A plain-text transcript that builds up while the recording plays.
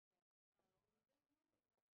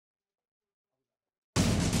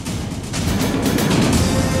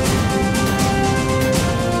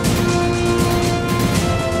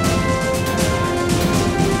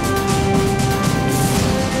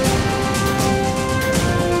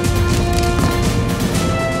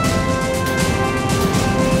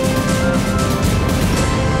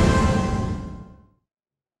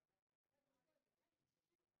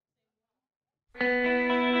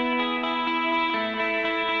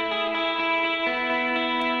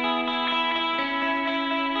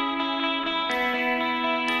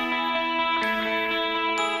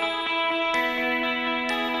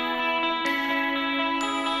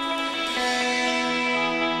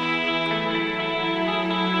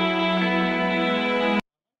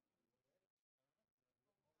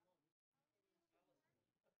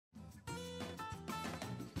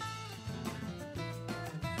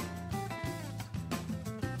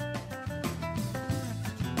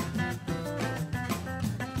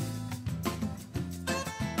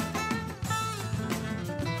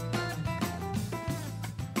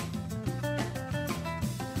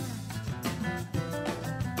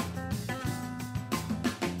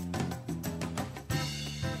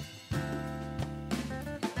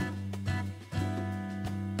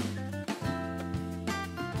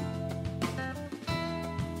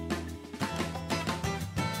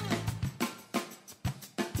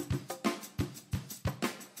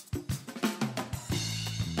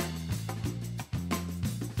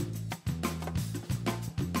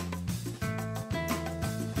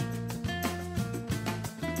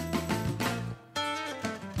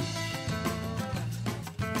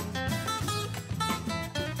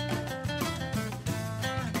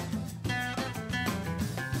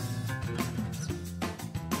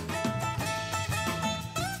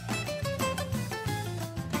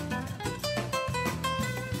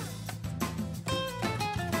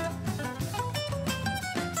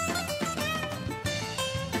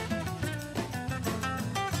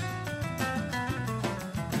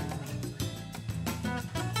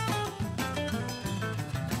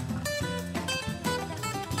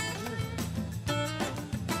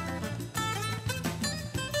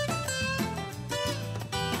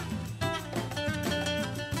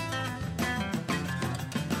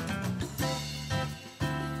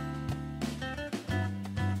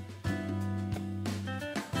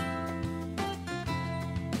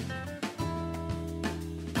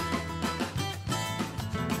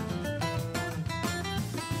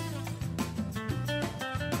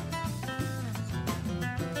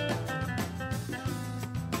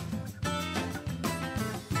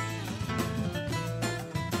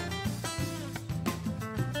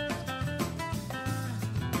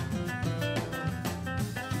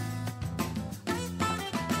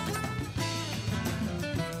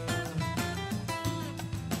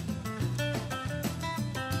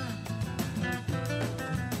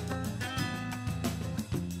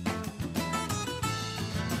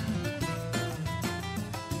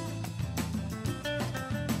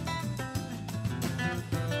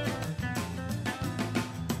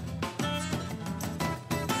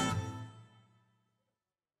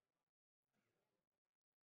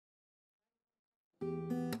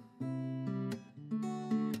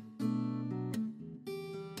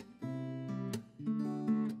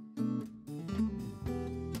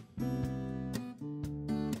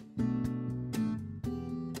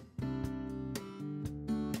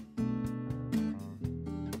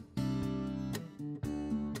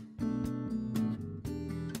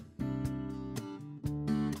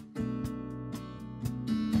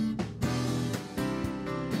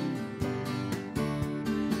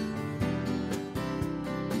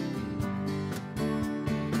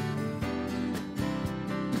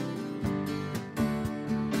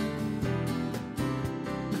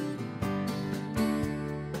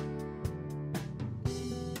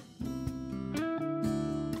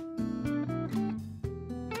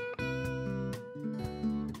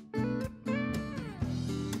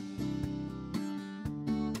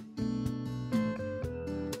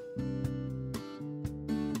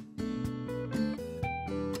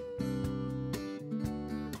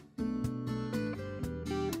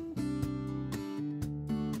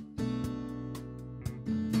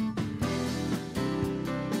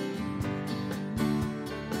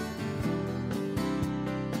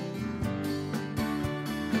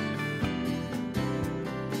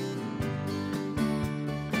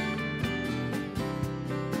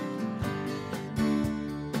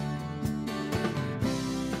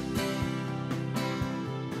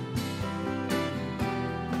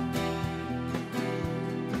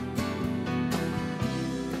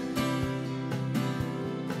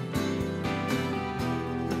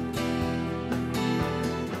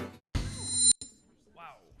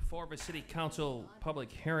Fall River City Council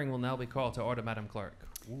public hearing will now be called to order, Madam Clerk.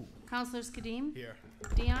 Ooh. Councilors Kadim? Here.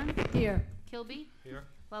 Dion? Here. Kilby? Here.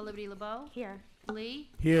 La Liberty LeBeau? Here. Lee?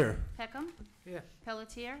 Here. Peckham? Here.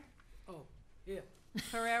 Pelletier? Oh, here.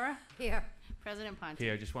 Pereira? Here. President Ponte.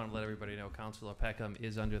 Here, I just want to let everybody know Councilor Peckham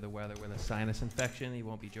is under the weather with a sinus infection. He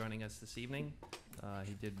won't be joining us this evening.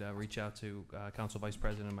 He did reach out to Council Vice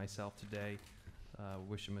President and myself today.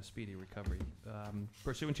 Wish him a speedy recovery.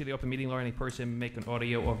 Pursuant to the open meeting law, any person may make an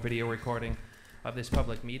audio or video recording of this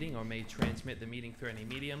public meeting or may transmit the meeting through any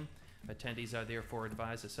medium. Attendees are therefore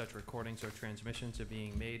advised that such recordings or transmissions are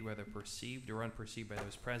being made, whether perceived or unperceived by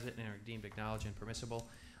those present, and are deemed acknowledged and permissible.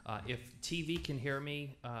 If TV can hear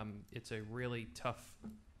me, it's a really tough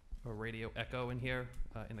radio echo in here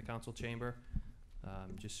in the council chamber.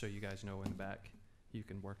 Just so you guys know in the back, you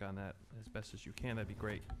can work on that as best as you can. That'd be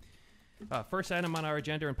great. First item on our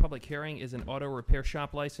agenda in public hearing is an auto repair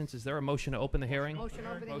shop license. Is there a motion to open the hearing? Motion to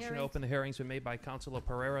open the Motion hearing. to open the hearing's been made by Councilor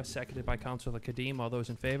Pereira, seconded by Councilor Kadim. All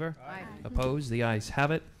those in favor? Aye. Opposed? The ayes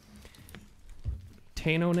have it.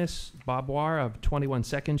 Tanonis Barbour of 21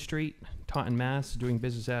 2nd Street, Taunton, Mass., doing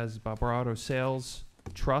business as Barbour Auto Sales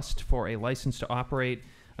Trust for a license to operate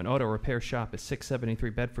an auto repair shop at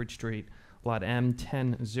 673 Bedford Street, Lot M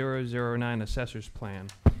 10009, Assessor's Plan.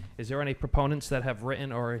 Is there any proponents that have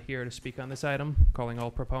written or are here to speak on this item? Calling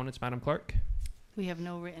all proponents, Madam Clerk. We have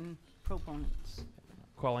no written proponents.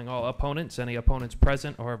 Calling all opponents. Any opponents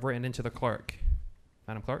present or have written into the clerk?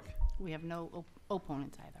 Madam Clerk. We have no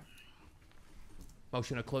opponents either.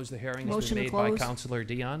 Motion to close the hearing has Motion been to made by close. Councilor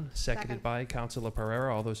Dion, seconded Second. by Councilor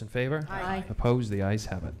Pereira. All those in favor? Aye. Opposed? The ayes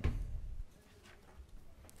have it.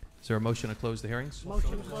 Is there a motion to close the hearings?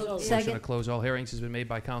 Motion to close. Motion to Second. close all hearings has been made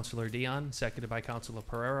by Councilor Dion, seconded by Councilor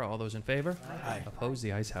Pereira. All those in favor? Aye. Opposed?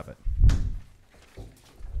 The ayes have it.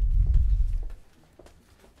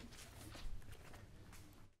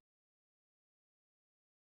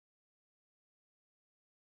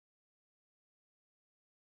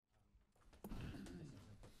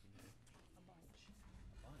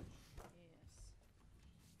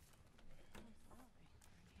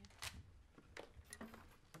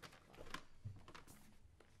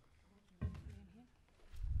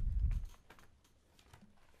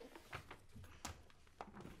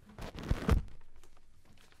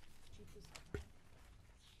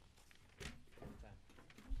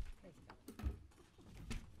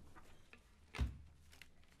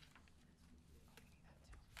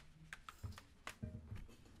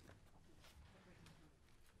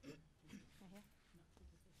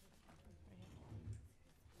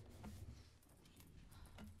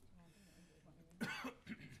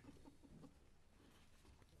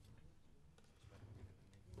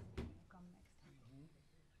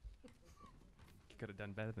 Could have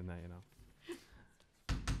done better than that, you know.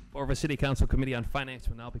 Fall River City Council Committee on Finance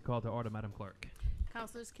will now be called to order, Madam Clerk.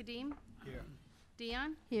 Councilors Kadim? Here.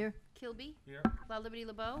 Dion? Here. Kilby? Here. La Liberty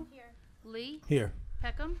LeBeau? Here. Lee? Here.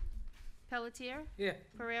 Peckham? Pelletier, Here.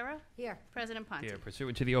 Pereira, Here. President Ponti. Here,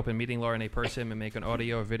 pursuant to the open meeting law, any person may make an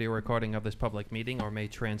audio or video recording of this public meeting or may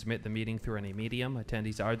transmit the meeting through any medium.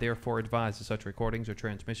 Attendees are therefore advised that such recordings or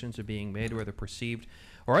transmissions are being made whether perceived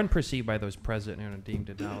or unperceived by those present and are deemed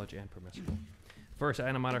to knowledge and permissible. First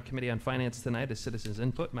item on our Committee on Finance tonight is citizens'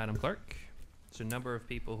 input. Madam Clerk, there's a number of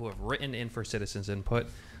people who have written in for citizens' input.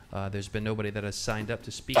 There's been nobody that has signed up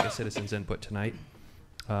to speak as citizens' input tonight.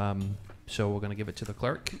 So we're going to give it to the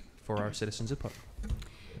clerk for our citizens' input.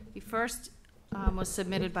 The first was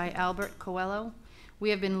submitted by Albert Coelho.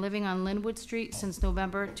 We have been living on Linwood Street since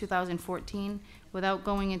November 2014. Without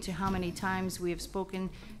going into how many times we have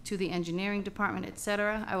spoken to the engineering department,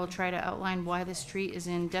 etc., I will try to outline why the street is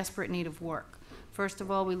in desperate need of work. First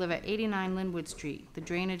of all, we live at 89 Linwood Street. The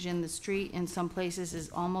drainage in the street in some places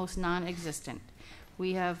is almost non-existent.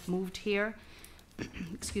 We have moved here.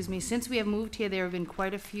 Excuse me, since we have moved here, there have been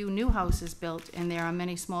quite a few new houses built, and there are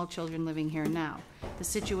many small children living here now. The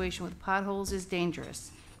situation with potholes is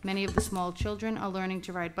dangerous. Many of the small children are learning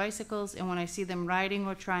to ride bicycles, and when I see them riding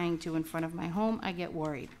or trying to in front of my home, I get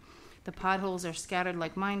worried. The potholes are scattered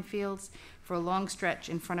like minefields for a long stretch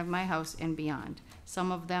in front of my house and beyond.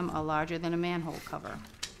 Some of them are larger than a manhole cover.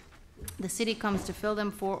 The city comes to fill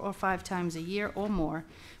them 4 or 5 times a year or more,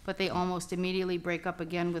 but they almost immediately break up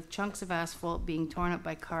again with chunks of asphalt being torn up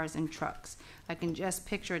by cars and trucks. I can just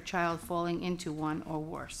picture a child falling into one or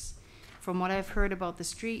worse. From what I've heard about the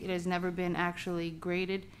street, it has never been actually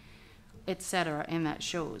graded, etc., and that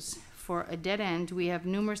shows. For a dead end, we have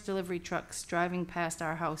numerous delivery trucks driving past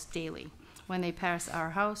our house daily. When they pass our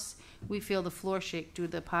house, we feel the floor shake due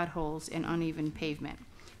to the potholes and uneven pavement.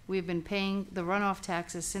 We've been paying the runoff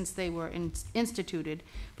taxes since they were instituted,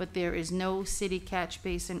 but there is no city catch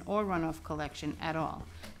basin or runoff collection at all.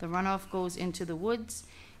 The runoff goes into the woods,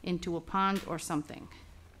 into a pond or something.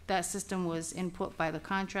 That system was input by the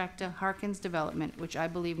contractor, Harkins Development, which I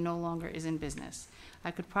believe no longer is in business.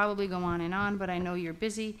 I could probably go on, but I know you're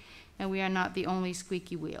busy, and we are not the only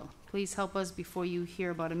squeaky wheel. Please help us before you hear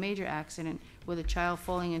about a major accident with a child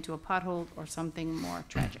falling into a pothole or something more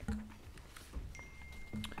tragic.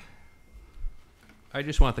 I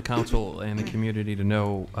just want the council and the community to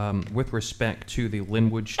know, with respect to the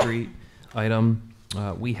Linwood Street item,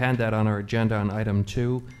 we had that on our agenda on item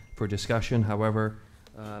 2 for discussion. However,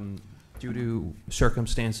 due to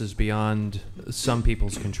circumstances beyond some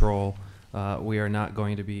people's control, we are not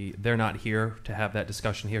going to be, they're not here to have that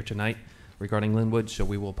discussion here tonight regarding Linwood, so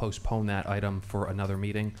we will postpone that item for another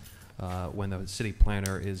meeting when the city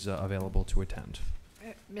planner is available to attend.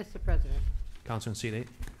 Mr. President, Councilor in seat 8.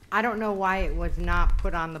 I don't know why it was not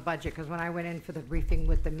put on the budget, because when I went in for the briefing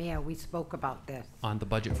with the mayor, we spoke about this. On the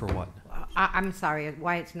budget for what? I'm sorry,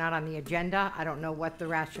 why it's not on the agenda. I don't know what the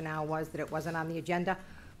rationale was that it wasn't on the agenda.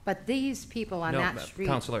 But these people on that street.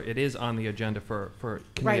 Councilor, it is on the agenda for Committee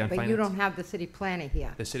Right, on but Finance. you don't have the city planner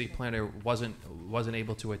here. The city planner wasn't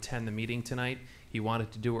able to attend the meeting tonight. He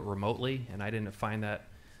wanted to do it remotely, and I didn't find that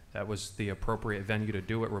that was the appropriate venue to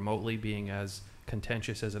do it remotely, being as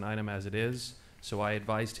contentious as an item as it is. So I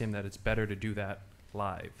advised him that it's better to do that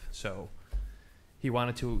live. So he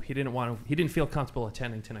didn't feel comfortable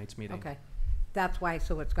attending tonight's meeting. Okay, that's why,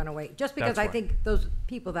 so it's gonna wait. Just because That's I why. think those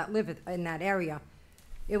people that live in that area,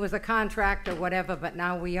 it was a contract or whatever, but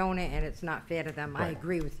now we own it and it's not fair to them. I Right.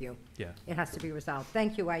 agree with you. Yeah, It has to be resolved.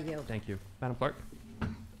 Thank you, I yield. thank you. Madam Clerk?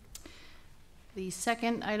 The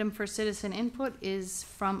second item for citizen input is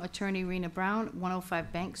from Attorney Rena Brown,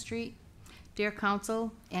 105 Bank Street. Dear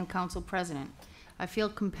Council and Council President, I feel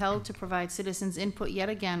compelled to provide citizens input yet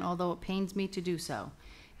again, although it pains me to do so.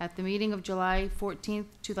 At the meeting of July 14th,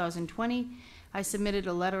 2020, I submitted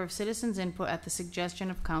a letter of citizens input at the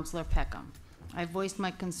suggestion of Councilor Peckham. I voiced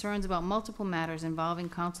my concerns about multiple matters involving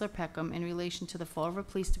Councilor Peckham in relation to the Fall River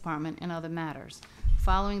Police Department and other matters.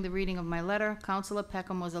 Following the reading of my letter, Councilor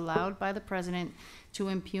Peckham was allowed by the President to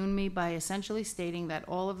impugn me by essentially stating that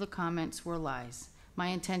all of the comments were lies. My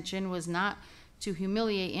intention was not to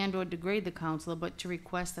humiliate and or degrade the council, but to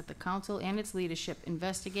request that the council and its leadership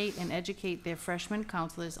investigate and educate their freshman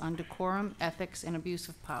councilors on decorum, ethics, and abuse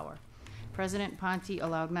of power. President Ponti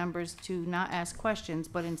allowed members to not ask questions,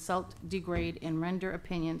 but insult, degrade, and render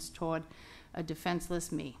opinions toward a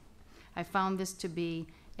defenseless me. I found this to be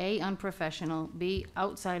A, unprofessional, B,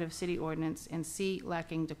 outside of city ordinance, and C,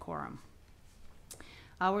 lacking decorum.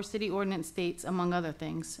 Our city ordinance states, among other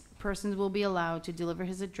things, persons will be allowed to deliver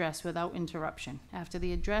his address without interruption. After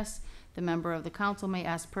the address, the member of the council may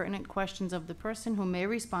ask pertinent questions of the person who may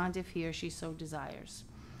respond if he or she so desires.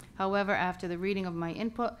 However, after the reading of my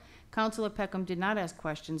input, Councilor Peckham did not ask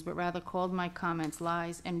questions, but rather called my comments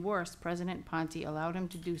lies, and worse, President Ponti allowed him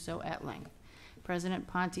to do so at length. President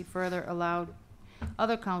Ponti further allowed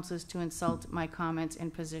other councilors to insult my comments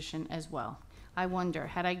and position as well. I wonder,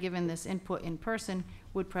 had I given this input in person,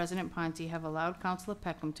 would President Ponti have allowed Councilor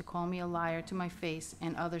Peckham to call me a liar to my face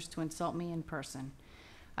and others to insult me in person?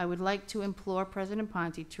 I would like to implore President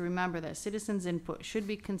Ponti to remember that citizens' input should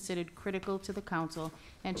be considered critical to the council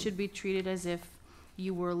and should be treated as if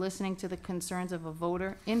you were listening to the concerns of a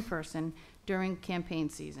voter in person during campaign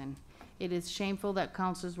season. It is shameful that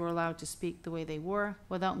councilors were allowed to speak the way they were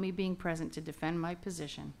without me being present to defend my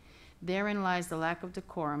position. Therein lies the lack of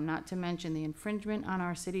decorum, not to mention the infringement on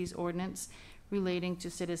our city's ordinance relating to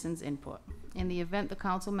citizens' input. In the event the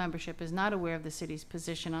council membership is not aware of the city's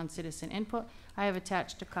position on citizen input, I have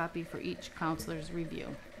attached a copy for each councilor's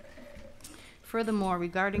review. Furthermore,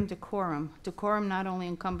 regarding decorum, decorum not only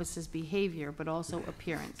encompasses behavior but also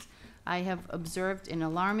appearance. I have observed an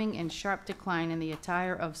alarming and sharp decline in the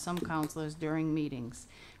attire of some councilors during meetings.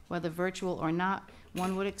 Whether virtual or not,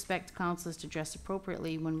 one would expect councilors to dress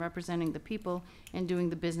appropriately when representing the people and doing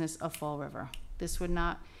the business of Fall River. This would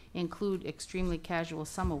not include extremely casual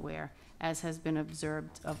summer wear, as has been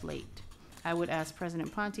observed of late. I would ask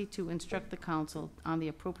President Ponti to instruct the council on the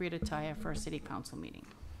appropriate attire for a city council meeting.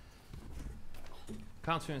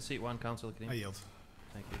 Counselor in seat 1, Counselor Kadim. I yield.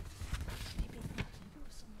 Thank you.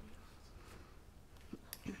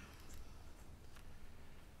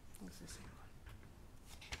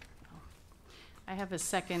 I have a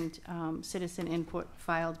second citizen input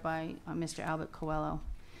filed by Mr. Albert Coelho.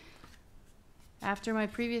 After my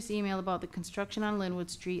previous email about the construction on Linwood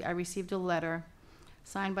Street, I received a letter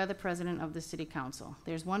signed by the president of the city council.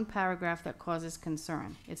 There's one paragraph that causes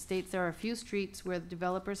concern. It states there are a few streets where the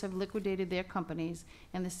developers have liquidated their companies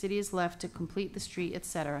and the city is left to complete the street,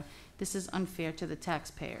 etc. This is unfair to the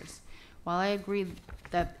taxpayers. While I agree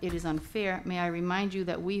that it is unfair, may I remind you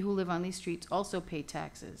that we who live on these streets also pay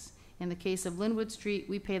taxes. In the case of Linwood Street,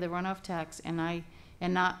 we pay the runoff tax, and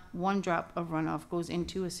not one drop of runoff goes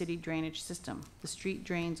into a city drainage system. The street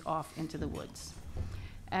drains off into the woods.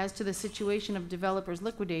 As to the situation of developers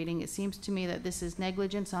liquidating, it seems to me that this is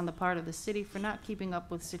negligence on the part of the city for not keeping up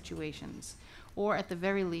with situations, or at the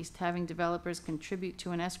very least, having developers contribute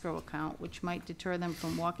to an escrow account, which might deter them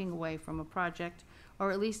from walking away from a project, or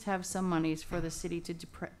at least have some monies for the city to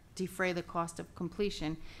defray the cost of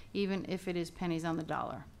completion, even if it is pennies on the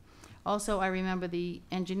dollar. Also, I remember the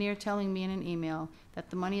engineer telling me in an email that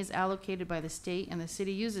the money is allocated by the state and the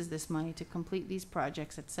city uses this money to complete these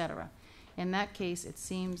projects, etc. In that case, it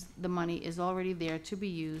seems the money is already there to be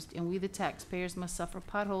used, and we, the taxpayers, must suffer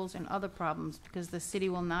potholes and other problems because the city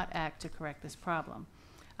will not act to correct this problem.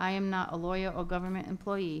 I am not a lawyer or government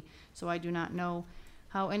employee, so I do not know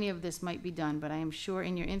how any of this might be done, but I am sure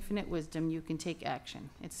in your infinite wisdom you can take action.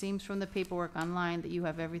 It seems from the paperwork online that you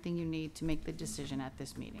have everything you need to make the decision at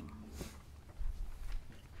this meeting.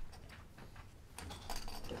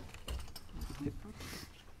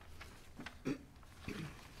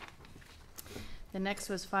 The next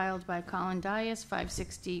was filed by Colin Dias,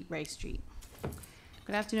 560 Ray Street.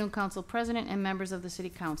 Good afternoon, Council President and members of the City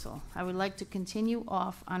Council. I would like to continue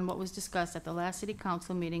off on what was discussed at the last City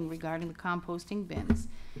Council meeting regarding the composting bins.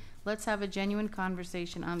 Let's have a genuine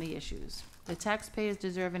conversation on the issues. The taxpayers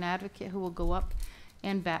deserve an advocate who will go up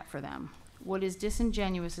and bat for them. What is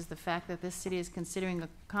disingenuous is the fact that this city is considering a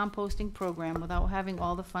composting program without having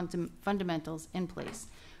all the fundamentals in place.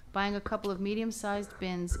 Buying a couple of medium-sized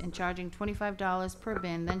bins and charging $25 per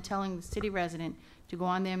bin, then telling the city resident to go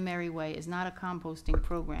on their merry way is not a composting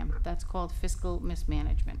program. That's called fiscal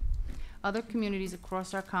mismanagement. Other communities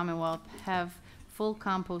across our Commonwealth have full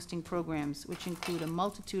composting programs, which include a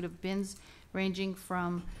multitude of bins ranging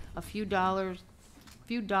from a few dollar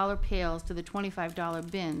pails to the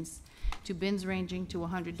 $25 bins, to bins ranging to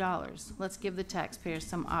 $100. Let's give the taxpayers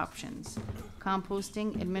some options.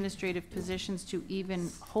 Composting, administrative positions to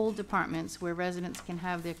even whole departments where residents can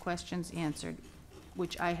have their questions answered,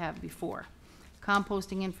 which I have before.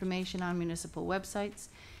 Composting information on municipal websites,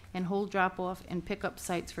 and whole drop-off and pickup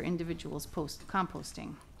sites for individuals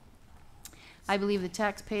composting. I believe the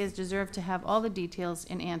taxpayers deserve to have all the details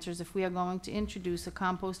and answers if we are going to introduce a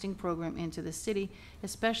composting program into the city,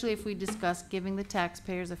 especially if we discuss giving the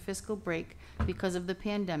taxpayers a fiscal break because of the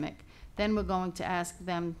pandemic. Then we're going to ask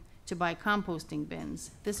them to buy composting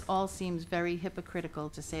bins. This all seems very hypocritical,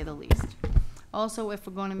 to say the least. Also, if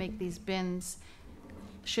we're going to make these bins,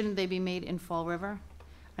 shouldn't they be made in Fall River?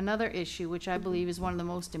 Another issue, which I believe is one of the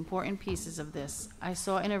most important pieces of this, I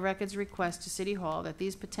saw in a records request to City Hall that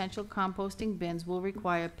these potential composting bins will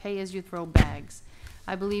require pay-as-you-throw bags.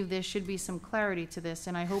 I believe there should be some clarity to this,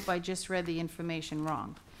 and I hope I just read the information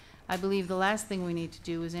wrong. I believe the last thing we need to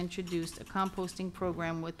do is introduce a composting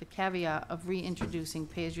program with the caveat of reintroducing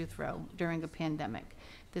pay-as-you-throw during a pandemic.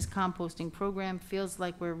 This composting program feels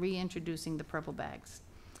like we're reintroducing the purple bags.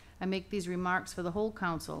 I make these remarks for the whole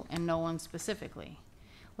council and no one specifically.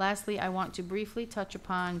 Lastly, I want to briefly touch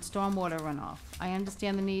upon stormwater runoff. I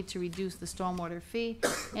understand the need to reduce the stormwater fee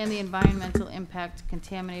and the environmental impact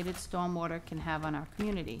contaminated stormwater can have on our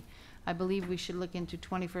community. I believe we should look into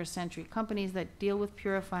 21st century companies that deal with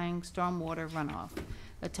purifying stormwater runoff.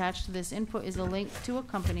 Attached to this input is a link to a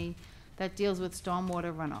company that deals with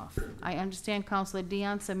stormwater runoff. I understand Councilor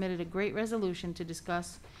Dion submitted a great resolution to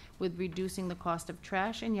discuss with reducing the cost of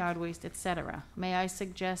trash and yard waste, etc. May I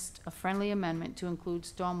suggest a friendly amendment to include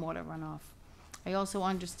stormwater runoff? I also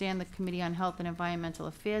understand the Committee on Health and Environmental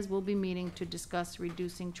Affairs will be meeting to discuss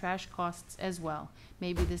reducing trash costs as well.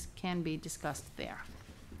 Maybe this can be discussed there.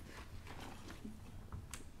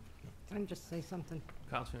 Can I just say something?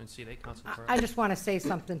 Councilman Seat, Councilor Pearl. I just want to say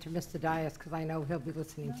something to Mr. Dias, because I know he'll be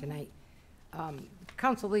listening tonight.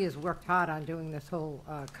 Council Lee has worked hard on doing this whole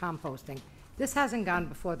composting. This hasn't gone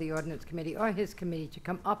before the ordinance committee or his committee to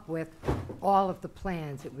come up with all of the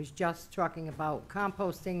plans. It was just talking about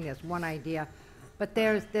composting. There's one idea, but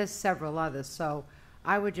there's several others. So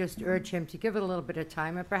I would just urge him to give it a little bit of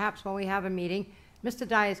time, and perhaps when we have a meeting, Mr.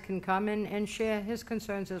 Dias can come and share his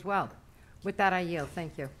concerns as well. With that, I yield.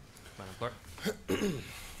 Thank you. Madam Clerk.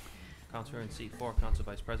 Councilor in seat 4, Council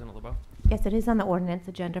Vice President LeBeau. Yes, it is on the ordinance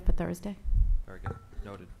agenda for Thursday. Very good.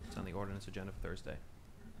 Noted. It's on the ordinance agenda for Thursday.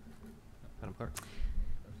 Madam Clerk.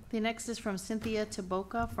 The next is from Cynthia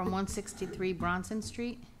Taboka from 163 Bronson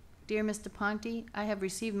Street. Dear Mr. Ponte, I have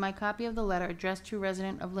received my copy of the letter addressed to a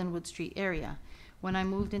resident of Linwood Street area. When I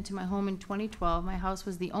moved into my home in 2012, my house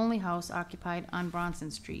was the only house occupied on Bronson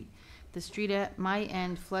Street. The street at my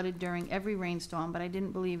end flooded during every rainstorm, but I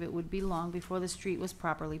didn't believe it would be long before the street was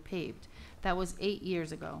properly paved. That was 8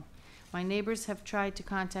 years ago. My neighbors have tried to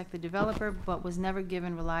contact the developer, but was never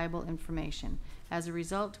given reliable information. As a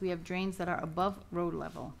result, we have drains that are above road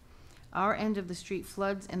level. Our end of the street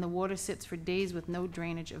floods and the water sits for days with no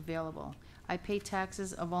drainage available. I pay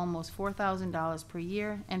taxes of almost $4,000 per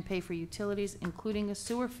year and pay for utilities, including a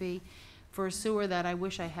sewer fee for a sewer that I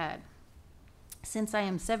wish I had. Since I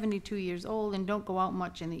am 72 years old and don't go out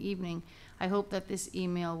much in the evening, I hope that this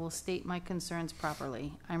email will state my concerns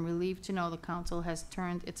properly. I'm relieved to know the council has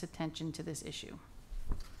turned its attention to this issue.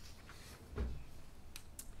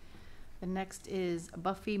 The next is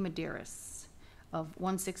Buffy Medeiros of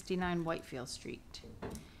 169 Whitefield Street.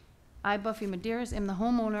 I, Buffy Medeiros, am the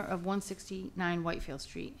homeowner of 169 Whitefield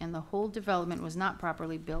Street, and the whole development was not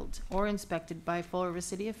properly built or inspected by Fall River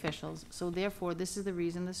City officials, so therefore this is the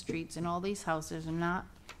reason the streets in all these houses are not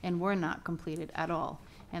and were not completed at all,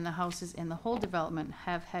 and the houses in the whole development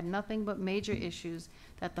have had nothing but major issues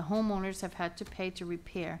that the homeowners have had to pay to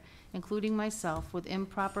repair, including myself, with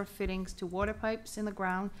improper fittings to water pipes in the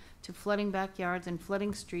ground, to flooding backyards and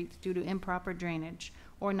flooding streets due to improper drainage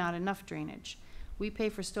or not enough drainage. We pay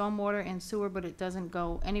for stormwater and sewer, but it doesn't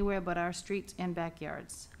go anywhere but our streets and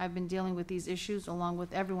backyards. I've been dealing with these issues along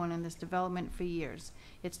with everyone in this development for years.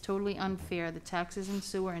 It's totally unfair, the taxes and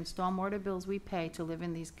sewer and stormwater bills we pay to live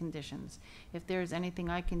in these conditions. If there is anything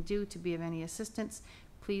I can do to be of any assistance,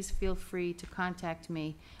 please feel free to contact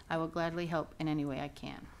me. I will gladly help in any way I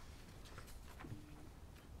can.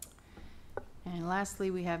 And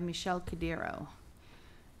lastly, we have Michelle Cadero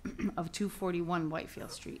of 241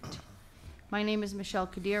 Whitefield Street. My name is Michelle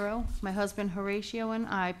Cadero. My husband Horatio and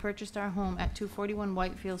I purchased our home at 241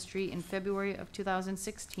 Whitefield Street in February of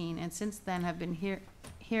 2016, and since then have been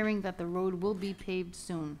hearing that the road will be paved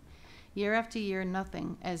soon. Year after year,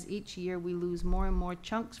 nothing, as each year we lose more and more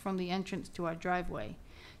chunks from the entrance to our driveway.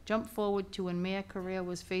 Jump forward to when Mayor Correa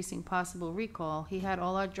was facing possible recall, he had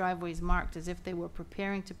all our driveways marked as if they were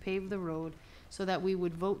preparing to pave the road so that we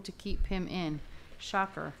would vote to keep him in.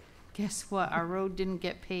 Shocker. Guess what? Our road didn't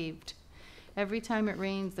get paved. Every time it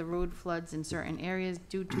rains, the road floods in certain areas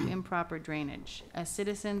due to improper drainage. As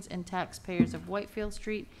citizens and taxpayers of Whitefield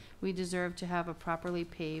Street, we deserve to have a properly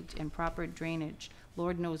paved and proper drainage.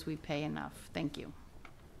 Lord knows we pay enough. Thank you.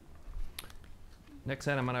 Next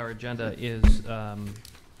item on our agenda is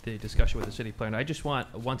the discussion with the city planner. I just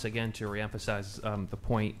want once again to reemphasize the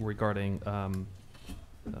point regarding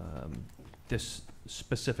this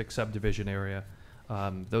specific subdivision area.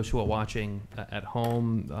 Those who are watching at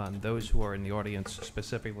home, those who are in the audience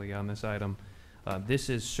specifically on this item, this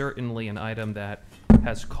is certainly an item that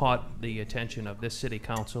has caught the attention of this city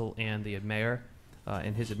council and the mayor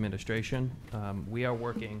and his administration. We are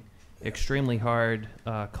working extremely hard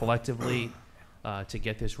collectively to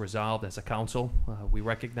get this resolved as a council. We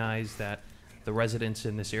recognize that the residents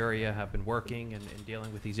in this area have been working and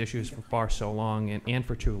dealing with these issues for far so long and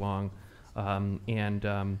for too long. I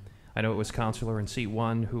know it was Counselor in seat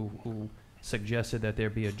 1 who suggested that there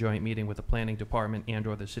be a joint meeting with the planning department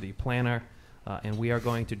and/or the city planner, and we are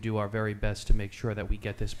going to do our very best to make sure that we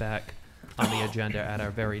get this back on the agenda at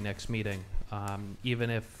our very next meeting. Even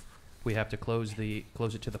if we have to close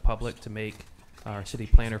it to the public to make our city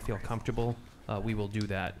planner feel comfortable, we will do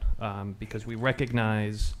that, because we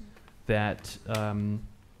recognize that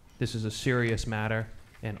this is a serious matter,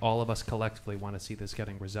 and all of us collectively want to see this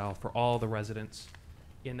getting resolved for all the residents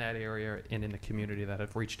in that area and in the community that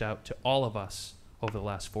have reached out to all of us over the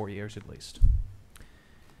last 4 years at least.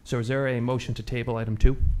 So is there a motion to table item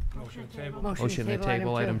 2? Motion to table. Motion to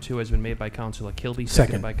table item 2 has been made by Councilor Kilby, Second.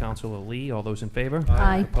 seconded by Councilor Lee. All those in favor?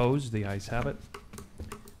 Aye. Opposed? The ayes have it.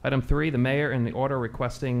 Item 3, the mayor in the order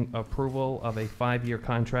requesting approval of a 5-year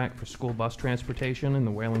contract for school bus transportation in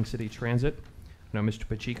the Whaling City Transit. I know Mr.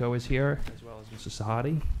 Pacheco is here, as well as Mrs.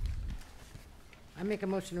 Sahadi. I make a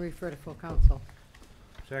motion to refer to full council.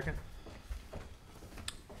 Second.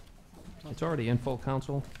 It's already in full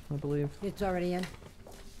council, I believe. It's already in.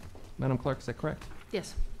 Madam Clerk, is that correct?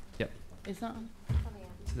 Yes. Yep. It's not?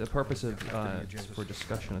 To the purpose of, it's for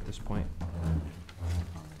discussion at this point.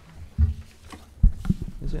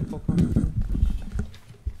 Is it in full council?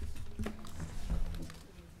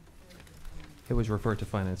 It was referred to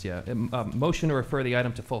finance, yeah. Motion to refer the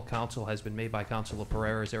item to full council has been made by Councilor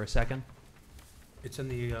Pereira. Is there a second? It's in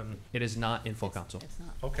the, It is not in full council. It's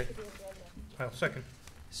not. okay. I'll second.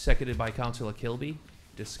 Seconded by Councilor Kilby.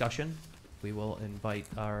 Discussion. We will invite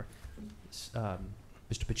our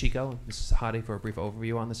Mr. Pacheco and Mrs. Sahadi for a brief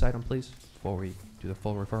overview on this item, please, before we do the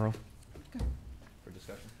full referral. For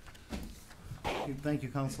discussion. Thank you,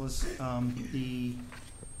 councilors. The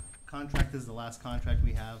contract is the last contract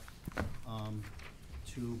we have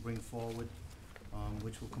to bring forward,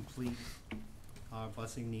 which will complete our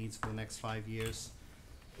busing needs for the next 5 years.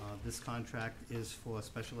 This contract is for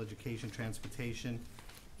special education transportation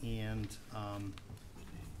and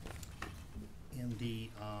the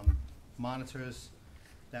monitors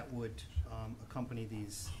that would accompany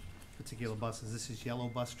these particular buses. This is yellow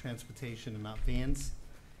bus transportation and not vans,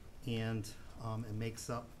 and it makes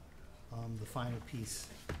up the final piece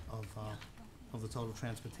of the total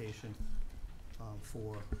transportation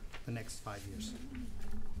for the next 5 years.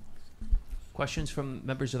 Questions from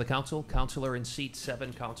members of the council? Councilor in seat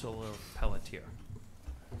 7, Councilor Pelletier.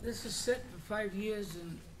 This is set for 5 years,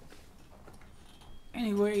 and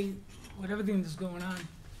anyway, with everything that's going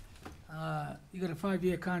on, you got a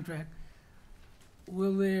 5-year contract.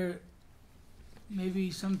 Will there,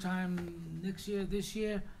 maybe sometime next year, this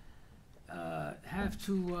year, have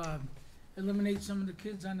to eliminate some of the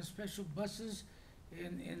kids on the special buses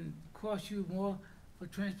and cost you more for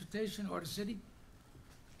transportation or the city?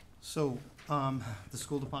 So, the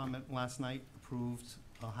school department last night approved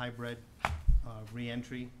a hybrid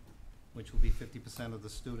reentry, which will be 50% of the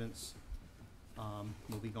students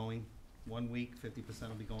will be going 1 week, 50%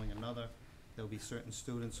 will be going another. There'll be certain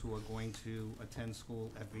students who are going to attend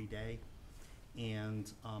school every day.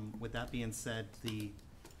 And with that being said, the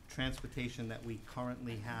transportation that we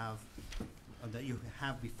currently have, that you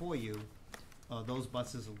have before you, those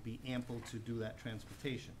buses will be ample to do that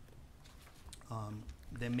transportation.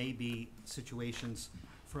 There may be situations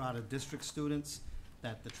for out-of-district students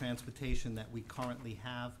that the transportation that we currently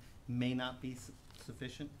have may not be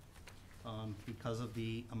sufficient because of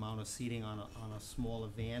the amount of seating on a smaller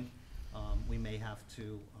van. We may have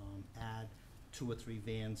to add 2 or 3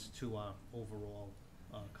 vans to our overall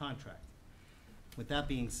contract. With that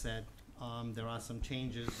being said, there are some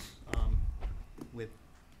changes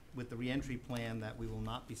with the reentry plan that we will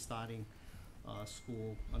not be starting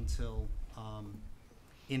school until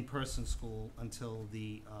in-person school until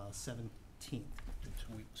the 17th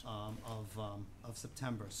of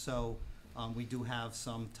September. So we do have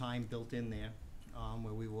some time built in there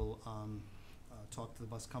where we will talk to the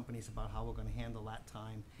bus companies about how we're going to handle that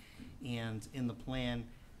time. And in the plan,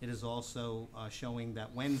 it is also showing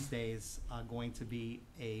that Wednesdays are going to be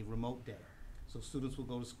a remote day. So students will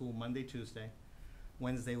go to school Monday, Tuesday.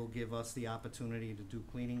 Wednesday will give us the opportunity to do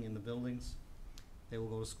cleaning in the buildings. They will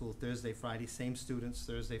go to school Thursday, Friday, same students,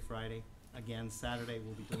 Thursday, Friday. Again, Saturday,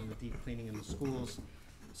 we'll be doing the deep cleaning in the schools.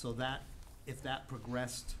 So that, if that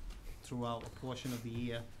progressed throughout a portion of the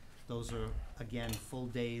year, those are, again, full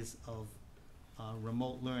days of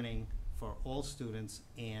remote learning for all students,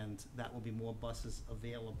 and that will be more buses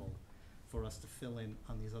available for us to fill in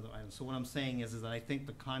on these other items. So what I'm saying is that I think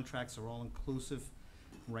the contracts are all inclusive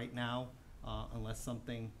right now, unless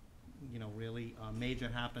something really major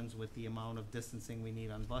happens with the amount of distancing we need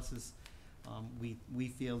on buses. We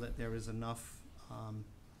feel that there is enough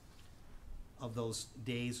of those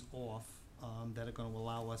days off that are gonna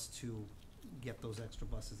allow us to get those extra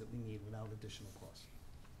buses that we need without additional cost.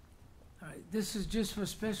 All right, this is just for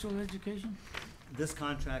special education? This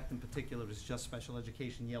contract in particular is just special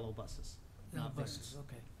education yellow buses, No not buses, vans.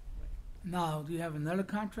 okay. Now, do you have another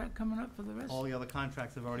contract coming up for the rest? All the other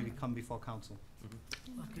contracts have already come before council.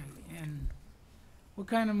 Okay, and what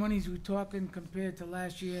kind of monies we talking compared to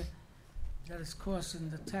last year that is costing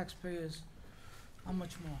the taxpayers? How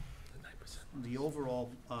much more? The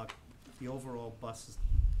overall bus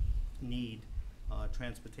need,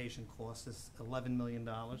 transportation cost is $11 million.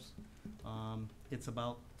 It's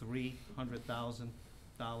about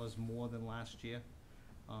 $300,000 more than last year.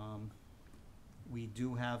 We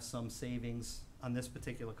do have some savings on this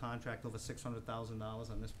particular contract, over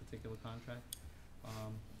 $600,000 on this particular contract,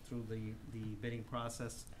 through the bidding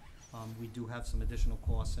process. We do have some additional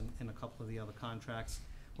costs in a couple of the other contracts.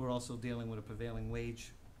 We're also dealing with a prevailing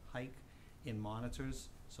wage hike in monitors,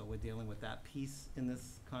 so we're dealing with that piece in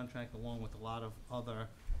this contract, along with a lot of other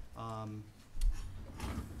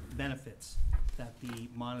benefits that the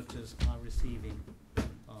monitors are receiving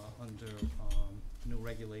under new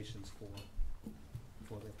regulations for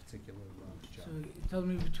their particular job. So you tell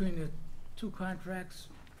me between the two contracts,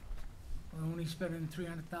 we're only spending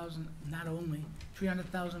 300,000, not only,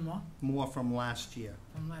 300,000 more More from last year,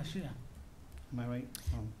 from last year? am I right?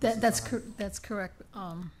 That's correct.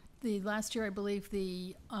 The last year, I believe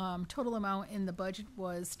the total amount in the budget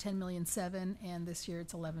was 10,700,000, and this year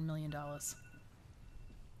it's $11 million.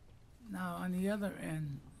 Now, on the other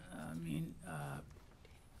end,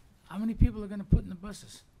 how many people are gonna put in the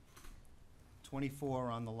buses? 24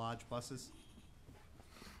 on the large buses.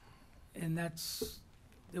 And there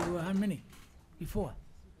were how many before?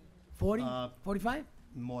 40, Uh, 45?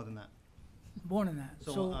 More than that. More than that.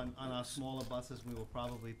 So on our smaller buses, we were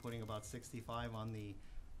probably putting about 65 on the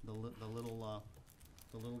little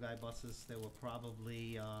guy buses. There were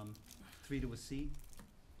probably 3 to a seat.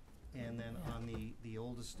 And then on the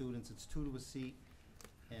older students, it's 2 to a seat.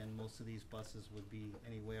 And most of these buses would be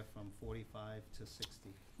anywhere from 45 to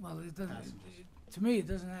 60. Well, it doesn't, passengers. to me, it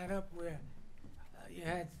doesn't add up where you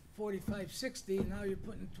had 45, 60, and now you're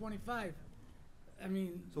putting 25. I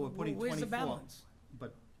mean, So we're putting where's the 24. balance?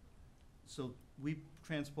 So we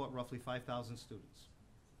transport roughly 5,000 students.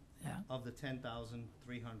 Yeah, Of the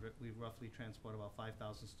 10,300, we roughly transport about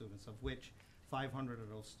 5,000 students, of which 500 of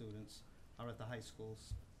those students are at the high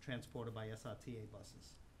schools, transported by SRTA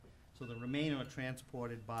buses. So the remainder are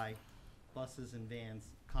transported by buses and vans,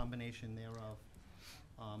 combination thereof.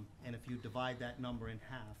 And if you divide that number in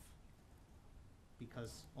half,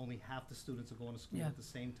 because only half the students are going to school Yeah. at the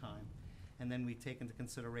same time, and then we take into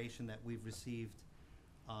consideration that we've received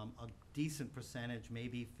a decent percentage,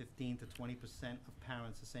 maybe 15 to 20% of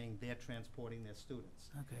parents are saying they're transporting their students.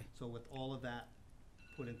 okay. So with all of that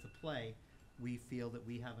put into play, we feel that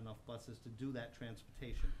we have enough buses to do that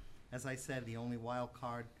transportation. As I said, the only wild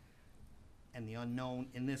card and the unknown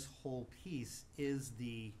in this whole piece is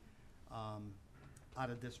the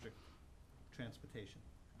out-of-district transportation.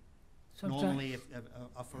 Normally, if,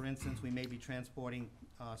 for instance, we may be transporting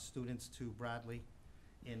students to Bradley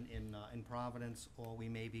in Providence, or we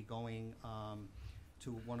may be going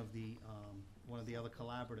to one of the other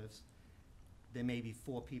collaboratives. There may be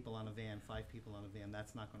 4 people on a van, 5 people on a van.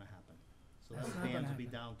 That's not going to happen. So That's those not gonna vans will be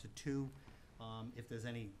happen. down to 2. If there's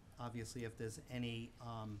any, obviously, if there's any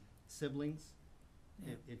siblings,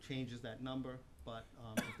 Yeah. it changes that number. But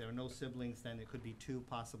if there are no siblings, then it could be 2,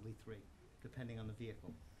 possibly 3, depending on the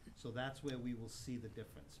vehicle. So that's where we will see the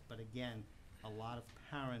difference. But again, a lot of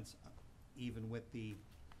parents, even with the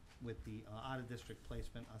out-of-district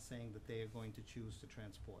placement, are saying that they are going to choose to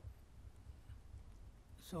transport.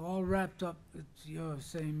 So all wrapped up, you're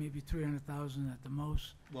saying maybe 300,000 at the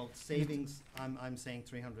most? Well, savings, I'm saying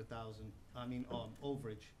 300,000,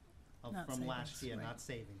 overage Not from last savings, year, right. not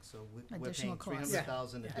savings. So we're paying Additional cost.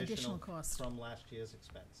 300,000 Additional additional cost. from last year's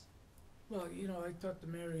expense. Well, I talked to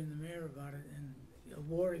Mary and the mayor about it, and it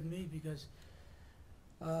worried me because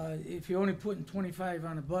if you're only putting 25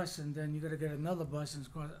 on a bus, and then you gotta get another bus, and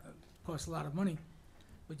it's gonna cost a lot of money,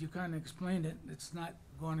 but you kinda explained it, it's not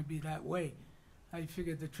gonna be that way. I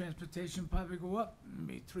figured the transportation probably go up,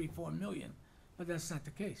 maybe 3-4 million, but that's not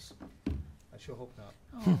the case. I sure hope not,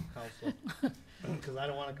 Oh, Counselor, because I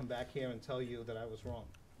don't want to come back here and tell you that I was wrong.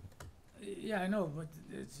 Yeah, I know, but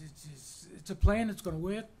it's a plan, it's gonna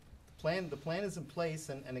work. The plan is in place,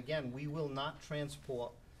 and again, we will not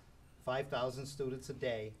transport 5,000 students a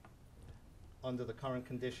day under the current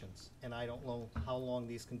conditions, and I don't know how long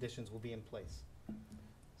these conditions will be in place.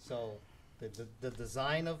 So, The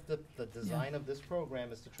design of this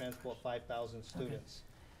program is to transport 5,000 students.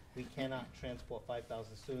 We cannot transport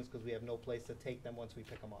 5,000 students because we have no place to take them once we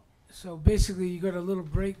pick them up. So basically, you got a little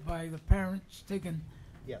break by the parents taking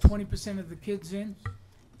Yes. 20% of the kids in,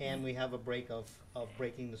 And we have a break of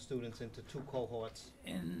breaking the students into 2 cohorts.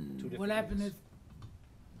 Two and different what happened if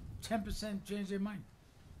weeks. 10% change their mind?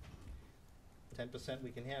 10%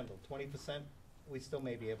 we can handle. 20% we still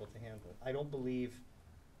may be able to handle. I don't believe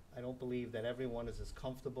that everyone is as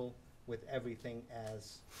comfortable with everything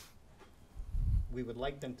as we would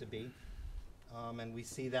like them to be. And we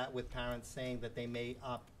see that with parents saying that they may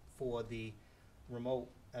opt for the remote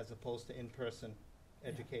as opposed to in-person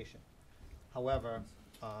education. However,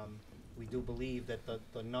 we do believe that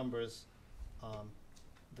the numbers,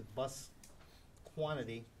 the bus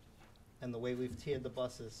quantity and the way we've tiered the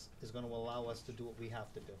buses is gonna allow us to do what we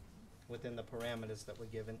have to do within the parameters that we're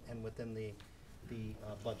given and within the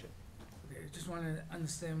budget. Okay, I just want to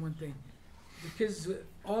understand one thing. The kids,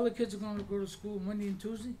 all the kids are going to go to school Monday and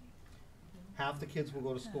Tuesday? Half the kids will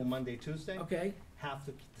go to school Monday, Tuesday. Okay, Half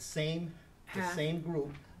the same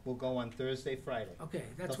group will go on Thursday, Friday. okay,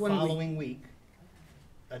 that's The 1 week. following week,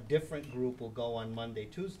 a different group will go on Monday,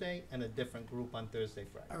 Tuesday, and a different group on Thursday,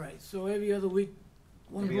 Friday. All right, so every other week,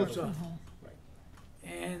 one Every group's other off.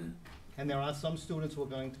 Right. And, And there are some students who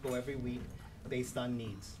are going to go every week based on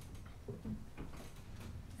needs.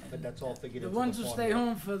 But that's all figured the into the ones who stay formula.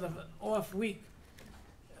 home for the off week,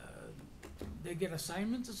 they get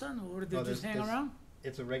assignments or something, or do No, they just hang there's- around?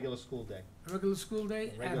 It's a regular school day. A regular school day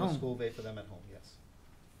A at regular home? school day for them at home, yes.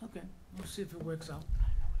 Okay, we'll see if it works out.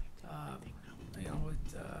 You know,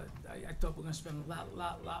 I thought we're gonna spend a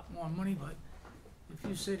lot more money, but if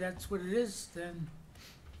you say that's what it is, then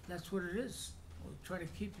that's what it is. We'll try to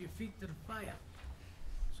keep your feet to the fire,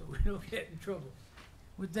 so we don't get in trouble.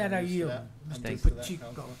 With that, I I'm used to yield. that. I'm Mr. used to that, Pacheco.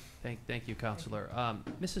 Counselor. Thank you, Counselor.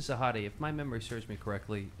 Mrs. Zahadi, if my memory serves me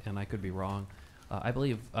correctly, and I could be wrong, I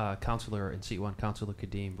believe Counselor in seat 1, Counselor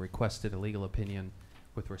Kadim, requested a legal opinion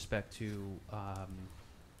with respect to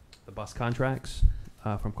the bus contracts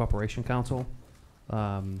from Corporation Counsel.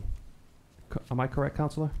 Am I correct,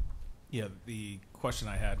 Counselor? Yeah, the question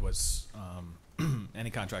I had was, any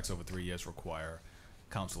contracts over 3 years require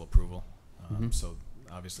council approval. Mhm. So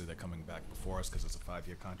obviously they're coming back before us because it's a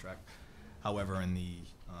 5-year contract. However, on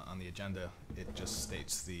the agenda, it just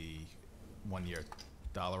states the 1-year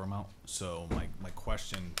dollar amount. So my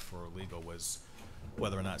question for legal was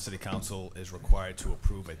whether or not city council is required to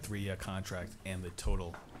approve a 3-year contract and the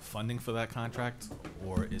total funding for that contract,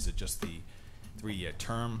 or is it just the 3-year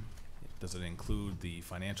term? Does it include the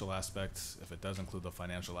financial aspect? If it does include the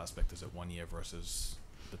financial aspect, is it 1 year versus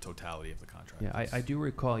the totality of the contract? Yeah, I do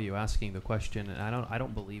recall you asking the question, and I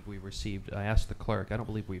don't believe we received, I asked the clerk, I don't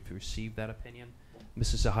believe we've received that opinion.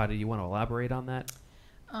 Mrs. Zahadi, do you want to elaborate on that?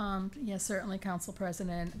 Yes, certainly, Council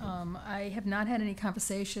President. I have not had any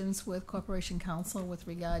conversations with Corporation Council with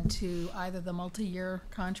regard to either the multi-year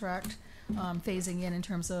contract phasing in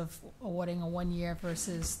terms of awarding a 1 year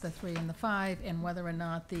versus the 3 and the 5, and whether or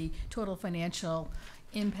not the total financial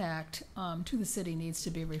impact to the city needs to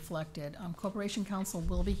be reflected. Corporation Council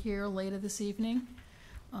will be here later this evening,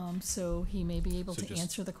 so he may be able So to just-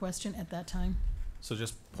 answer the question at that time. So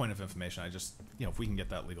just point of information, if we can get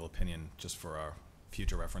that legal opinion just for our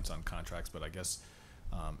future reference on contracts, but I guess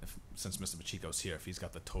since Mr. Pacheco's here, if he's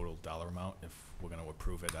got the total dollar amount, if we're gonna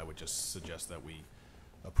approve it, I would just suggest that we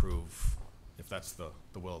approve, if that's the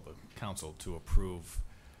will of the council, to approve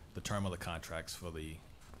the term of the contracts for the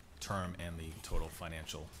term and the total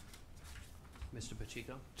financial, Mr.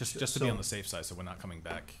 Pacheco? just to be on So- the safe side, so we're not coming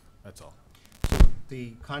back, that's all.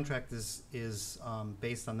 The contract is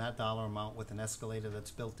based on that dollar amount with an escalator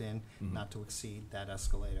that's built in, Mhm. not to exceed that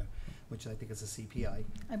escalator, which I think is a CPI, if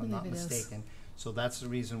I'm believe not it is. mistaken. So that's the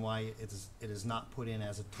reason why it is not put in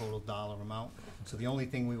as a total dollar amount. So the only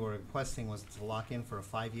thing we were requesting was to lock in for a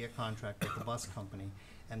 5-year contract with the bus company,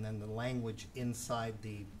 and then the language inside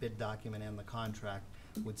the bid document and the contract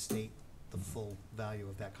would state the full value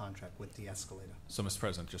of that contract with the escalator. So, Mr.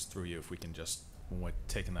 President, just through you, if we can just, when we're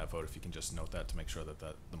taking that vote, if you can just note that to make sure that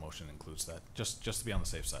the motion includes that, just to be on the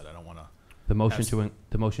safe side. I don't wanna, The motion Abs-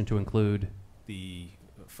 to include, the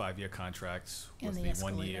 5-year contract And with the the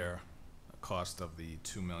 1 escalator. year cost of the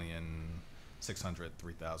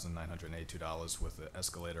 $2,603,982 with the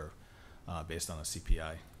escalator based on a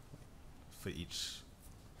CPI for each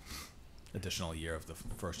additional year of the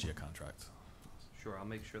first year contract. sure, I'll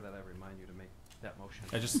make sure that I remind you to make that motion.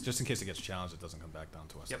 Just in case it gets challenged, it doesn't come back down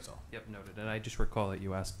to us, Yep. that's all. Yep, noted. And I just recall that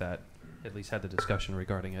you asked that, at least had the discussion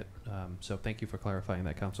regarding it. So thank you for clarifying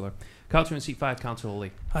that, Counselor. Counselor in seat 5, Counselor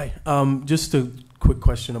Lee. Hi. Just to quick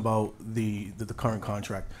question about the current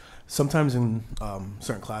contract. Sometimes in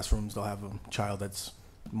certain classrooms, they'll have a child that's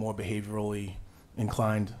more behaviorally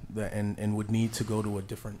inclined and would need to go to a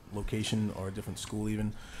different location or a different school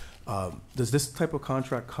even. Does this type of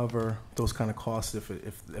contract cover those kind of costs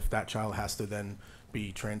if that child has to then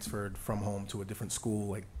be transferred from home to a different school,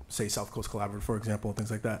 like say South Coast Collaborative, for example, and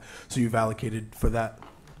things like that? So you've allocated for that?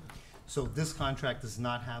 So this contract does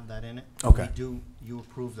not have that in it. Okay. You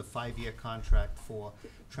approved a 5-year contract for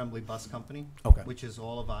Tremblay Bus Company. Okay. Which is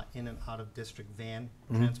all of our in and out of district van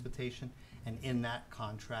Mhm. transportation. And in that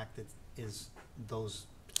contract, it is those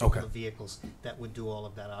Okay. particular vehicles that would do all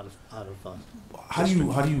of that out of How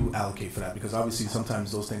do you allocate for that? Because obviously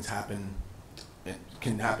sometimes those things happen, it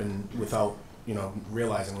can happen without,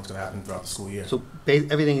 realizing what's going to happen throughout the school year. So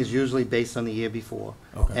everything is usually based on the year before.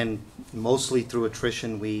 Okay. And mostly through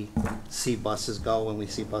attrition, we see buses go and we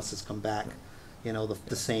see buses come back,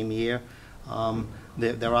 the same year.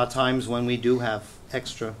 There are times when we do have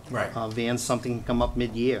extra Right. vans, something can come up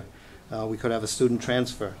mid-year. We could have a student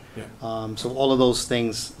transfer. Yeah. So all of those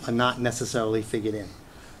things are not necessarily figured in.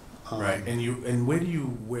 Right, and where do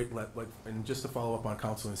you, and just to follow up on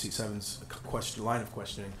Councilman seat 7's line of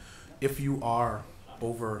questioning, if you are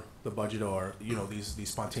over the budget or, these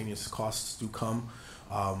spontaneous costs do come,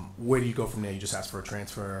 where do you go from there? You just ask for a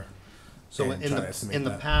transfer? So and try to estimate in the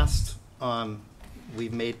that? past,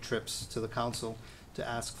 we've made trips to the council to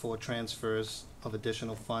ask for transfers of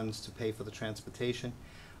additional funds to pay for the transportation.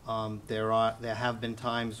 There have been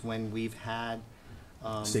times when we've had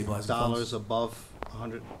Stabilizing dollars funds? above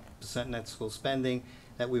 100% net school spending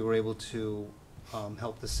that we were able to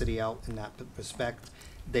help the city out in that respect.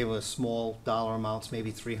 They were small dollar amounts,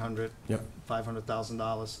 maybe $300,000, Yep.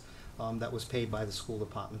 $500,000 that was paid by the school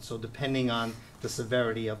department. So depending on the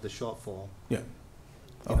severity of the shortfall, Yeah.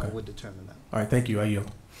 Okay. would determine that. All right, thank you. I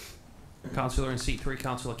yield. Counselor in seat 3,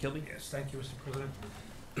 Counselor Kilby. Yes, thank you, Mr. President.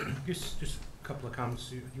 Just a couple of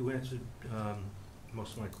comments. You answered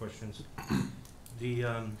most of my questions.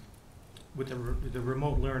 With the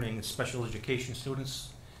remote learning and special education students,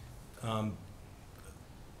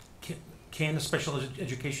 can the special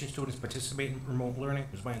education students participate in remote learning?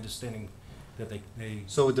 It was my understanding that they.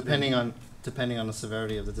 So depending on the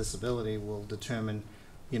severity of the disability will determine,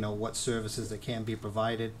 what services that can be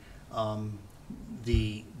provided.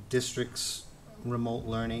 The district's remote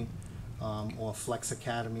learning, or Flex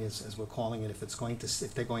Academy as we're calling it, if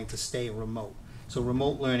they're going to stay remote. So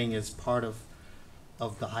remote learning is part of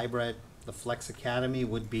the hybrid. The Flex Academy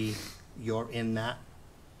would be, you're in that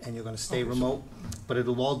and you're gonna stay remote, but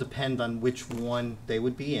it'll all depend on which one they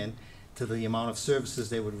would be in to the amount of services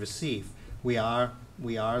they would receive. We are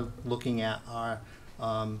looking at our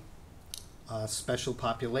special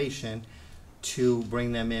population to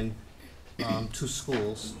bring them in to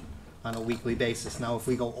schools on a weekly basis. Now, if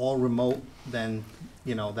we go all remote, then,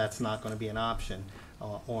 that's not gonna be an option,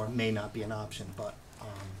 or may not be an option, but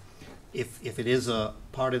if it is a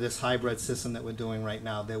part of this hybrid system that we're doing right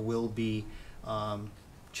now, there will be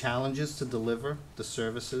challenges to deliver the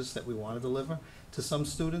services that we want to deliver to some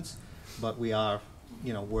students, but we are,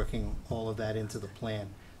 working all of that into the plan.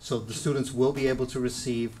 So the students will be able to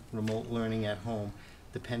receive remote learning at home,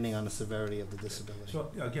 depending on the severity of the disability. So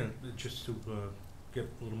again, just to get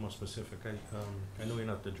a little more specific, I know you're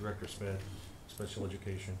not the director of special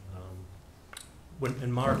education.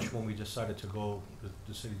 In March, when we decided to go,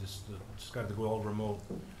 the city decided to go all remote,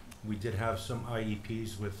 we did have some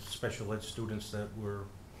IEPs with special ed students that were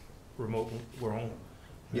remote, were home.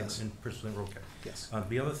 Yes. In Princeton, okay. Yes.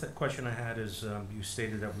 The other question I had is, you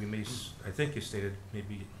stated that we may, I think you stated,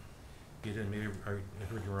 maybe you didn't, maybe I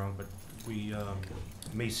heard you wrong, but we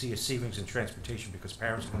may see a savings in transportation because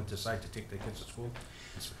parents are gonna decide to take their kids to school.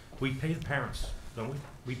 We pay the parents, don't we?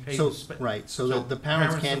 We pay So, the right, so so the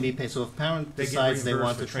parents parents can are- be paid, so if parent they get decides they want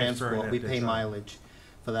reimbursed to for transferring transport, we their pay child. mileage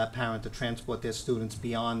for that parent to transport their students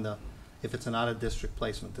beyond if it's an out-of-district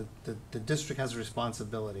placement. The district has a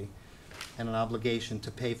responsibility and an obligation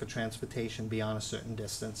to pay for transportation beyond a certain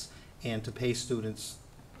distance and to pay students,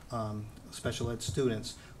 special ed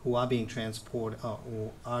students who are being transported,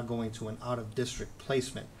 or are going to an out-of-district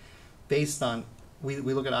placement based on, we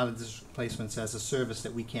look at out-of-district placements as a service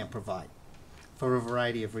that we can't provide for a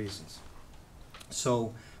variety of reasons.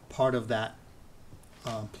 So part of that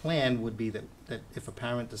plan would be that if a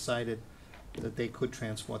parent decided that they could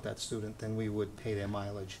transport that student, then we would pay their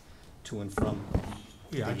mileage to and from.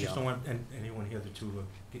 Yeah, I just don't want anyone here to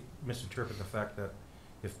misinterpret the fact that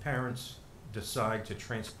if parents decide to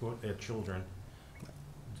transport their children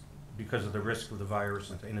because of the risk of the virus,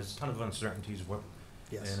 and there's a ton of uncertainties,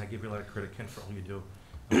 Yes. and I give you a lot of credit, Ken, for all you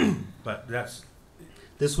do, but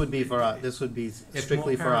This would be for our, this would be If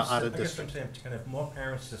strictly more for our parents- out of I guess what I'm district. saying, and if more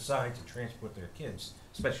parents decide to transport their kids,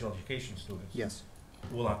 special education students, Yes.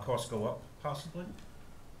 will our costs go up possibly?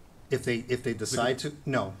 If they decide to,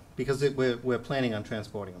 no, because we're planning on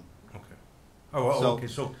transporting them. Okay. Oh, So- okay,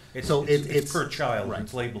 so so it's it's- per child, right.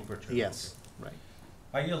 it's labeled per child. Yes, right.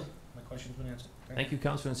 I yield. My question's been answered. Thank you,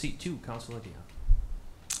 Counselor. In seat 2, Counselor Dion.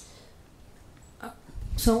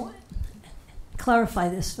 So, clarify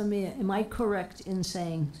this for me. Am I correct in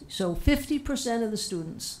saying, so 50% of the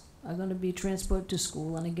students are going to be transported to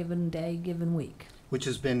school on a given day, given week? Which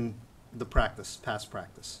has been the practice, past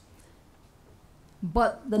practice.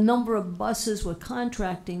 But the number of buses we're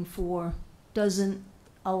contracting for doesn't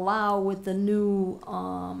allow, with the new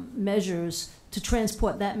measures, to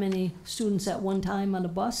transport that many students at one time on a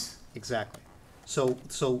bus? Exactly.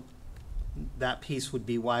 So that piece would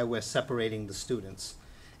be why we're separating the students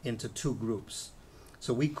into 2 groups.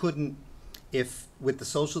 So we couldn't, if with the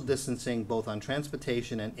social distancing, both on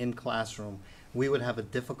transportation and in classroom, we would have a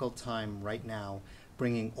difficult time right now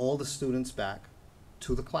bringing all the students back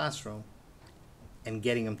to the classroom and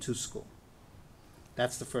getting them to school.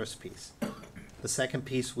 That's the first piece. The second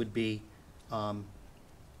piece would be,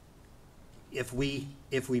 if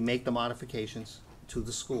we make the modifications to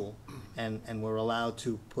the school and we're allowed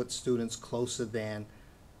to put students closer than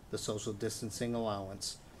the social distancing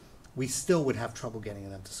allowance, we still would have trouble getting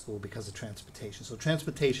them to school because of transportation. So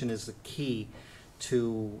transportation is the key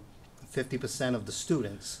to 50% of the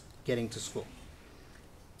students getting to school.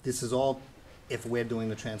 This is all if we're doing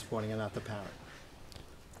the transporting and not the parent.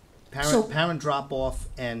 So- Parent drop-off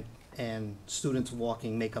and students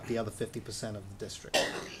walking make up the other 50% of the district.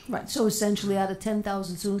 Right, so essentially out of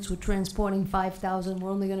 10,000 students, we're transporting 5,000, we're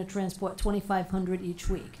only going to transport 2,500 each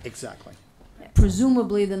week. Exactly.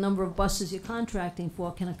 Presumably, the number of buses you're contracting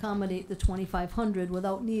for can accommodate the 2,500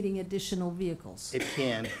 without needing additional vehicles. It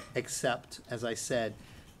can, except, as I said,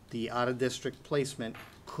 the out-of-district placement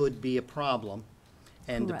could be a problem.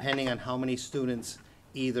 And Correct. depending on how many students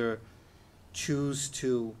either choose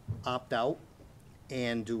to opt out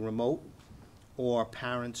and do remote or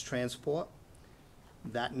parents transport,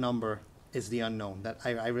 that number is the unknown. That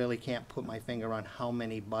I really can't put my finger on how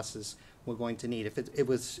many buses we're going to need.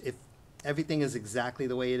 If everything is exactly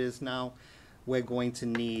the way it is now, we're going to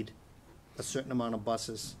need a certain amount of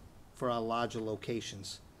buses for our larger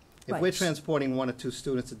locations. If we're Right. transporting 1 or 2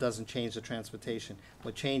 students, it doesn't change the transportation.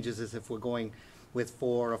 What changes is if we're going with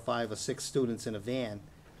 4 or 5 or 6 students in a van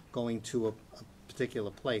going to a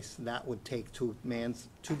particular place, that would take 2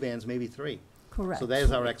 vans, maybe 3. Correct. So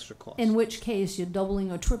there's our extra cost. In which case, you're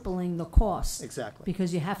doubling or tripling the cost. Exactly.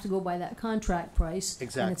 Because you have to go by that contract price. And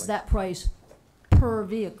it's Exactly. that price per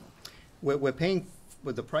vehicle. We're paying,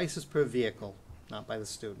 with the prices per vehicle, not by the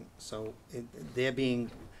student. So they're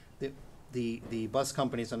being, the bus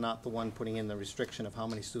companies are not the one putting in the restriction of how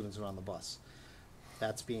many students are on the bus.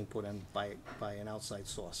 That's being put in by an outside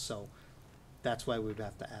source. So that's why we'd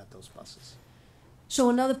have to add those buses. So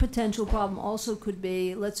another potential problem also could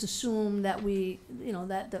be, let's assume that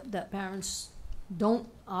that parents don't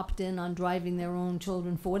opt in on driving their own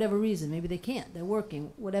children for whatever reason. Maybe they can't, they're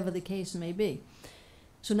working, whatever the case may be.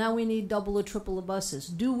 So now we need double or triple the buses.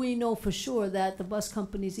 Do we know for sure that the bus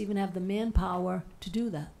companies even have the manpower to do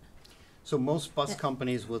that? So most bus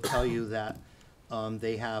companies will tell you that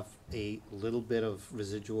they have a little bit of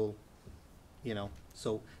residual,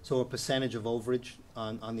 so a percentage of overage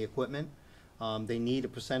on the equipment. They need a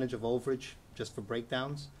percentage of overage just for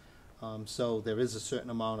breakdowns. So there is a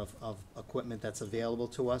certain amount of equipment that's available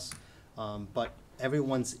to us. But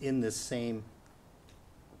everyone's in this same,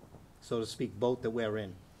 so to speak, boat that we're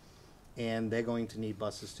in. And they're going to need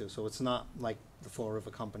buses too. So it's not like the Fall River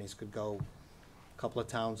companies could go a couple of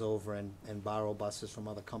towns over and borrow buses from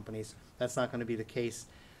other companies. That's not gonna be the case.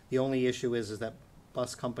 The only issue is that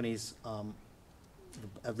bus companies,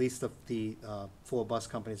 at least the 4 bus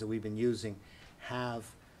companies that we've been using, have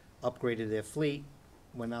upgraded their fleet.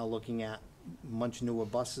 We're now looking at much newer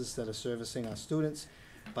buses that are servicing our students.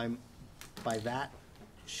 By that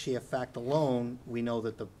sheer fact alone, we know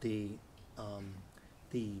that the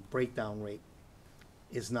breakdown rate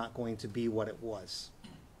is not going to be what it was.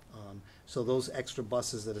 So those extra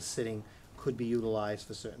buses that are sitting could be utilized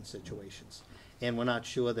for certain situations. And we're not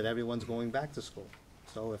sure that everyone's going back to school.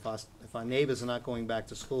 So if our neighbors are not going back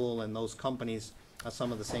to school and those companies are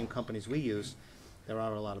some of the same companies we use, there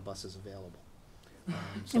are a lot of buses available.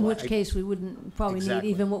 So In which case, we wouldn't probably need Exactly.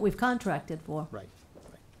 even what we've contracted for. Right.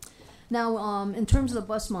 Now, in terms of the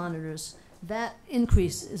bus monitors, that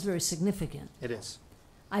increase is very significant. It is.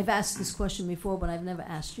 I've asked this question before, but I've never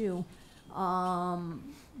asked you.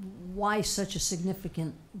 Why such a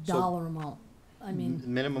significant dollar amount? I mean, The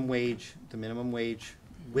minimum wage,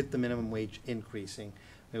 with the minimum wage increasing,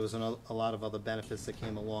 there was a lot of other benefits that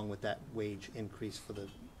came along with that wage increase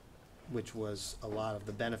which was a lot of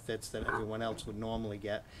the benefits that everyone else would normally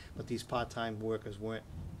get, but these part-time workers weren't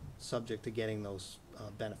subject to getting those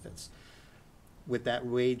benefits. With that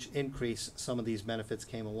wage increase, some of these benefits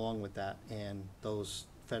came along with that, and those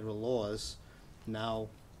federal laws now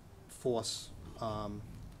force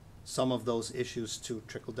some of those issues to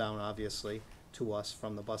trickle down, obviously, to us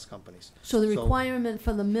from the bus companies. so the requirement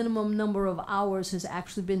for the minimum number of hours has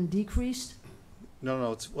actually been decreased?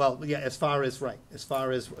 No, it's, well, yeah, as far as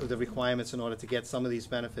the requirements in order to get some of these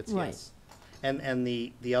benefits, Right. yes. And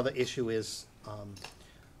the other issue is,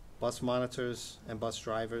 bus monitors and bus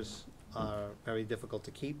drivers are very difficult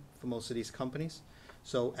to keep for most of these companies.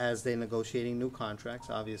 So as they're negotiating new contracts,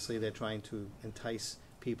 obviously, they're trying to entice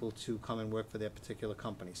people to come and work for their particular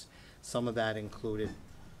companies. Some of that included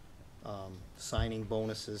signing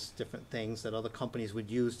bonuses, different things that other companies would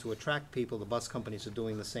use to attract people. The bus companies are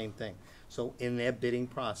doing the same thing. So in their bidding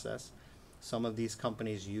process, some of these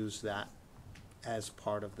companies use that as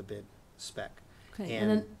part of the bid spec. Okay,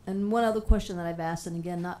 And- and one other question that I've asked, and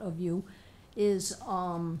again, not of you, is,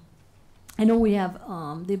 I know we have,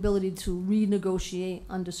 the ability to renegotiate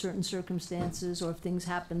under certain circumstances, or if things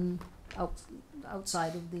happen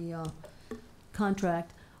outside of the,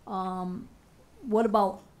 contract. What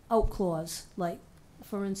about out clause? Like,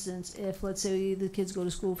 for instance, if, let's say, the kids go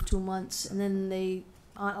to school for 2 months, and then they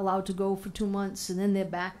aren't allowed to go for 2 months, and then they're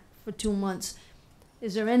back for 2 months,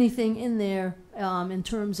 is there anything in there, in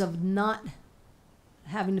terms of not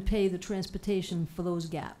having to pay the transportation for those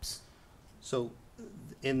gaps? So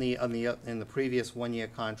in the previous one-year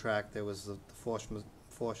contract, there was the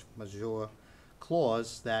force majeure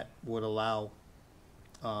clause that would allow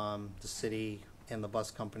the city and the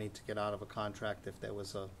bus company to get out of a contract if there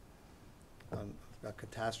was a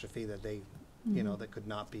catastrophe that they,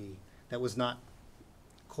 that was not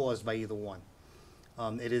caused by either one.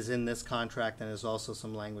 It is in this contract, and there's also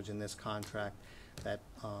some language in this contract that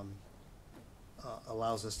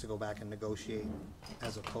allows us to go back and negotiate,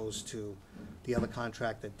 as opposed to the other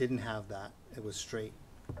contract that didn't have that. It was straight.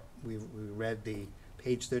 We read the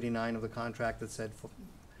page 39 of the contract that said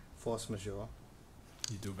force majeure.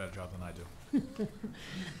 You do a better job than I do.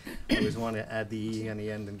 I always want to add the E on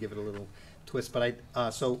the end and give it a little twist, but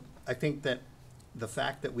so I think that the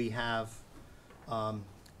fact that we have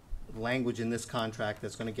language in this contract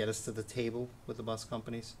that's going to get us to the table with the bus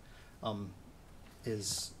companies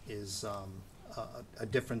is a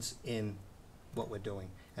difference in what we're doing,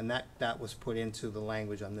 and that was put into the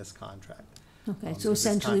language on this contract. Okay, so Because this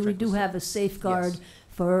essentially, we contract do was- have a safeguard Yes.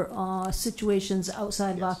 for situations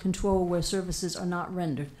outside of our Yes. control where services are not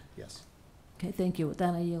rendered. Yes. Okay, thank you. With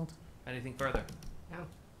that, I yield. Anything further? No.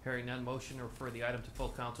 Hearing none, motion to refer the item to full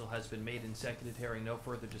council has been made and seconded. Hearing no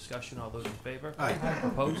further discussion, all those in favor? Aye.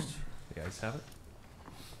 Opposed? The ayes have it.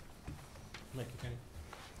 Thank you, Kenny.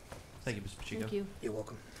 Thank you, Mr. Pacheco. Thank you. You're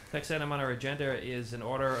welcome. Next item on our agenda is an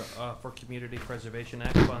order for Community Preservation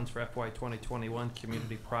Act funds for FY 2021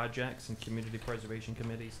 community projects and community preservation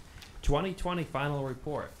committees. 2020 final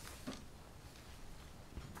report.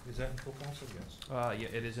 Is that in full council? Yes. Yeah,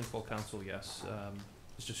 it is in full council, yes.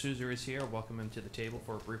 Mr. Souza is here. Welcome him to the table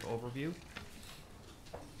for a brief overview.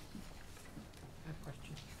 I have a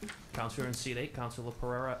question. Councilor in seat 8, Councilor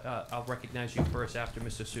Pereira. I'll recognize you first after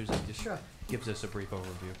Mr. Souza just Sure. gives us a brief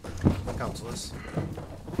overview. Councilors.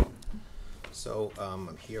 So,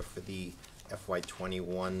 I'm here for the FY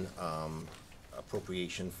 '21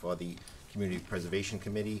 appropriation for the Community Preservation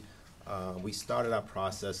Committee. We started our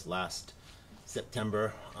process last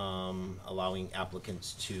September, allowing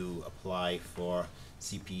applicants to apply for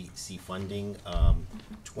CPC funding.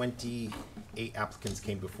 28 applicants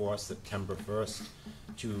came before us September 1st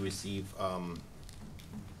to receive,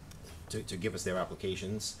 to give us their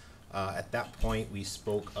applications. At that point, we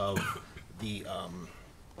spoke of the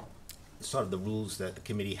sort of the rules that the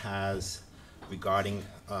committee has regarding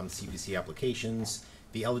CPC applications.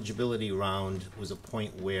 The eligibility round was a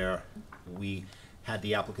point where we had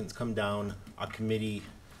the applicants come down. Our committee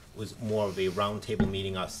was more of a roundtable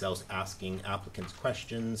meeting ourselves, asking applicants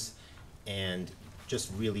questions and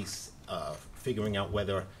just really figuring out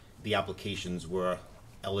whether the applications were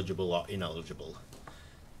eligible or ineligible.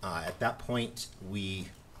 At that point, we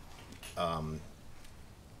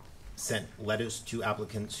sent letters to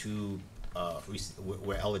applicants who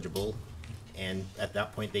were eligible, and at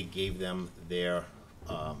that point they gave them their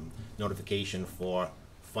notification for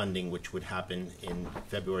funding, which would happen in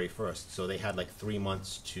February 1st. So they had like 3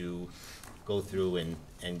 months to go through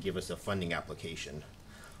and give us a funding application.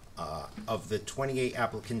 Of the 28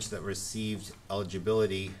 applicants that received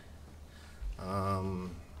eligibility,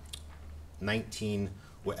 19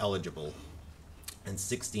 were eligible, and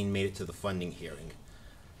 16 made it to the funding hearing.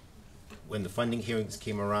 When the funding hearings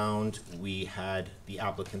came around, we had the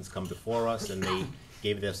applicants come before us, and they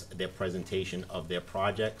gave us their presentation of their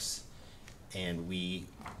projects, and we,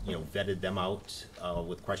 vetted them out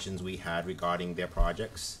with questions we had regarding their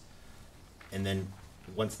projects. And then,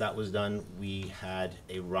 once that was done, we had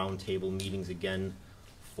a roundtable meetings again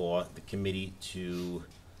for the committee to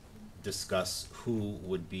discuss who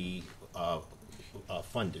would be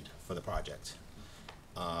funded for the project.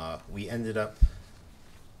 We ended up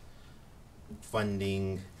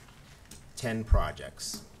funding 10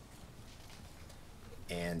 projects.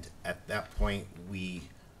 And at that point,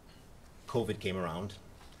 COVID came around,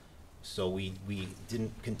 so we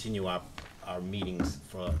didn't continue our meetings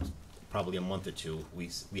for probably a month or two.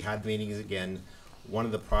 We had meetings again. One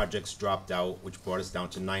of the projects dropped out, which brought us down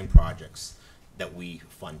to 9 projects that we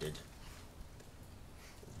funded.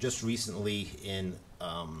 Just recently in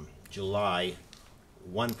July,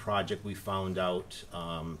 one project we found out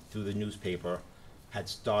through the newspaper had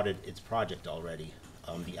started its project already,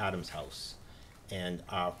 the Adams House. And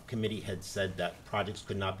our committee had said that projects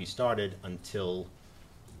could not be started until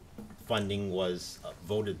funding was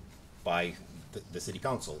voted by the city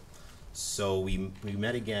council. So we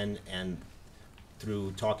met again, and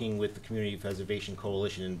through talking with the Community Preservation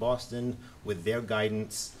Coalition in Boston, with their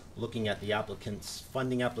guidance, looking at the applicant's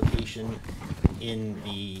funding application in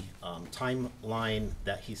the timeline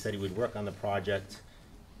that he said he would work on the project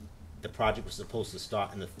was supposed to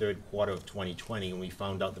start in the third quarter of 2020, and we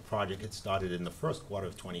found out the project had started in the first quarter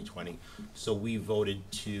of 2020. So we voted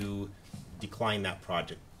to decline that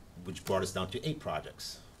project, which brought us down to 8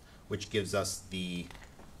 projects, which gives us the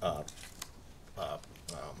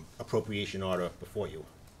appropriation order before you.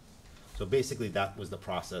 So basically that was the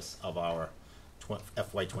process of our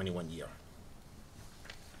FY21 year.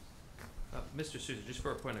 Mr. Souza, just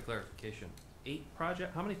for a point of clarification, 8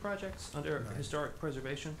 how many projects under historic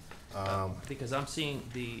preservation? Because I'm seeing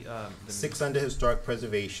the 6 under historic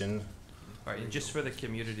preservation. All right, and just for the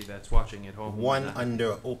community that's watching at home. 1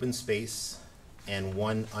 under open space and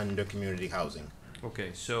 1 under community housing.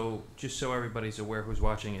 Okay, so just so everybody's aware who's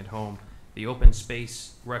watching at home, the open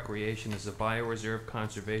space recreation is the bioreserve,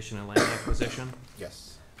 conservation, and land acquisition.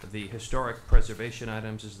 Yes. The historic preservation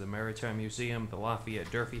items is the Maritime Museum, the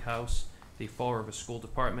Lafayette Durfee House, the Fall River School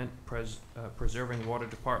Department, Preserving Water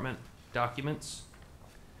Department documents,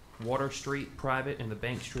 Water Street Private, and the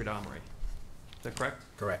Bank Street Armory. Is that correct?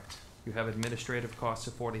 Correct. You have administrative costs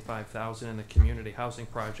of $45,000 and the community housing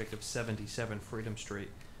project of 77 Freedom Street,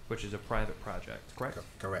 which is a private project, correct?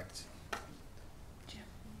 Correct.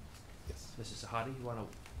 Yes. Mrs. Sahadi, you want to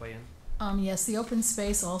weigh in? Yes, the open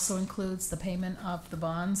space also includes the payment of the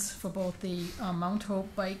bonds for both the Mount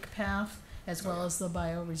Hope bike path as well as the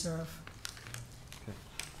bioreserve. Okay.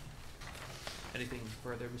 Anything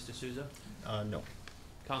further, Mr. Souza? No.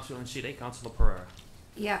 Councilor Nshide, Councilor Pereira.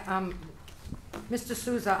 Yeah, Mr.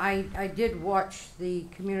 Souza, I did watch the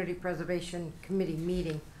Community Preservation Committee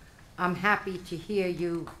meeting. I'm happy to hear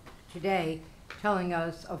you today telling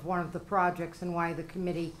us of one of the projects and why the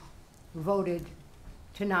committee voted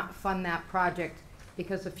to not fund that project,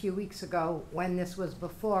 because a few weeks ago, when this was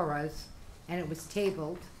before us and it was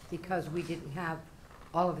tabled because we didn't have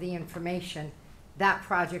all of the information, that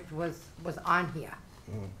project was on here.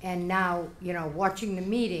 And now, watching the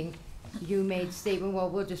meeting, you made statement, well,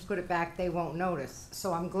 we'll just put it back, they won't notice.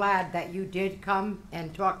 So I'm glad that you did come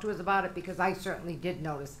and talk to us about it, because I certainly did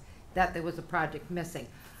notice that there was a project missing.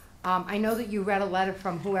 I know that you read a letter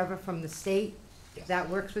from whoever from the state that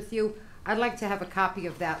works with you. I'd like to have a copy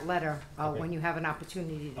of that letter when you have an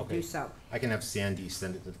opportunity to do so. I can have Sandy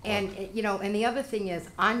send it to the clerk. And, and the other thing is,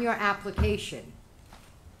 on your application,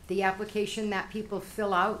 the application that people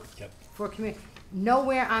fill out for community,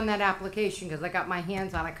 nowhere on that application, because I got my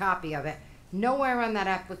hands on a copy of it, nowhere on that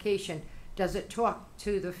application does it talk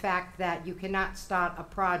to the fact that you cannot start a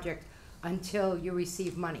project until you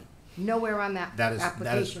receive money. Nowhere on that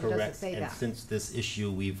application does it say that. And since this issue,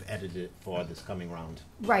 we've edited it for this coming round.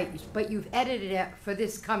 Right, but you've edited it for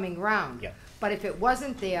this coming round. Yeah. But if it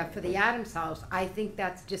wasn't there for the Adams House, I think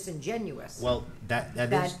that's disingenuous. Well,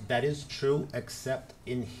 that is true, except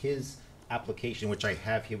in his application, which I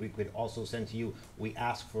have here, we could also send to you, we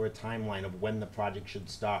asked for a timeline of when the project should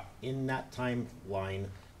start. In that timeline,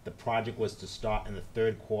 the project was to start in the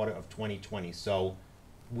third quarter of 2020. So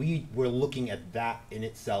we were looking at that in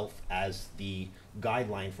itself as the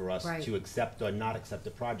guideline for us to accept or not accept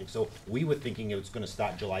the project. So we were thinking it was going to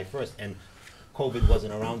start July 1st. And COVID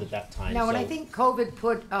wasn't around at that time. No, and I so- think COVID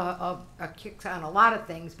put a kick on a lot of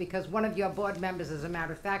things, because one of your board members, as a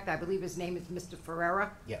matter of fact, I believe his name is Mr. Ferrera,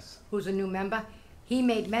 Yes, who's a new member, he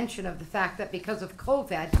made mention of the fact that because of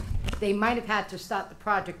COVID, they might have had to start the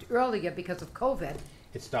project earlier because of COVID,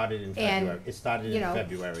 it started in And, February. It started you in know,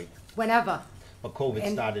 February, whenever, but COVID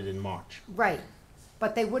and- started in March. right.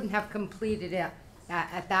 But they wouldn't have completed it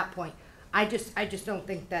at that point. I just don't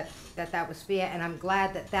think that was fair, and I'm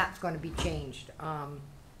glad that that's gonna be changed,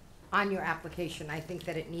 on your application. I think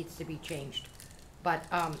that it needs to be changed. But,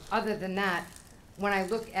 other than that, when I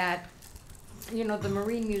look at, you know, the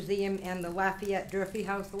Marine Museum and the Lafayette Durfee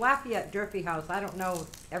House, the Lafayette Durfee House, I don't know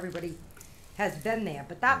if everybody has been there,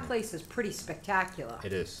 but that place is pretty spectacular.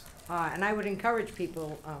 It is. And I would encourage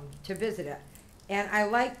people to visit it. And I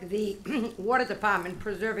like the Water Department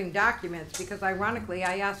preserving documents, because ironically,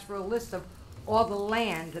 I asked for a list of all the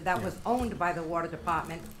land that was owned by the Water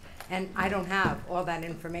Department, and I don't have all that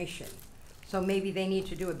information. So maybe they need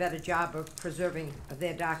to do a better job of preserving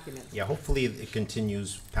their documents. Yeah, hopefully it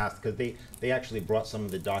continues past, because they actually brought some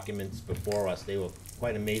of the documents before us. They were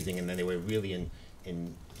quite amazing, and then they were really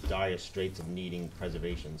in dire straits of needing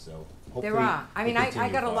preservation, so hopefully. There are. I mean, they I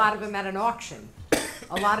continue got a forward. lot of them at an auction.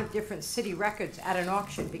 A lot of different city records at an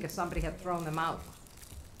auction, because somebody had thrown them out.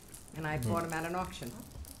 And I bought them at an auction.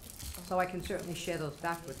 So I can certainly share those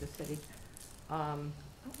back with the city.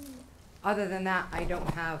 Other than that, I don't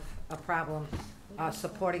have a problem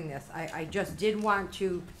supporting this. I just did want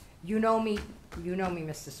to, you know me,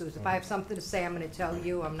 Mr. Souza. If I have something to say, I'm gonna tell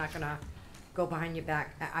you. I'm not gonna go behind your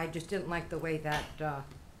back. I just didn't like the way that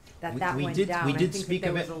that We went did- down. We I did think that speak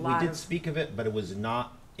there of was it, a we lot did of- speak of it, but it was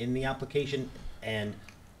not in the application, and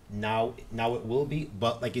now it will be.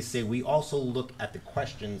 But like you say, we also look at the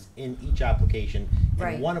questions in each application.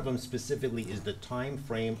 Right. And one of them specifically is the time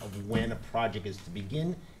frame of when a project is to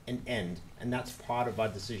begin and end. And that's part of our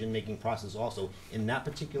decision-making process also. In that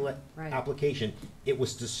particular Right. application, it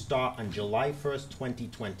was to start on July 1st,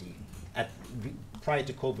 2020. Prior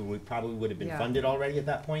to COVID, we probably would have been Yeah. funded already at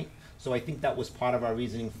that point. So I think that was part of our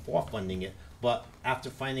reasoning for funding it. But after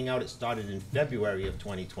finding out it started in February of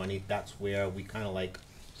 2020, that's where we kind of like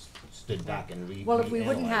stood back and Well, if we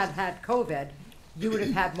wouldn't reanalyzed. have had COVID, you would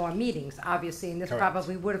have had more meetings, obviously, and this Correct.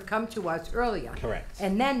 probably would have come to us earlier. Correct.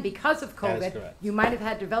 And then, because of That is COVID, correct. you might have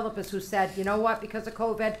had developers who said, you know what, because of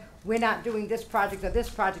COVID, we're not doing this project or this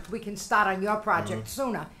project, we can start on your project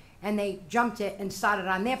sooner. And they jumped it and started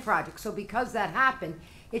on their project. So because that happened,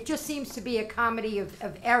 it just seems to be a comedy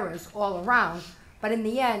of errors all around. But in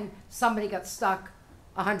the end, somebody got stuck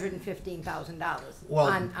 $115,000 Well,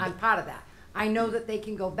 on part of that. I know that they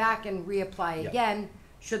can go back and reapply Yeah. again,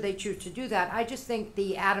 should they choose to do that. I just think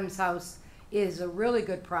the Adams House is a really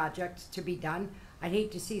good project to be done. I'd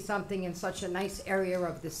hate to see something in such a nice area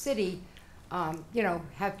of the city, you know,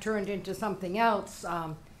 have turned into something else.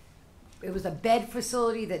 It was a bed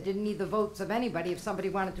facility that didn't need the votes of anybody if somebody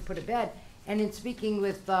wanted to put a bed. And in speaking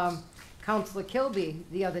with Councilor Kilby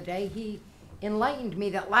the other day, he enlightened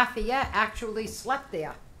me that Lafayette actually slept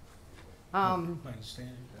there. My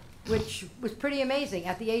understanding, Which was pretty amazing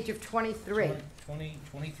at the age of 23.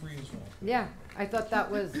 23 as well. Yeah, I thought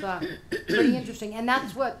that was pretty interesting. And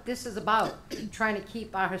that's what this is about, trying to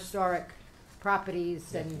keep our historic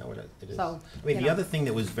properties and No, it is. so, I mean, you the know. other thing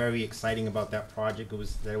that was very exciting about that project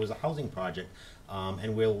was that it was a housing project,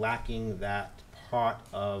 and we're lacking that part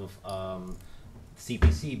of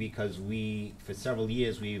CPC because for several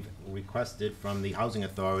years, we've requested from the Housing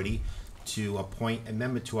Authority to appoint a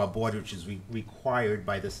member to our board, which is required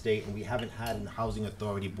by the state, and we haven't had a Housing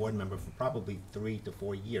Authority board member for probably 3 to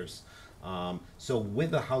 4 years. So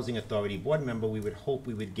with a Housing Authority board member, we would hope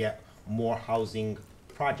we would get more housing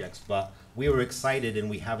projects, but we were excited, and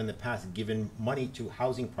we have in the past given money to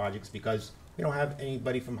housing projects because we don't have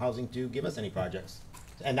anybody from housing to give us any projects,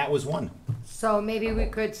 and that was one. So maybe we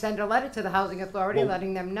could send a letter to the Housing Authority Well,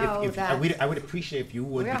 letting them know if- that. I would appreciate if you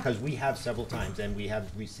would, Yeah. because we have several times, and we have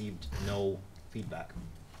received no feedback.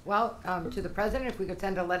 Well, to the president, if we could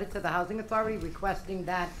send a letter to the Housing Authority requesting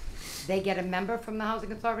that they get a member from the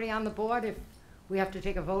Housing Authority on the board, if we have to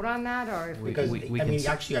take a vote on that, or if we Because, we I can mean, s-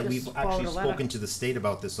 actually, we've Just actually forward a letter. spoken to the state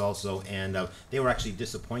about this also, and they were actually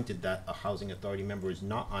disappointed that a Housing Authority member is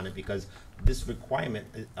not on it, because this requirement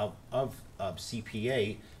of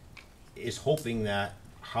CPA is hoping that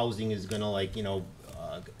housing is gonna, like, you know,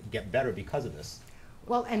 get better because of this.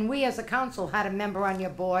 Well, and we as a council had a member on your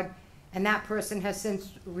board, and that person has since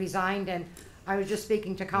resigned, and I was just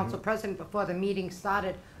speaking to council president before the meeting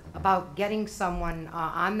started about getting someone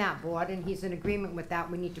on that board, and he's in agreement with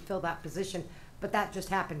that. We need to fill that position. But that just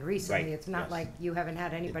happened recently. Right, It's not yes. like you haven't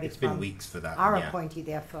had anybody It's been from weeks for that, our yeah. appointee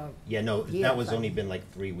there for, Yeah, no, years, that was I only mean. been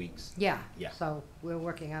like 3 weeks. yeah. Yeah. So we're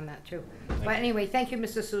working on that too. Thank But you. anyway, thank you,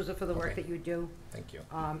 Mr. Souza, for the work Okay. that you do Thank you.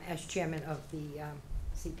 as chairman of the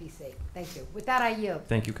CPC. Thank you. With that, I yield.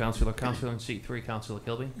 Thank you, Counselor. Counselor in seat 3, Counselor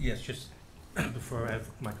Kilby. Yes, just before I have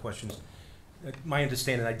my questions, my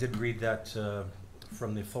understanding, I did read that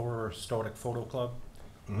from the Florida Historic Photo Club.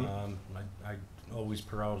 Mhm. I always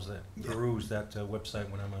peruse that website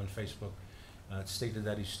when I'm on Facebook. It stated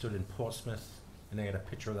that he stood in Portsmouth, and they had a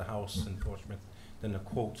picture of the house in Portsmouth. Then the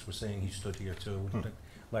quotes were saying he stood here too.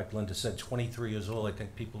 Like Linda said, 23 years old. I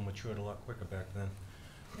think people matured a lot quicker back then.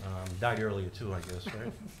 Died earlier too, I guess,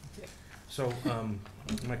 right? So,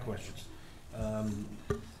 my questions.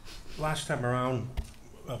 Last time around,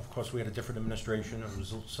 of course, we had a different administration. It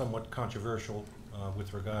was somewhat controversial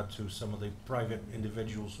with regard to some of the private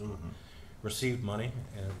individuals who received money.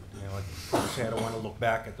 And, you know, I say I don't want to look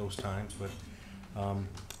back at those times, but,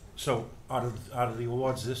 so out of the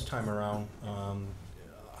awards this time around,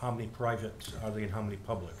 how many private are they and how many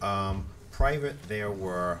public? Private, there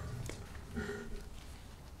were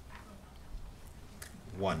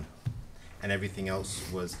 1, and everything else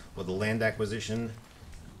was, well, the land acquisition,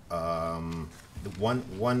 the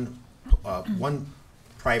one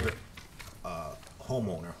private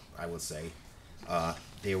homeowner, I would say.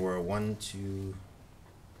 There were 1, 2.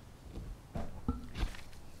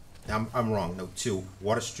 I'm wrong. No, 2.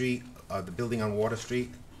 Water Street, the building on Water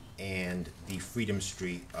Street, and the Freedom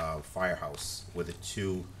Street firehouse were the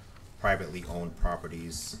 2 privately owned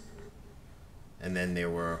properties. And then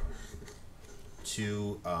there were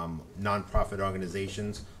 2 nonprofit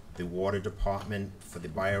organizations: the Water Department for the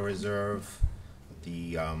Bioreserve,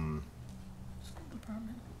 the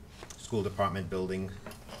School Department building,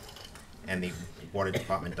 and the Water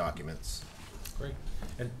Department documents. Great.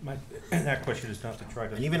 And that question is not to try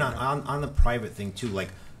to. And even on the private thing too, like,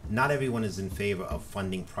 not everyone is in favor of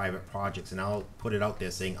funding private projects, and I'll put it out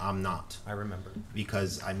there saying I'm not. I remember.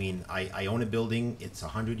 Because, I mean, I own a building, it's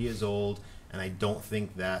 100 years old, and I don't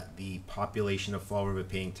think that the population of Fall River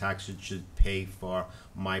paying taxes should pay for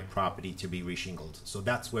my property to be reshingled. So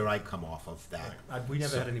that's where I come off of that. We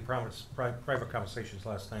never had any private conversations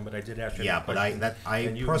last time, but I did ask you. Yeah, that but question,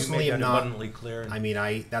 and you personally made am that not. abundantly clear. I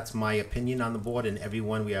mean, that's my opinion on the board, and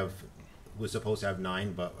everyone we're supposed to have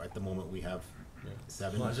 9, but at the moment we have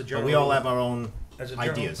 7. Well, as a But we all general- have our own As a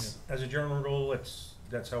ideas. As a general rule,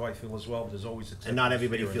 that's how I feel as well. There's always And not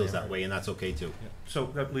everybody here and feels there. that way, and that's okay too. Yeah. So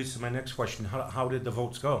that leads to my next question. How did the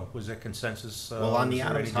votes go? Was there consensus? Well, on was the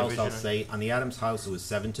there Adams any House, I'll division? say, on the Adams House, it was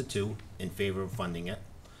 7-2 in favor of funding it.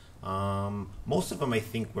 Most of them, I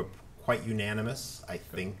think, were quite unanimous. I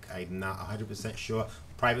think, I'm not 100% sure.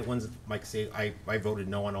 Private ones, like say, I voted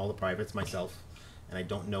no on all the privates myself, and I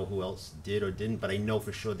don't know who else did or didn't, but I know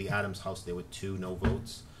for sure the Adams House, there were 2 no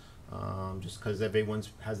votes. Just because everyone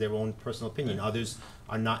has their own personal opinion. Others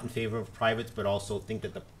are not in favor of privates, but also think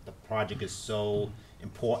that the project is so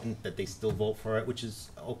important that they still vote for it, which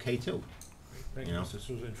is okay too. Thank you you, know. Mr.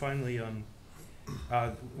 Souza. And finally,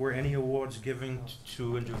 were any awards given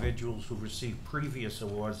to individuals who received previous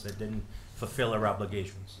awards that didn't fulfill their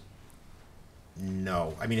obligations?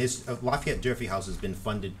 No, I mean, Lafayette Durfee House has been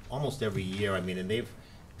funded almost every year. I mean, and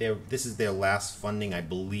this is their last funding, I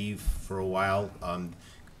believe, for a while.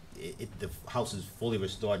 The house is fully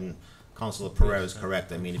restored, and Councilor Pereira is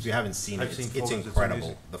correct. I mean, if you haven't seen it, I've seen it's photos, it's incredible.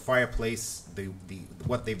 amazing. The fireplace,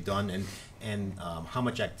 what they've done, and how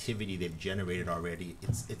much activity they've generated already,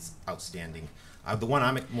 it's outstanding. The one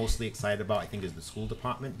I'm mostly excited about, I think, is the school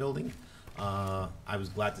department building. I was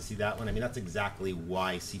glad to see that one. I mean, that's exactly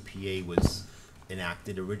why CPA was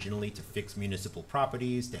enacted originally, to fix municipal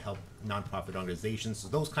properties, to help nonprofit organizations. So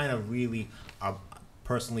those kind of really are,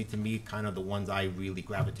 personally to me, kind of the ones I really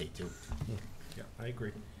gravitate to. Yeah, I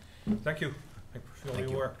agree. Thank you. I appreciate all Thank your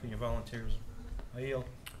you. work and your volunteers. I yield.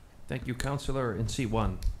 Thank you, Counselor in seat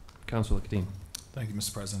 1, Counselor Kadim. Thank you,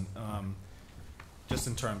 Mr. President. Just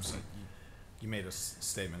in terms, you made a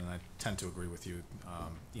statement, and I tend to agree with you.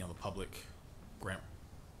 You know, the public grant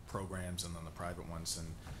programs and then the private ones, and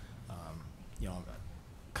you know,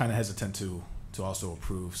 kind of hesitant to also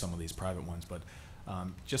approve some of these private ones. But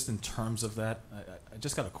just in terms of that, I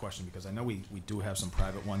just got a question, because I know we do have some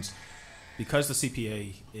private ones. Because the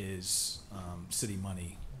CPA is city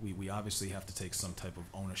money, we obviously have to take some type of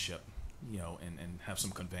ownership, you know, and have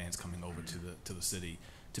some conveyance coming over to the city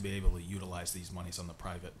to be able to utilize these monies on the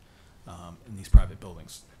private in these private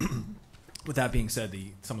buildings. With that being said,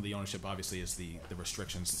 some of the ownership obviously is the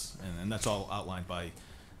restrictions, and that's all outlined by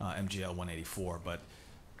MGL 184. But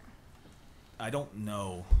I don't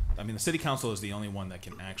know. I mean, the city council is the only one that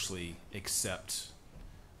can actually accept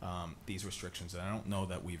these restrictions, and I don't know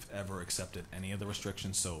that we've ever accepted any of the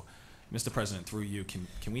restrictions. So, Mr. President, through you, can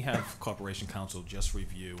we have Corporation Council just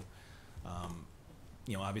review?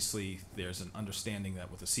 You know, obviously, there's an understanding that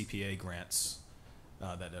with the CPA grants,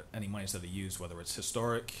 that any monies that are used, whether it's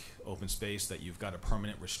historic, open space, that you've got a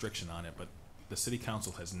permanent restriction on it, but the city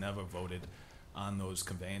council has never voted on those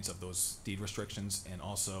conveyance of those deed restrictions, and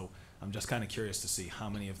also I'm just kind of curious to see how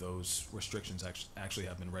many of those restrictions actually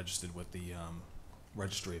have been registered with the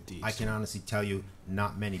Registry of Deeds. I can honestly tell you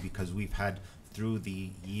not many, because we've had through the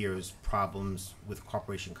years problems with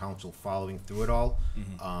Corporation Council following through it all.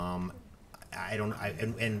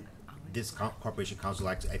 And this Corporation Council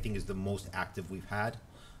I think is the most active we've had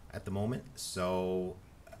at the moment. So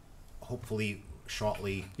hopefully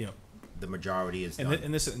shortly, the majority is done.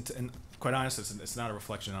 And quite honestly, it's not a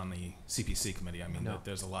reflection on the CPC committee. I mean,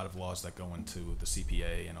 there's a lot of laws that go into the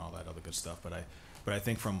CPA and all that other good stuff. But I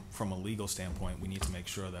think from a legal standpoint, we need to make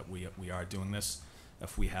sure that we are doing this.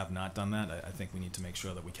 If we have not done that, I think we need to make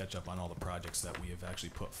sure that we catch up on all the projects that we have actually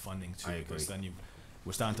put funding to. I agree. Because then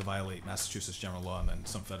we're starting to violate Massachusetts general law and then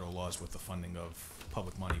some federal laws with the funding of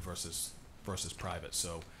public money versus private.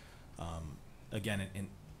 So again, in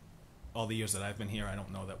all the years that I've been here, I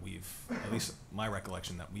don't know that we've, at least my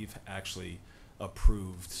recollection, that we've actually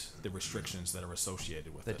approved the restrictions that are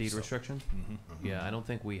associated with The it. deed restriction? Yeah, I don't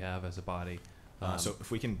think we have as a body. So if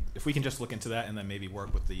we can just look into that and then maybe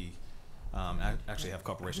work with the actually have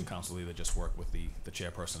Corporation Council either just work with the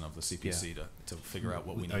chairperson of the CPC to figure out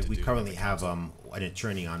what we need to do. We currently have an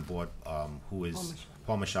attorney on board who is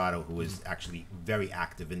Paul Machado, who is actually very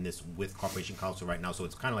active in this with Corporation Council right now. So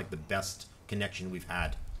it's kind of like the best connection we've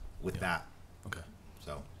had with that. Okay.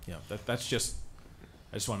 So yeah, that's just.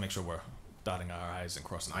 I just want to make sure we're dotting our I's and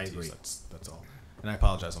crossing our T's. Agree. That's all. And I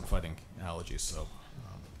apologize. I'm fighting allergies, so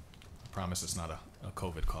I promise it's not a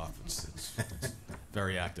COVID cough. It's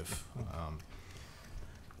very active.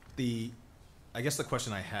 I guess the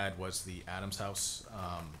question I had was the Adams House.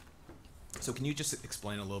 So can you just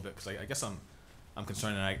explain a little bit? Because I guess I'm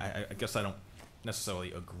concerned, and I guess I don't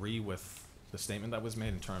necessarily agree with the statement that was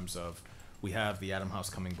made in terms of we have the Adams House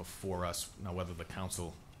coming before us now. Whether the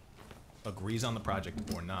council agrees on the project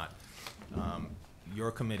or not, your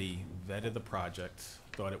committee vetted the project,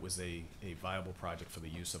 thought it was a viable project for the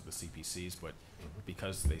use of the CPCs, but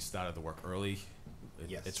because they started the work early,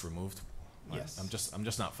 it's removed. Yes. I'm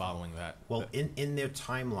just not following that. Well, in their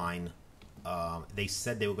timeline, they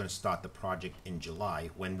said they were going to start the project in July,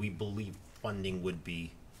 when we believe funding would be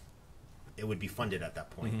funded at that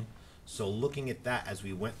point. So looking at that as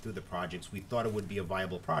we went through the projects, we thought it would be a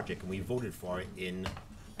viable project, and we voted for it in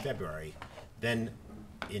February. Then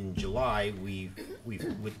in July,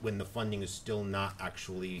 when the funding is still not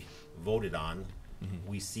actually voted on,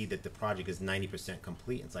 we see that the project is 90%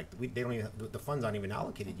 complete. It's like they don't even the funds aren't even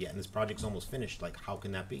allocated yet, and this project's almost finished. Like, how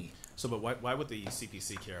can that be? So, but why would the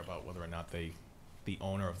CPC care about whether or not the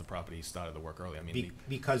owner of the property started the work early? I mean,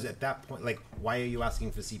 because at that point, like, why are you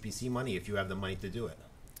asking for CPC money if you have the money to do it?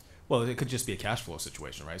 Well, it could just be a cash flow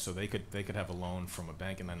situation, right? So they could have a loan from a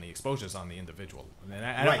bank, and then the exposure is on the individual. And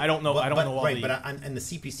I don't know. I don't know all the. But on the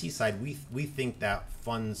CPC side, we think that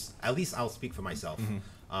funds. At least I'll speak for myself.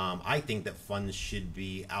 I think that funds should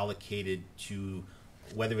be allocated to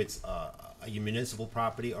whether it's a municipal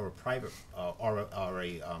property or a private or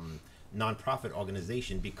a nonprofit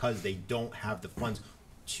organization, because they don't have the funds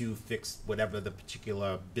to fix whatever the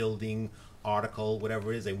particular building, article,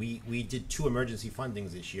 whatever it is. And we did 2 emergency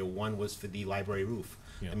fundings this year. One was for the library roof.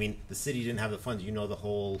 I mean, the city didn't have the funds. You know the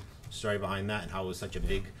whole story behind that and how it was such a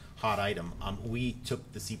big hot item. We took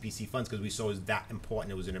the CPC funds because we saw it was that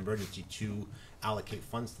important. It was an emergency to allocate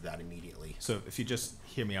funds to that immediately. So if you just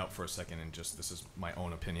hear me out for a second, and just, this is my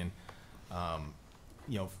own opinion,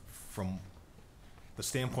 you know, from the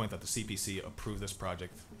standpoint that the CPC approved this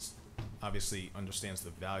project, obviously understands the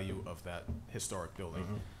value of that historic building.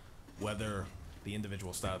 Whether the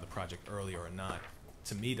individual started the project earlier or not,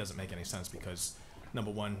 to me, doesn't make any sense, because number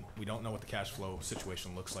one, we don't know what the cash flow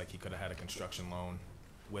situation looks like. He could have had a construction loan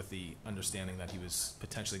with the understanding that he was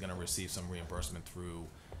potentially going to receive some reimbursement through,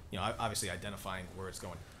 you know, obviously identifying where it's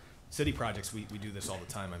going. City projects, we do this all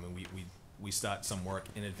the time. I mean, we start some work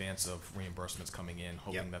in advance of reimbursements coming in,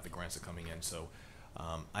 hoping that the grants are coming in. So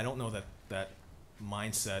I don't know that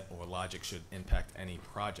mindset or logic should impact any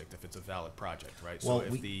project if it's a valid project, right? Well, so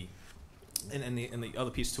if the other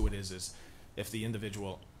piece to it is if the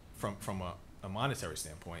individual from a monetary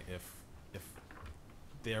standpoint, if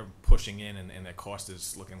they're pushing in and their cost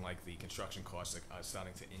is looking like the construction costs are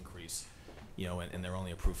starting to increase, you know, and they're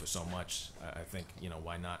only approved for so much, I think, you know,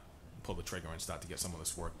 why not pull the trigger and start to get some of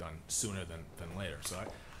this work done sooner than later. So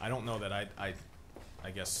I don't know that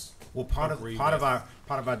I guess. Well, part agree of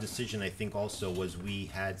with- our decision, I think, also was we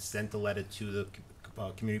had sent a letter to the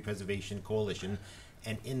Community Preservation Coalition,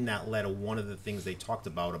 and in that letter, one of the things they talked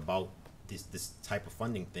about this type of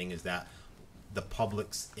funding thing is that the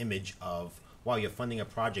public's image of, wow, you're funding a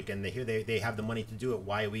project and they have the money to do it.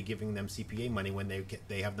 Why are we giving them CPA money when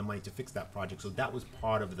they have the money to fix that project? So that was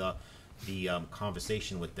part of the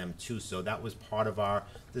conversation with them too. So that was part of our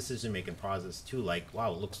decision-making process too. Like,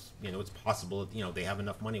 wow, it looks, it's possible, they have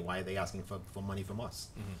enough money. Why are they asking for money from us?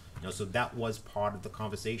 So that was part of the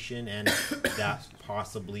conversation, and that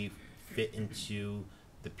possibly fit into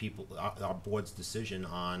the people, our board's decision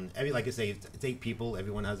on, like I say, it's 8 people,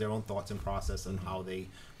 everyone has their own thoughts and process on how they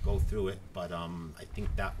go through it, but I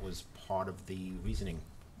think that was part of the reasoning.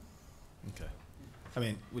 Okay. I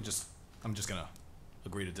mean, I'm just gonna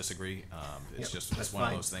agree to disagree. It's Yep, it's that's one of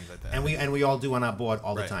fine. those things like that. And we all do on our board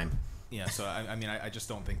all the Right. time. Yeah, so I mean, I just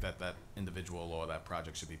don't think that individual or that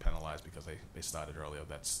project should be penalized because they started earlier.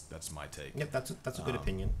 That's my take. Yep, that's a good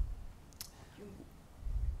opinion.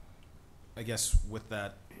 I guess with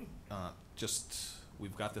that,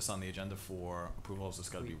 we've got this on the agenda for approval. Is this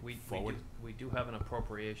got to be forward? We do have an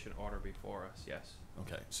appropriation order before us, yes.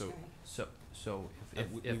 Okay, so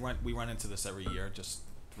If we run into this every year, just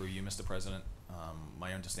through you, Mr. President.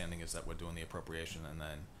 My understanding is that we're doing the appropriation and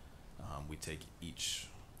then we take each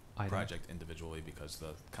Item. project individually because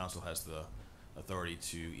the council has the authority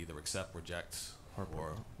to either accept, reject,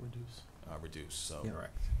 or reduce. So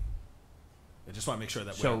Correct. I just want to make sure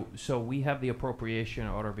that we're So we have the appropriation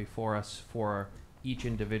order before us for each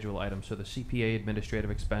individual item. So the CPA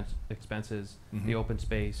administrative expenses, the open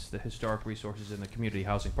space, the historic resources, and the community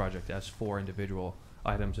housing project as 4 individual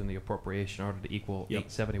items in the appropriation order to equal Yep.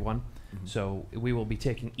 871. So we will be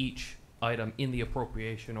taking each item in the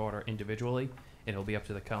appropriation order individually, and it'll be up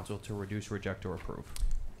to the council to reduce, reject, or approve.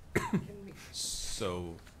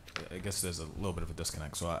 So I guess there's a little bit of a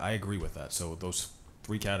disconnect. So I agree with that. So those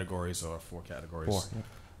 3 categories or 4 categories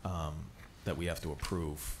 4, that we have to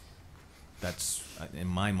approve, that's, in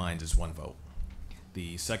my mind, is 1 vote.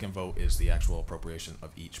 The second vote is the actual appropriation of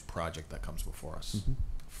each project that comes before us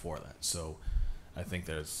for that. So I think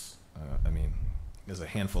there's a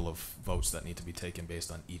handful of votes that need to be taken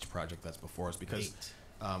based on each project that's before us because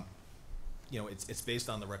it's based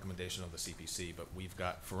on the recommendation of the CPC, but we've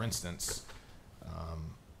got, for instance,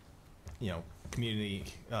 community,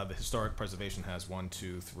 the historic preservation has 1,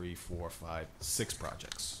 2, 3, 4, 5, 6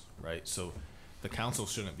 projects, right? So the council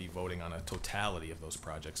shouldn't be voting on a totality of those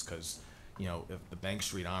projects because, if the Bank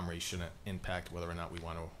Street Armory shouldn't impact whether or not we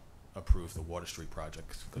want to approve the Water Street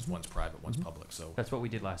project because one's private, one's public. So That's what we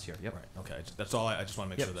did last year. Yep. right, okay. That's all. I just want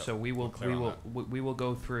to make Yep. sure that So we will we're clear on that. we will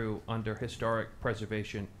go through under historic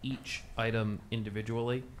preservation each item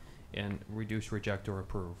individually, and reduce, reject, or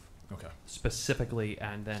approve Okay. specifically,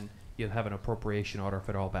 and then you'll have an appropriation order if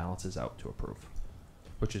it all balances out to approve,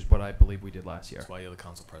 which is what I believe we did last year. That's why you're the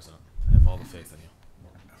council president. I have all the faith in you.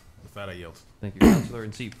 With that, I yield. Thank you, Councilor.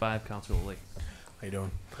 In seat 5, Councilor Lee. How you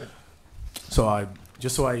doing? So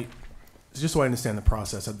just so I understand the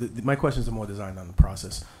process. My questions are more designed on the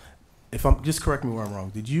process. If I'm just correct me where I'm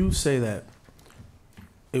wrong. Did you say that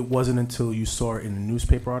it wasn't until you saw it in a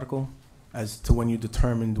newspaper article as to when you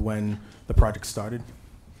determined when the project started?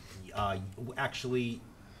 Actually,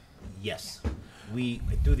 yes.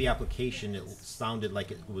 Through the application, it sounded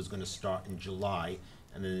like it was going to start in July,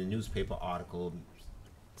 and then the newspaper article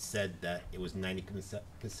said that it was 90%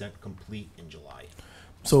 complete in July.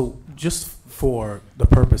 So just for the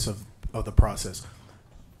purpose of the process,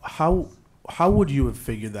 how would you have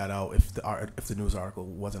figured that out if the news article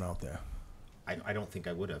wasn't out there? I don't think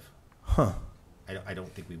I would have. Huh. I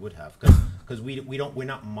don't think we would have because we're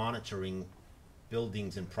not monitoring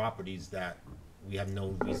buildings and properties that we have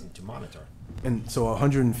no reason to monitor. And so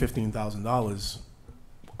 $115,000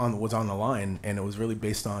 was on the line, and it was really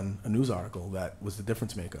based on a news article that was the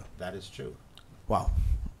difference maker. That is true. Wow.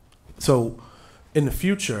 So in the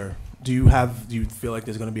future, do you feel like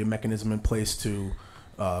there's going to be a mechanism in place to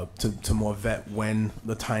more vet when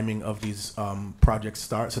the timing of these projects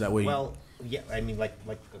start, so that way? Well, yeah, I mean, like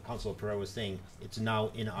Councilor Pereira was saying, it's now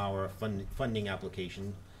in our funding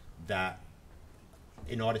application that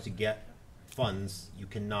in order to get funds, you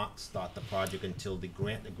cannot start the project until the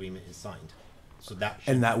grant agreement is signed. So that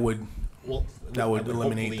would eliminate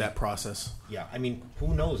hopefully that process. Yeah, I mean,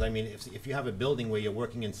 who knows? I mean, if you have a building where you're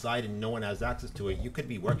working inside and no one has access to it, you could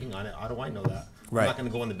be working on it. How do I know that? Right. I'm not going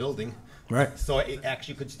to go in the building. Right. So it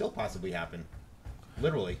actually could still possibly happen,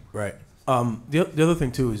 literally. Right. The other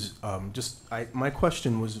thing too is my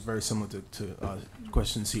question was very similar to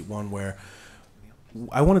question seat one, where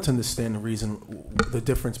I wanted to understand the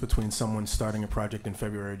difference between someone starting a project in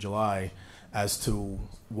February or July as to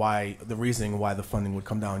the reasoning why the funding would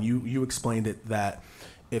come down. You explained it that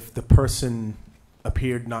if the person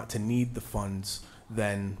appeared not to need the funds,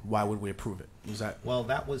 then why would we approve it? Was that? Well,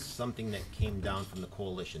 that was something that came down from the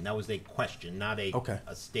coalition. That was a question, not a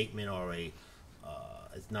statement or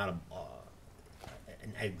it's not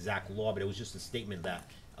an exact law, but it was just a statement that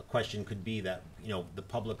a question could be that, the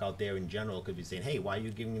public out there in general could be saying, hey, why are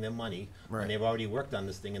you giving them money when they've already worked on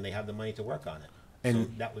this thing and they have the money to work on it? And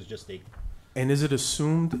so that was just a... And is it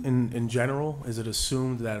assumed in general, is it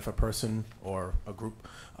assumed that if a person or a group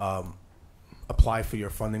apply for your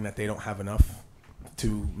funding that they don't have enough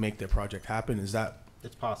to make their project happen? Is that...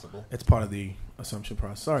 It's possible. It's part of the assumption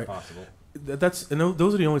process. All right. It's possible.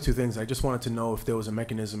 Those are the only two things. I just wanted to know if there was a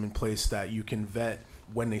mechanism in place that you can vet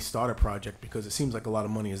when they start a project, because it seems like a lot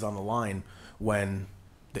of money is on the line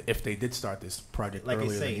if they did start this project like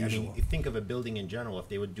earlier I say, than usual. I mean, you think of a building in general. If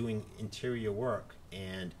they were doing interior work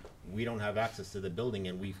and we don't have access to the building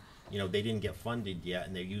and they didn't get funded yet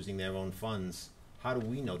and they're using their own funds, how do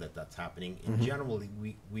we know that that's happening? In general,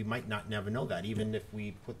 we might not never know that, even if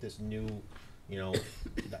we put this new,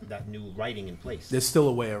 that new writing in place. There's still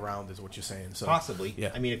a way around, is what you're saying. So possibly.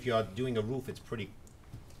 Yeah. I mean, if you're doing a roof, it's pretty.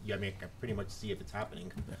 I mean, I can pretty much see if it's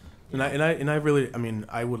happening. Yeah. And I really, I mean,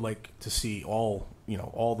 I would like to see all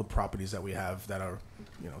the properties that we have that are,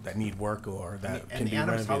 that need work or that can be renovated. And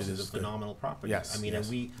the Adams House is a phenomenal property. Yes. I mean, yes.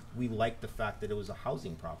 and we like the fact that it was a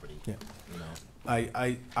housing property. Yeah.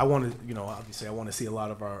 I want to, obviously I want to see a lot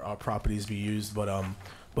of our properties be used, but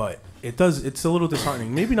it's a little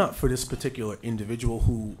disheartening. Maybe not for this particular individual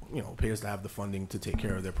who, appears to have the funding to take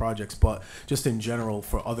care of their projects, but just in general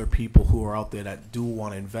for other people who are out there that do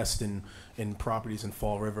want to invest in properties in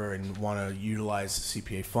Fall River and want to utilize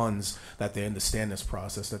CPA funds, that they understand this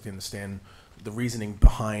process, that they understand the reasoning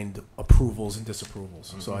behind approvals and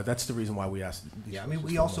disapprovals. Mm-hmm. So that's the reason why we asked. Yeah, I mean,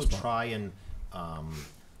 we also try and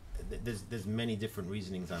there's many different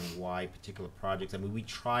reasonings on why particular projects. I mean, we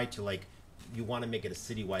try to you want to make it a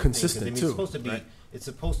citywide consistent thing. I mean, too, it's supposed to be. right? It's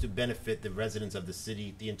supposed to benefit the residents of the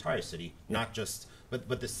city, the entire city, not just.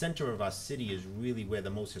 But the center of our city is really where the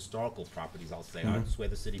most historical properties, I'll say, are. It's where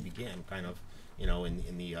the city began, kind of, in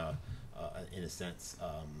a sense.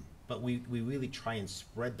 But we really try and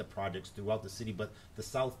spread the projects throughout the city. But the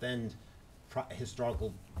South End,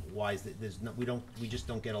 historical wise, we just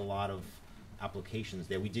don't get a lot of applications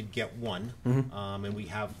there. We did get one, and we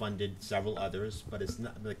have funded several others, but it's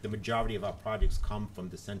not like the majority of our projects come from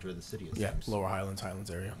the center of the city. It seems. Lower Highlands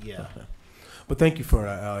area. Yeah. But thank you for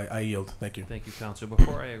I yield. Thank you. Thank you, Councilor.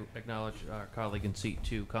 Before I acknowledge our colleague in seat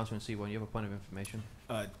 2, Councilor in seat 1, you have a point of information?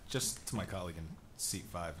 Just to my colleague in seat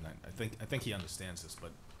 5, and I think he understands this,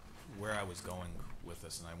 but where I was going with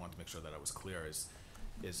this, and I wanted to make sure that I was clear,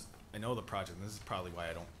 is I know the project, and this is probably why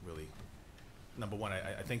I don't really. Number one,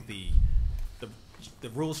 I think the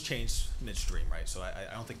rules change midstream, right? So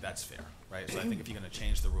I don't think that's fair, right? So I think if you're going to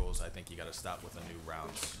change the rules, I think you got to stop with a new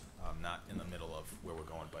round, not in the middle of where we're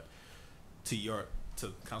going. But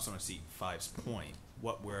to Councilor in seat 5's point,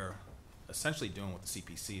 what we're essentially doing with the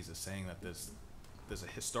CPCs is saying that there's a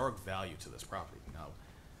historic value to this property. Now,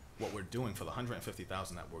 what we're doing for the $150,000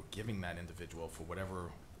 that we're giving that individual for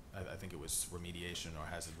whatever, I think it was remediation or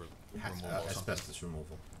hazard removal or something. Asbestos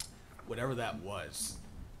removal. Whatever that was,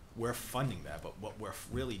 we're funding that, but what we're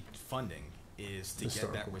really funding is to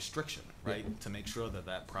get that restriction, right? Yeah. To make sure that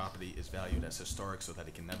that property is valued as historic so that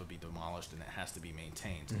it can never be demolished and it has to be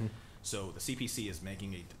maintained. Mm-hmm. So the CPC is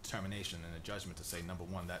making a determination and a judgment to say, number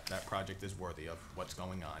one, that project is worthy of what's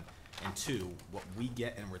going on, and two, what we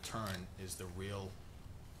get in return is the real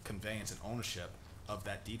conveyance and ownership of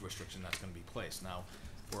that deed restriction that's going to be placed. Now,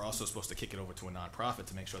 we're also supposed to kick it over to a nonprofit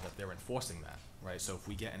to make sure that they're enforcing that, right? So if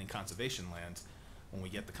we get any conservation land, when we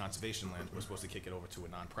get the conservation land, we're supposed to kick it over to a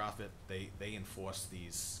nonprofit. They enforce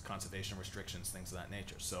these conservation restrictions, things of that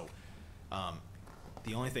nature. So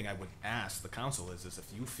the only thing I would ask the council is if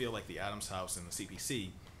you feel like the Adams House and the CPC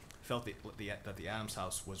felt that the Adams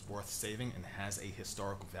House was worth saving and has a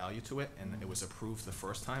historical value to it, and it was approved the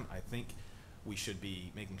first time, I think we should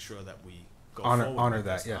be making sure that we go forward honor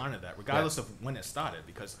that, regardless of when it started,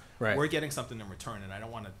 because we're getting something in return, and I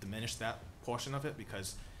don't want to diminish that portion of it,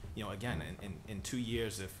 because again, in 2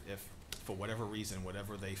 years, if for whatever reason,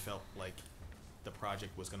 whatever they felt like the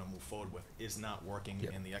project was going to move forward with is not working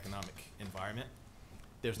in the economic environment,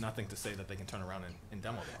 there's nothing to say that they can turn around and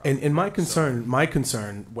demo the project. And my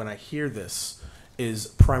concern when I hear this is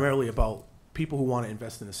primarily about people who want to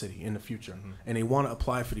invest in the city in the future, and they want to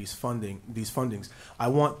apply for these fundings. I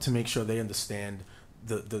want to make sure they understand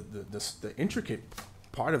the intricate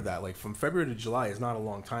part of that. Like from February to July is not a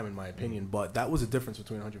long time in my opinion, but that was a difference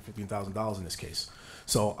between $115,000 in this case.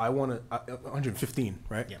 So I want to 115,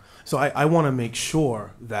 right? Yeah. So I want to make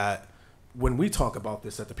sure that when we talk about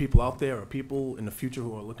this, that the people out there or people in the future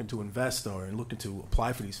who are looking to invest or looking to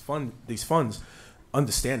apply for these funds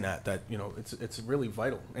understand that it's really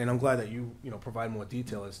vital. And I'm glad that you provide more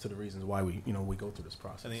detail as to the reasons why we go through this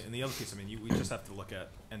process. And the other piece, I mean, we just have to look at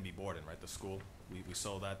NB Borden, right? The school, we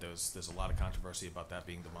saw that there's a lot of controversy about that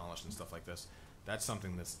being demolished and stuff like this. That's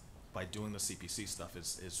something that's, by doing the CPC stuff,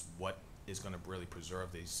 is what is going to really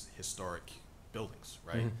preserve these historic buildings,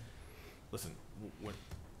 right? Listen,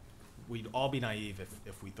 we'd all be naive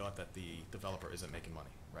if we thought that the developer isn't making money,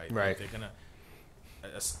 right? Right. They're gonna,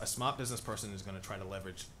 a smart business person is going to try to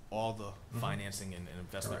leverage all the financing and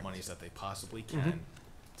investment monies that they possibly can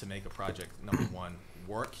to make a project, number one,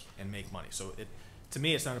 work and make money. So to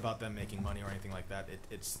me, it's not about them making money or anything like that.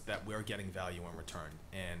 It's that we're getting value in return.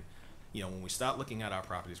 And when we start looking at our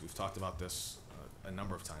properties, we've talked about this a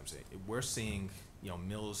number of times. We're seeing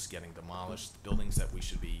mills getting demolished, buildings that we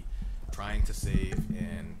should be trying to save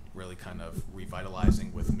and really kind of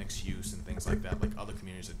revitalizing with mixed use and things like that, like other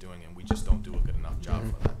communities are doing, and we just don't do a good enough job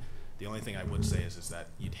for that. The only thing I would say is that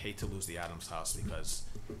you'd hate to lose the Adams House because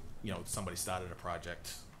somebody started a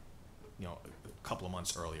project a couple of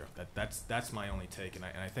months earlier. That's my only take, and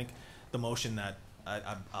I think the motion that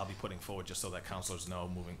I'll be putting forward, just so that councilors know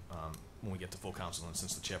moving when we get to full council, and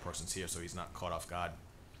since the chairperson's here so he's not caught off guard,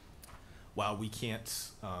 while we can't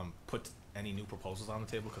put any new proposals on the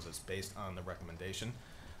table because it's based on the recommendation,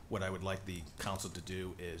 what I would like the council to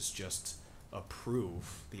do is just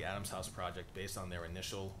approve the Adams House project based on their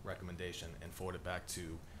initial recommendation and forward it back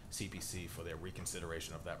to CPC for their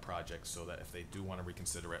reconsideration of that project, so that if they do want to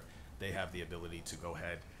reconsider it, they have the ability to go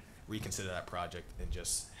ahead, reconsider that project, and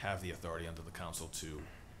just have the authority under the council to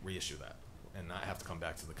reissue that and not have to come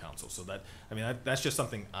back to the council. So that's just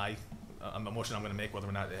something a motion I'm going to make. Whether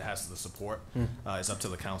or not it has the support is up to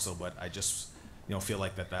the council, but I just feel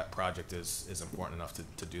like that project is important enough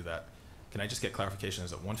to do that. Can I just get clarification?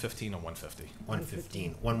 Is it 115 or 150?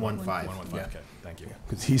 115. 115. 115. Yeah. Okay, thank you.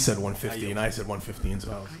 Because he said 150 and I said 115,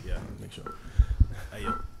 so Yeah. make sure. I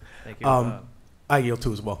yield. Thank you. I yield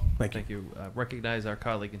too as well. Thank you. Thank you. Recognize our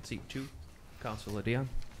colleague in seat 2, Councilor Dion.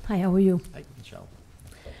 Hi, how are you? Hi, Michelle.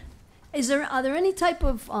 Are there any type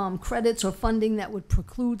of credits or funding that would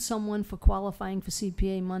preclude someone for qualifying for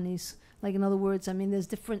CPA monies? Like, in other words, I mean, there's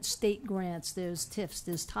different state grants, there's TIFs,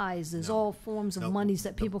 there's ties, there's all forms of monies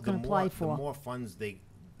that people can apply for. The more funds that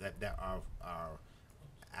are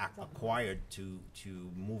acquired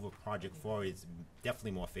to move a project forward is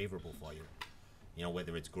definitely more favorable for you.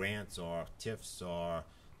 Whether it's grants or TIFs or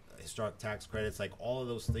historic tax credits, like all of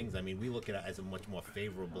those things. I mean, we look at it as a much more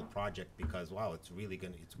favorable project because, wow, it's really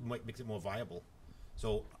makes it more viable.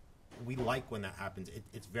 So we like when that happens.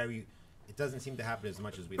 It doesn't seem to happen as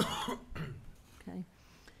much as we like. Okay.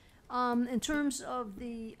 In terms of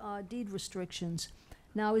the deed restrictions,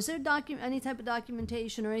 now, is there any type of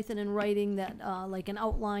documentation or anything in writing that, like an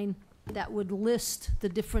outline that would list the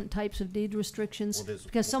different types of deed restrictions? Well,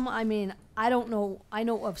 because I don't know, I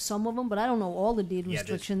know of some of them, but I don't know all the deed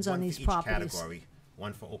restrictions on these properties. One for each category.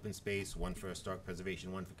 One for open space, one for historic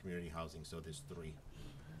preservation, one for community housing, so there's 3.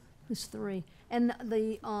 There's 3. And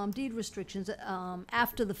the deed restrictions,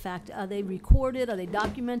 after the fact, are they recorded? Are they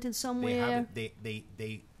documented somewhere? They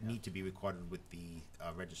need to be recorded with the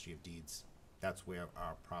Registry of Deeds. That's where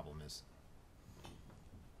our problem is.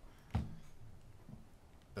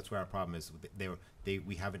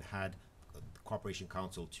 We haven't had the Corporation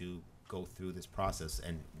Council to go through this process,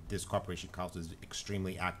 and this Corporation Council is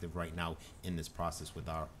extremely active right now in this process with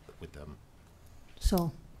them.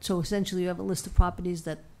 So essentially you have a list of properties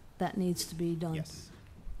that needs to be done? Yes.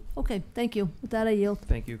 Okay, thank you. With that, I yield.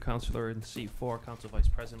 Thank you, Councilor in seat 4, Council Vice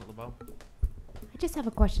President LeBeau. I just have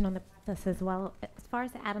a question on the process as well. As far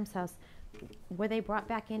as the Adams House, were they brought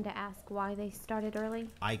back in to ask why they started early?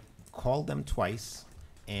 I called them twice,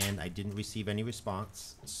 and I didn't receive any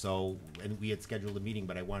response. And we had scheduled a meeting,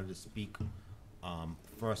 but I wanted to speak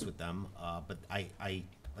first with them. But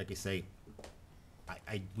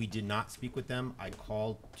we did not speak with them. I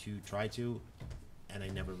called to try to, and I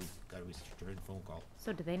never got a return phone call.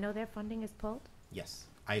 So do they know their funding is pulled? Yes,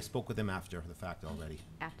 I spoke with them after the fact already.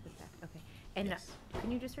 After the fact, okay. And Yes.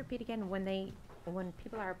 Can you just repeat again, when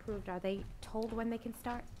people are approved, are they told when they can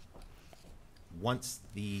start? Once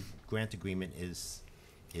the grant agreement is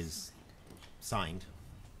signed,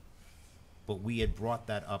 but we had brought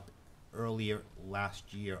that up earlier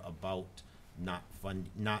last year about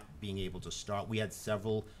not being able to start. We had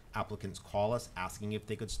several applicants call us asking if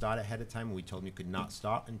they could start ahead of time, and we told them you could not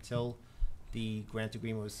start until the grant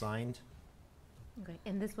agreement was signed. Okay,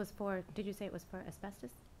 and this was for, did you say it was for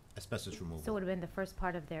asbestos? Asbestos removal. So it would have been the first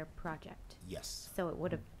part of their project? Yes. So it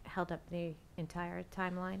would have held up the entire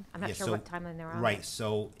timeline? I'm not Yeah, sure so- what timeline they're on. Right,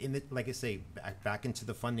 so like I say, back into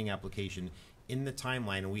the funding application, in the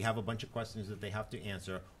timeline, and we have a bunch of questions that they have to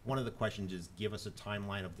answer. One of the questions is, give us a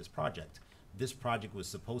timeline of this project. This project was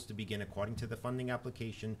supposed to begin, according to the funding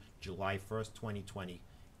application, July 1st, 2020.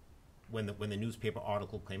 When the newspaper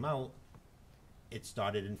article came out, it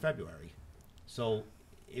started in February. So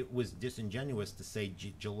it was disingenuous to say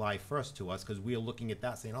July 1st to us, because we are looking at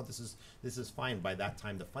that saying, oh, this is fine. By that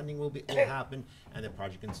time, the funding will happen, and the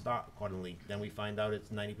project can start accordingly. Then we find out it's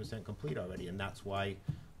 90% complete already, and that's why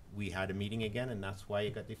we had a meeting again, and that's why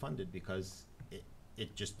it got defunded, because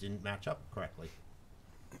it just didn't match up correctly.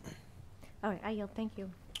 All right, I yield, thank you.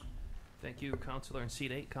 Thank you, Counselor. In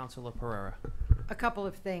seat 8, Counselor Pereira. A couple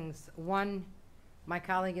of things. One, my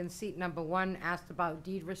colleague in seat number 1 asked about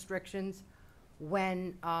deed restrictions.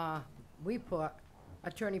 When we put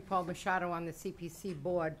Attorney Paul Machado on the CPC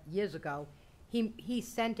board years ago, he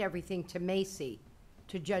sent everything to Macy,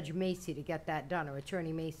 to Judge Macy, to get that done, or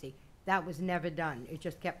Attorney Macy. That was never done. It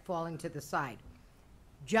just kept falling to the side.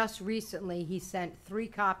 Just recently, he sent 3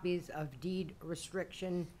 copies of deed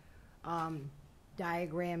restriction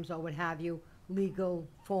diagrams or what have you, legal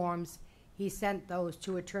forms. He sent those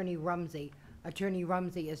to Attorney Rumsey. Attorney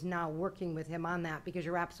Rumsey is now working with him on that, because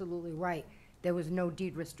you're absolutely right. There was no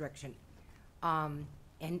deed restriction.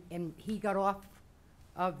 And he got off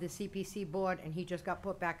of the CPC board, and he just got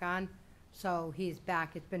put back on. So he's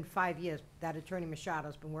back. It's been 5 years that Attorney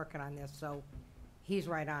Machado's been working on this, so he's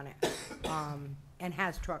right on it. And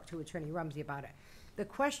has talked to Attorney Rumsey about it. The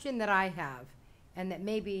question that I have, and that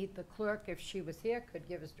maybe the clerk, if she was here, could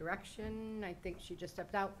give us direction. I think she just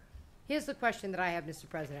stepped out. Here's the question that I have, Mr.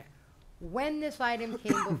 President. When this item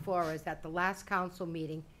came before us at the last council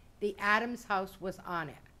meeting, the Adams House was on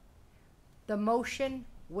it. The motion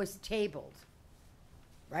was tabled,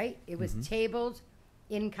 right? It was tabled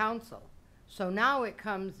in council. So now it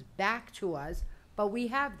comes back to us, but we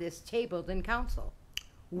have this tabled in council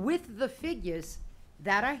with the figures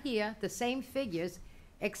that are here, the same figures,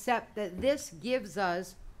 except that this gives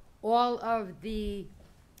us it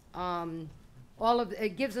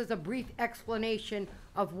gives us a brief explanation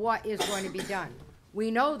of what is going to be done.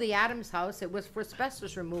 We know the Adams House, it was for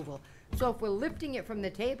asbestos removal. So if we're lifting it from the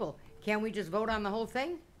table, can we just vote on the whole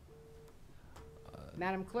thing?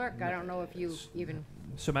 Madam Clerk, I don't know if you even,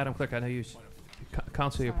 So, Madam Clerk, I know you,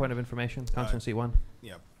 Counselor, your point of information, Counselor in seat 1.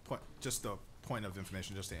 Yeah, just a point of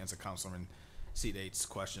information, just to answer Counselor in seat 8's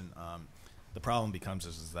question. The problem becomes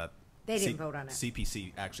is that they didn't vote on it.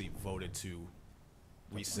 CPC actually voted to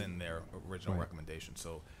rescind their original recommendation.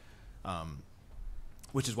 So,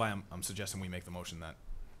 which is why I'm suggesting we make the motion that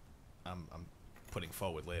I'm putting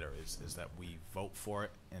forward later is that we vote for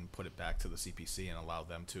it and put it back to the CPC and allow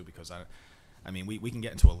them to, because I mean, we can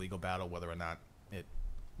get into a legal battle whether or not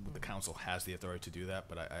the council has the authority to do that,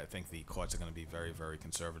 but I think the courts are going to be very, very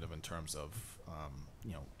conservative in terms of,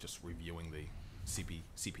 just reviewing the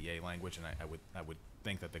CPA language, and I would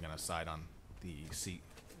think that they're going to side on the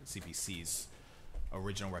CPC's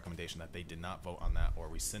original recommendation that they did not vote on that or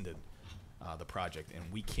rescinded the project,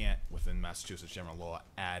 and we can't, within Massachusetts general law,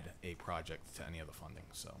 add a project to any of the funding,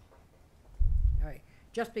 so. all right,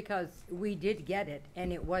 just because we did get it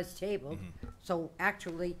and it was tabled, so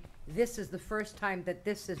actually, this is the first time that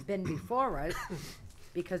this has been before us,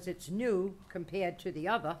 because it's new compared to the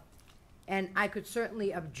other. And I could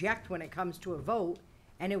certainly object when it comes to a vote,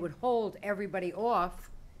 and it would hold everybody off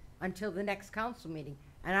until the next council meeting.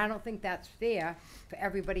 And I don't think that's fair for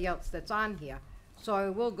everybody else that's on here. So I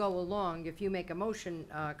will go along, if you make a motion,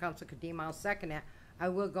 Councilor Kadim, I'll second it. I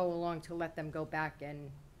will go along to let them go back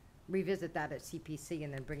and revisit that at CPC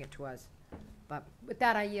and then bring it to us. But with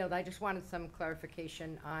that, I yield. I just wanted some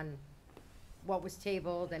clarification on what was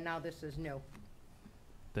tabled, and now this is new.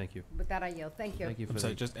 Thank you. With that, I yield. Thank you. Thank you for I'm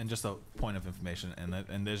sorry, that. just a point of information,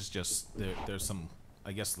 and there's just there's some,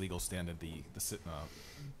 I guess, legal standard. The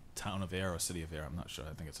town of Air or city of Air, I'm not sure.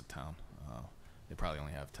 I think it's a town. They probably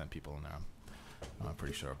only have 10 people in there. I'm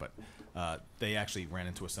pretty sure, but they actually ran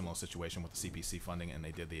into a similar situation with the CPC funding, and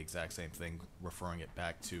they did the exact same thing, referring it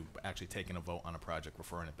back to actually taking a vote on a project,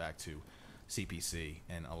 referring it back to CPC,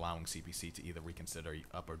 and allowing CPC to either reconsider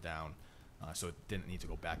up or down. So it didn't need to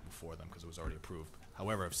go back before them because it was already approved.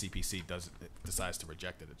 However, if CPC decides to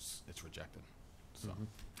reject it, it's rejected. So.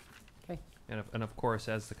 Okay. And of course,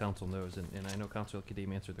 as the council knows, and I know Councilor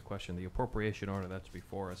Kadim answered the question, the appropriation order that's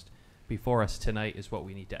before us before us tonight is what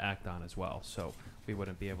we need to act on as well. So we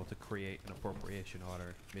wouldn't be able to create an appropriation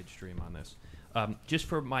order midstream on this. Just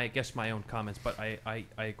for my, I guess, my own comments, but I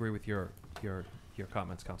agree with your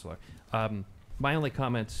comments, Councilor. My only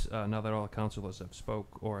comments, now that all the councilors have spoke,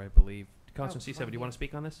 or I believe, Councilor C7, do you want to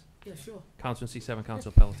speak on this? Yeah, sure. Councilor C7,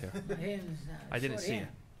 Councilor Pelletier. My hand is, I didn't see shorthand.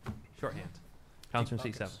 it. Shorthand. Councilor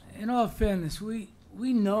C7. In all fairness, we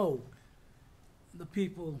know the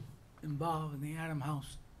people involved in the Adam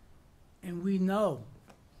House, and we know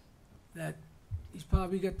that he's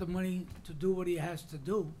probably got the money to do what he has to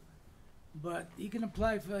do, but he can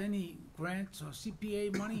apply for any grants or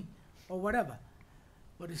CPA money or whatever.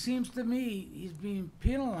 But it seems to me he's being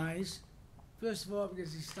penalized, first of all,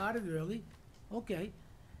 because he started early, okay.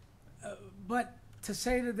 But to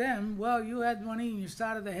say to them, well, you had money and you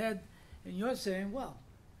started ahead, and you're saying, well,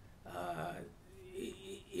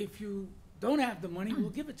 if you don't have the money, we'll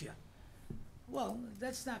give it to you. Well,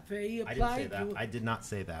 that's not fair. He I applied. didn't say that. I did not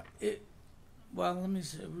say that. Well, let me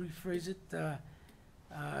rephrase it.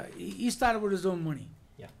 He started with his own money.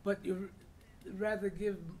 Yeah. But you'd rather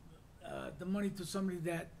give the money to somebody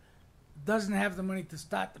that doesn't have the money to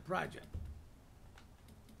start the project.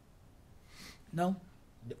 No?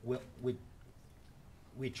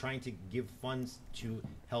 We're trying to give funds to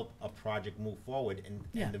help a project move forward,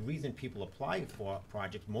 Yeah. and the reason people apply for a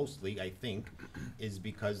project mostly, I think, is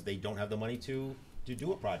because they don't have the money to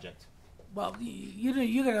do a project. Well,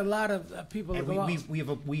 you got a lot of people that And go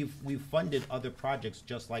out. we've funded other projects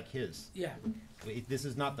just like his. Yeah. This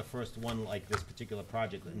is not the first one like this particular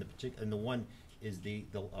project, and the one is the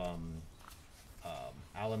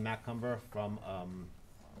Alan Macumber from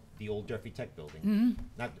the old Durfee Tech building.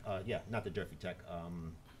 Mm-hmm. Not the Durfee Tech.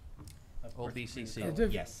 Old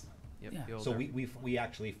BCC. Yes. Yep, Yeah. the old So Durfee. we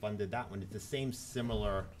actually funded that one. It's the same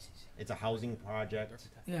similar. It's a housing project.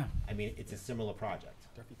 Yeah. I mean, it's a similar project.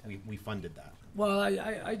 We funded that. Well,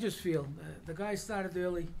 I just feel the guy started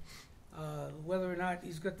early. Whether or not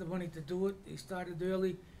he's got the money to do it, he started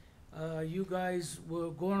early. You guys were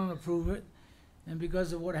going to approve it, and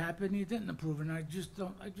because of what happened, he didn't approve it. And I just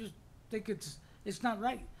think it's not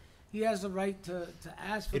right. He has the right to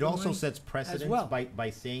ask for It the also money sets precedence well. by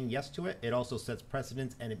saying yes to it. It also sets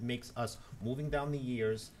precedence, and it makes us moving down the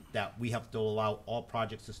years that we have to allow all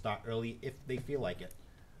projects to start early if they feel like it.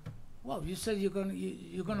 Well, you said you're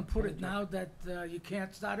gonna put it now that you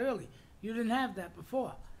can't start early. You didn't have that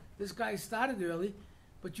before. This guy started early,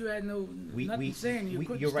 but you had nothing saying you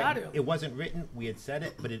couldn't you're start right. early. It wasn't written. We had said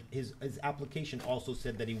it, but his application also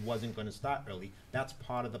said that he wasn't going to start early. That's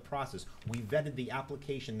part of the process. We vetted the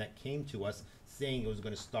application that came to us saying it was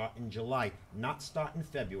going to start in July, not start in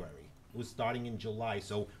February. It was starting in July.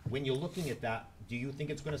 So when you're looking at that, do you think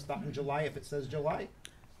it's going to start in July if it says July?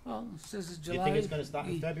 Well, it says it's Do July. you think it's going to start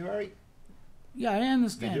in February? Yeah, I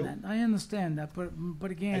understand do? that. I understand that,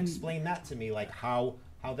 but again, Explain that to me, like how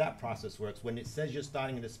that process works. When it says you're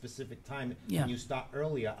starting at a specific time Yeah. and you start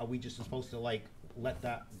earlier, are we just supposed to like let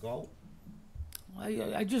that go?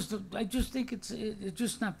 I just think it's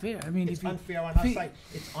just not fair. I mean, It's if you, unfair on if our he- side.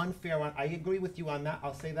 It's unfair on, I agree with you on that,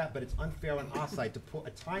 I'll say that, but it's unfair on our side to put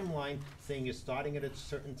a timeline saying you're starting at a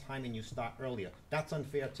certain time and you start earlier. That's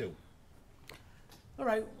unfair too. All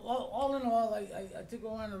right, all in all, I think we're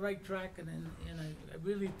on the right track, and I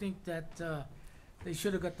really think that they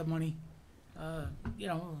should have got the money.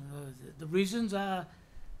 The reasons are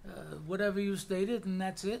whatever you stated, and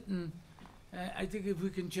that's it, and I think if we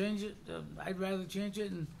can change it, I'd rather change it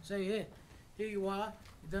and say, here you are,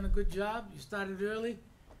 you've done a good job, you started early.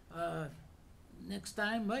 Next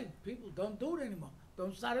time, right, people don't do it anymore,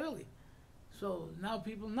 don't start early. So now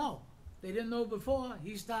people know. They didn't know before,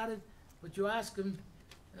 he started, but you ask him,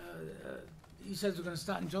 he says we're gonna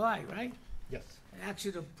start in July, right? Yes,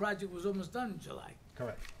 Actually, the project was almost done in July,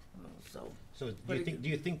 correct. so. So But do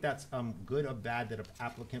you think that's good or bad that an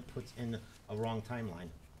applicant puts in a wrong timeline?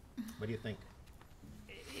 What do you think?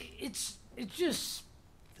 It's just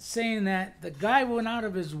saying that the guy went out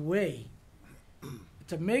of his way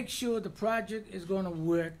to make sure the project is gonna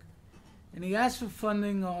work, and he asked for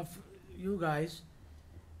funding off you guys,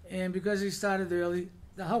 and because he started early,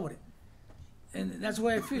 the hell with it. And that's the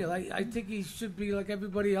way I feel. I think he should be like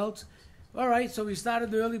everybody else. All right, so he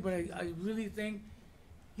started early, but I really think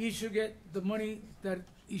he should get the money that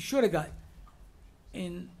he should have got.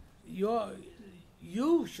 And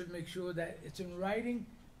you should make sure that it's in writing,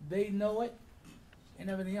 they know it, and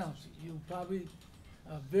everything else. You probably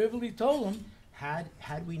verbally told them.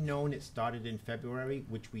 Had we known it started in February,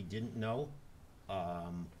 which we didn't know,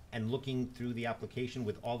 and looking through the application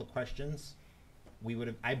with all the questions, we would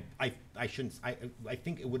have, I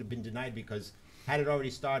think it would have been denied because had it already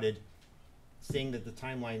started, saying that the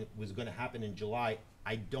timeline was gonna happen in July,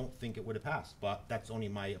 I don't think it would have passed, but that's only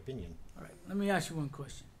my opinion. All right, let me ask you one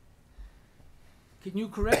question. Can you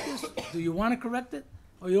correct this? Do you want to correct it?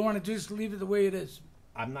 Or you want to just leave it the way it is?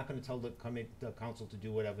 I'm not gonna tell the council to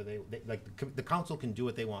do whatever they like, the council can do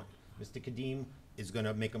what they want. Mr. Kadim is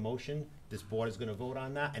gonna make a motion, this board is gonna vote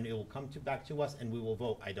on that, and it will come back to us, and we will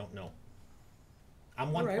vote, I don't know.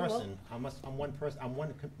 I'm one All right, well- person, I'm one person, I'm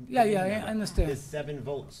one. Yeah, committee I member. understand. There's 7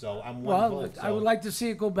 votes, so I'm one Well, vote, I would so- like to see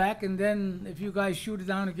it go back, and then if you guys shoot it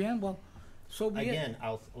down again, well, so be it. Again,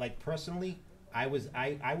 personally, I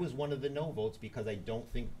was one of the no votes because I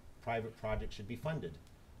don't think private projects should be funded.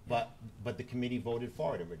 But the committee voted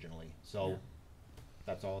for it originally, Yeah. so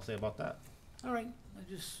that's all I'll say about that. All right, I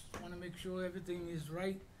just want to make sure everything is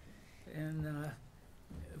right, and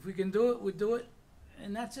if we can do it, we do it,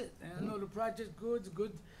 and that's it. And I know the project's good, it's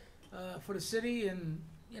good for the city, and,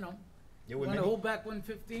 you know, There we were want to many, hold back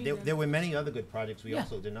 115. there were many other good projects we Yeah.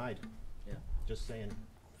 also denied. Yeah. Just saying.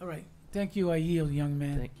 All right, thank you, I yield, young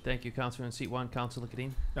man. Thank you, Councilor in seat 1, Councilor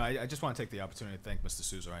Kadim. No, I just want to take the opportunity to thank Mr.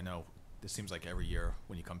 Souza. I know this seems like every year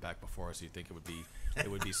when you come back before us, you think it would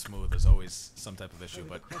be smooth. There's always some type of issue,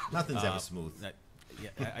 but Nothing's ever smooth.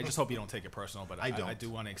 I just hope you don't take it personal. But I don't. I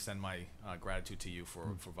do want to extend my gratitude to you for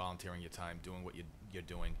volunteering your time, doing what you're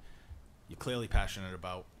doing. You're clearly passionate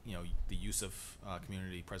about the use of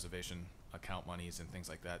community preservation account monies and things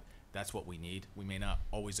like that. That's what we need. We may not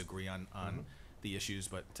always agree on the issues,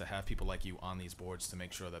 but to have people like you on these boards to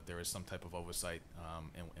make sure that there is some type of oversight,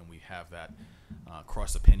 and we have that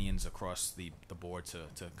cross opinions across the board to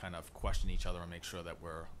kind of question each other and make sure that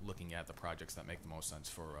we're looking at the projects that make the most sense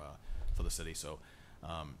for the city. So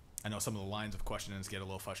I know some of the lines of questionings get a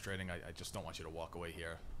little frustrating. I just don't want you to walk away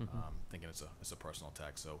here thinking it's a personal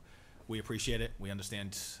attack. So we appreciate it. We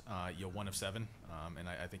understand you're one of 7, and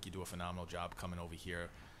I think you do a phenomenal job coming over here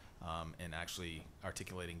and actually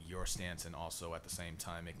articulating your stance, and also at the same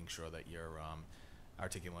time making sure that you're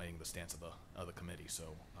articulating the stance of the committee.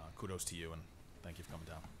 So kudos to you, and thank you for coming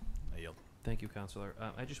down. I yield. Thank you, Councilor.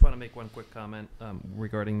 I just want to make one quick comment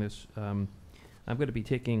regarding this. I'm going to be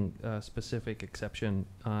taking specific exception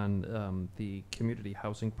on the community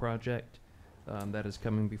housing project that is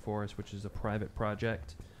coming before us, which is a private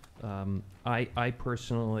project. I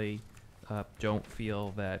personally don't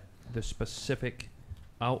feel that the specific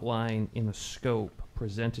outline in the scope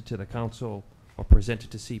presented to the council or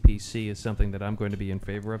presented to CPC is something that I'm going to be in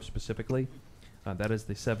favor of specifically. That is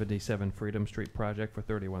the 77 Freedom Street project for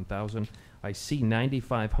 $31,000. I see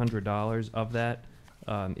 $9,500 of that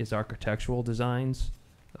is architectural designs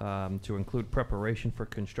to include preparation for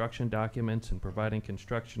construction documents and providing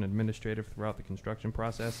construction administrative throughout the construction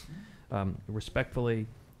process. Respectfully,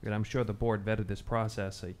 and I'm sure the board vetted this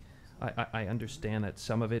process, I understand that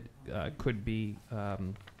some of it could be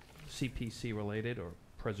CPC related or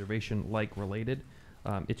preservation-like related.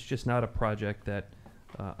 It's just not a project that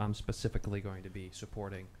I'm specifically going to be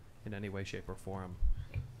supporting in any way, shape, or form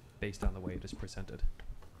based on the way it is presented.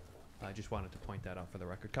 I just wanted to point that out for the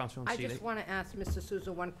record. Councilor I in seat just 8. want to ask Mr.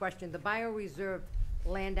 Souza one question. The bioreserve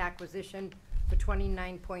land acquisition for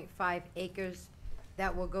 29.5 acres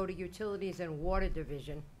that will go to Utilities and Water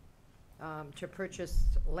Division to purchase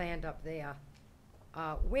land up there.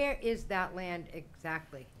 Where is that land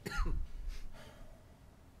exactly?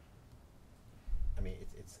 I mean,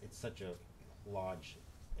 it's such a large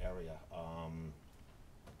area.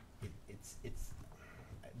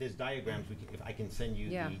 There's diagrams, if I can send you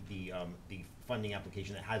Yeah. the funding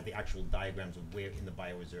application that has the actual diagrams of where in the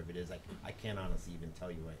bioreserve it is. I can't honestly even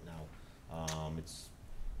tell you right now.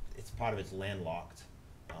 It's part of it's landlocked.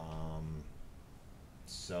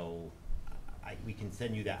 So we can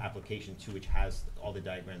send you that application too, which has all the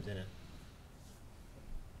diagrams in it.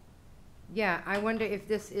 Yeah, I wonder if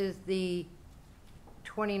this is the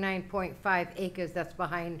 29.5 acres that's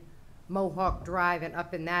behind Mohawk Drive and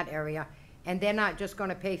up in that area. And they're not just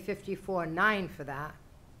gonna pay 54.9 for that.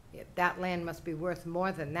 That land must be worth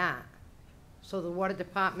more than that. So the water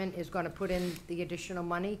department is gonna put in the additional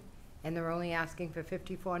money, and they're only asking for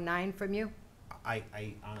 54.9 from you?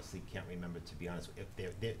 I honestly can't remember, to be honest.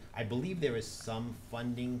 If I believe there is some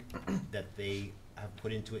funding that they have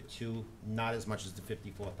put into it too, not as much as the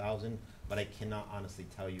 54,000, but I cannot honestly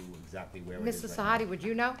tell you exactly where it is Mr. right now. Sahadi, would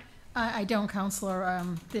you know? I don't,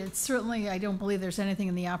 Counselor. It's certainly, I don't believe there's anything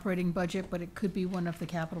in the operating budget, but it could be one of the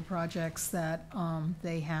capital projects that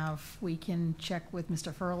they have. We can check with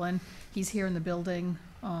Mr. Ferlin. He's here in the building.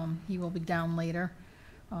 He will be down later,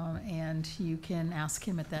 and you can ask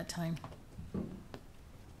him at that time.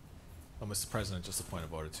 Well, Mr. President, just a point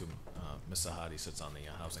of order too. Ms. Sahadi sits on the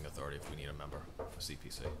Housing Authority if we need a member for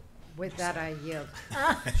CPC. With that, I yield.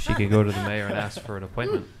 She could go to the mayor and ask for an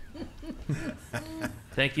appointment.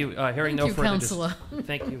 Thank you. Hearing no Thank you, further Counselor.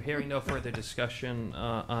 thank you. Hearing no further discussion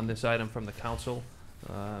on this item from the council.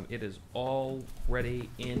 It is already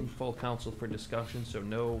in full council for discussion, so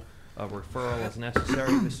no referral is necessary.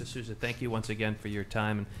 Mr. Souza, thank you once again for your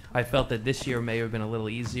time. And I felt that this year may have been a little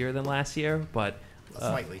easier than last year, but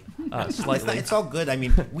Slightly. slightly. It's all good. I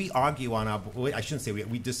mean, we argue on our, I shouldn't say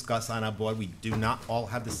we discuss on our board. We do not all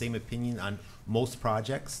have the same opinion on most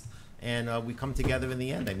projects. And we come together in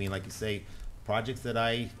the end. I mean, like you say, projects that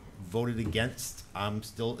I voted against, I'm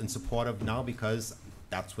still in support of now because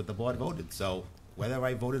that's what the board voted. So whether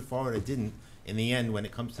I voted for it or didn't, in the end, when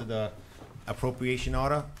it comes to the appropriation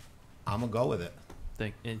order, I'm gonna go with it.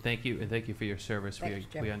 Thank you for your service. Thanks,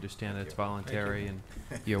 Jim. We understand that it's voluntary and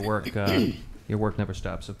your work never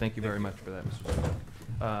stops. So thank you very much for that, Mr. Souza.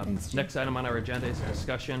 Thanks, Jim. Next item on our agenda is a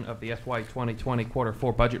discussion of the FY 2020 Quarter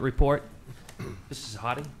 4 budget report. Mrs.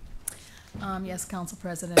 Hottie? Yes, Council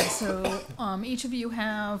President. So each of you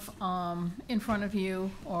have in front of you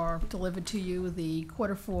or delivered to you the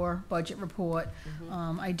Quarter 4 budget report.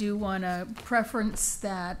 I do want to preference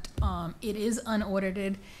that it is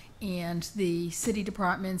unaudited and the city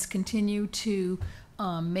departments continue to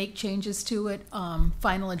make changes to it,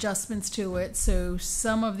 final adjustments to it. So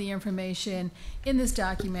some of the information in this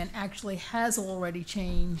document actually has already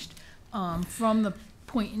changed from the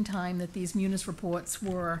point in time that these munis reports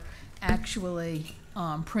were actually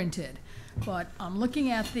printed. But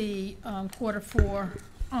looking at the Quarter 4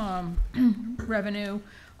 revenue,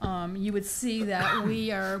 you would see that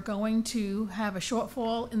we are going to have a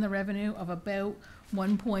shortfall in the revenue of about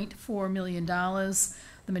 $1.4 million.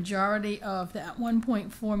 The majority of that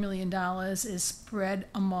 $1.4 million is spread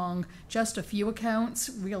among just a few accounts,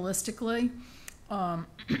 realistically.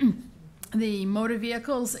 The motor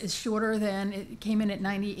vehicles is shorter than, it came in at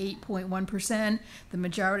 98.1%. The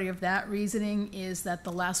majority of that reasoning is that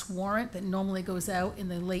the last warrant that normally goes out in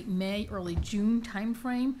the late May, early June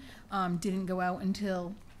timeframe didn't go out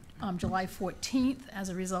until July 14th as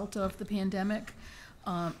a result of the pandemic.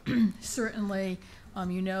 Certainly,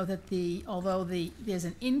 you know that although there's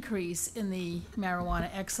an increase in the marijuana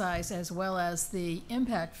excise as well as the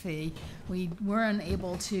impact fee, we were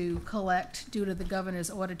unable to collect due to the governor's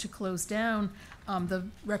order to close down the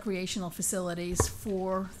recreational facilities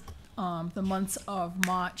for the months of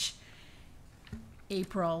March,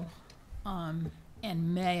 April,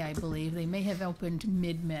 and May, I believe. They may have opened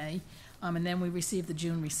mid-May, and then we received the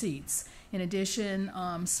June receipts. In addition,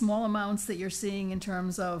 small amounts that you're seeing in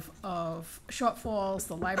terms of shortfalls.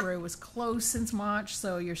 The library was closed since March,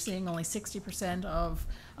 so you're seeing only 60% of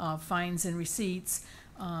fines and receipts.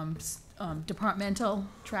 Departmental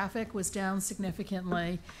traffic was down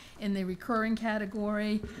significantly. In the recurring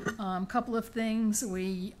category, a couple of things.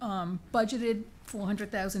 We budgeted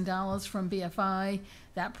 $400,000 from BFI.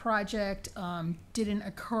 That project didn't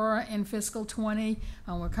occur in fiscal 20.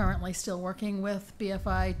 We're currently still working with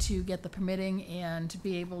BFI to get the permitting and to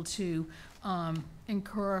be able to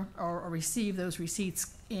incur or receive those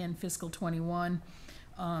receipts in fiscal 21.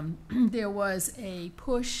 There was a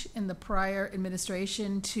push in the prior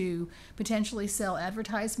administration to potentially sell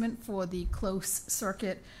advertisement for the closed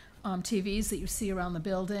circuit TVs that you see around the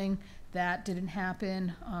building. That didn't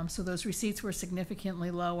happen, so those receipts were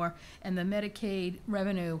significantly lower, and the Medicaid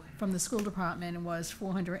revenue from the school department was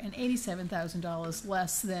 $487,000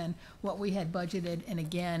 less than what we had budgeted, and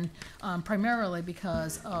again, primarily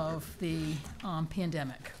because of the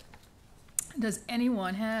pandemic. Does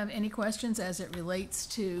anyone have any questions as it relates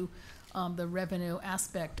to the revenue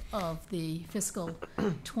aspect of the fiscal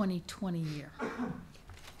 2020 year?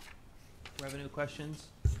 Revenue questions?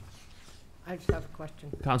 I just have a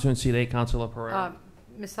question. Councilor in seat 8, Councilor Pereira.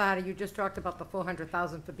 Ms. Sahadi, you just talked about the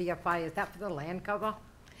 $400,000 for BFI. Is that for the land cover?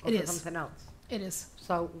 Or It for is. something else? It is.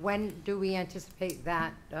 So when do we anticipate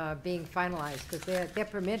that being finalized? Because they're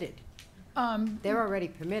permitted. They're already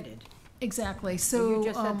permitted. Exactly, So so. you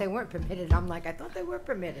just said they weren't permitted. I'm like, I thought they were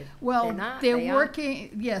permitted. Well, They're not, they're they are?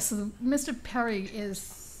 working, yes, so Mr. Perry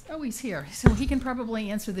is, oh, he's here, so he can probably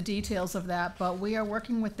answer the details of that, but we are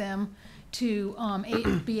working with them to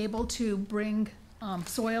be able to bring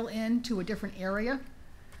soil in to a different area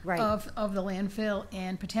Right. of the landfill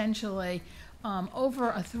and potentially,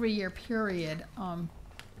 over a 3-year period,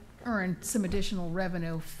 earn some additional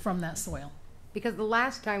revenue from that soil. Because the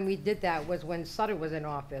last time we did that was when Sutter was in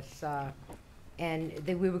office, and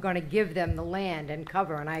we were gonna give them the land and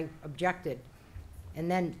cover, and I objected. And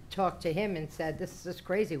then talked to him and said, this is just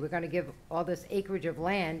crazy, we're gonna give all this acreage of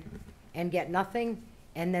land and get nothing,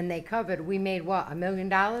 and then they covered, we made what, $1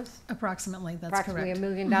 million? Approximately, that's Approximately correct.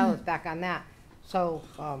 $1 million back on that. So,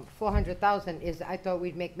 400,000 is, I thought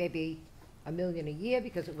we'd make maybe $1 million a year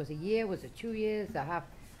because it was a year, was it 2 years, a half?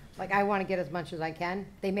 Like, I wanna get as much as I can.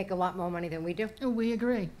 They make a lot more money than we do, We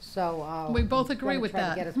agree. so, We both agree we're with gonna try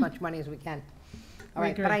that. to get as much money as we can. All We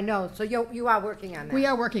right, but agree. I know, so you are working on that. We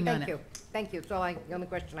are working on Thank it. you, thank you. It's all the only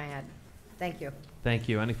question I had. Thank you. Thank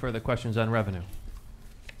you. Any further questions on revenue?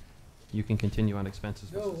 You can continue on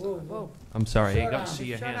expenses. Whoa, whoa, whoa. I'm sorry, I Shut don't up. see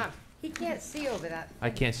your Shut hand. up. He can't see over that. I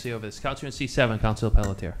can't see over this. Counselor in C7, Counselor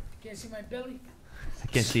Pelletier. Can't see my belly? I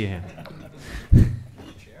can't see your hand.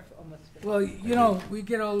 Well, you know, we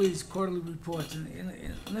get all these quarterly reports, and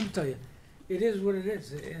let me tell you, it is what it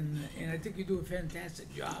is, and I think you do a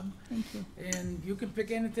fantastic job. Thank you. And you can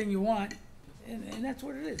pick anything you want, and that's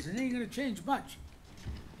what it is. It ain't gonna change much.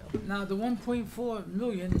 Now, the 1.4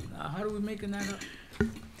 million, how do we making that up?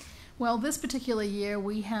 Well, this particular year,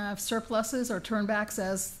 we have surpluses or turnbacks,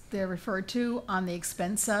 as they're referred to, on the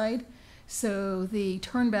expense side. So the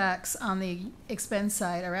turnbacks on the expense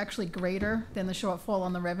side are actually greater than the shortfall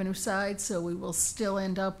on the revenue side, so we will still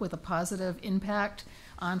end up with a positive impact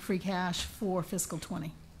on free cash for fiscal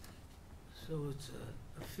 '20. So it's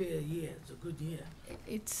a fair year, it's a good year.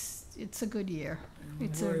 It's a good year. And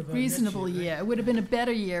It's we'll a worry about reasonable next year, year. right? It would have been a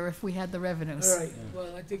better year if we had the revenues. All right,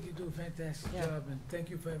 well, I think you do a fantastic job, and thank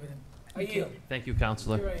you for everything. I yield. Thank you,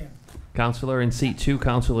 Counselor. Here I am. Counselor in seat 2,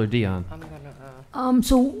 Counselor Dion. I'm gonna,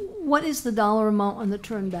 So what is the dollar amount on the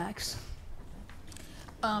turnbacks?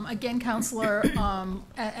 Again, Counselor,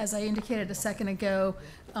 as I indicated a second ago,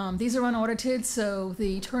 these are unaudited, so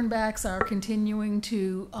the turnbacks are continuing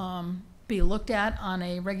to be looked at on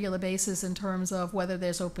a regular basis in terms of whether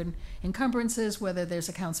there's open encumbrances, whether there's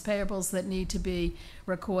accounts payables that need to be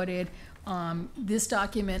recorded. This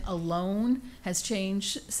document alone has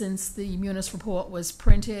changed since the Munis report was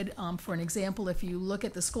printed. For an example, if you look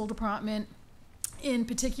at the school department in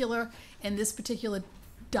particular, and this particular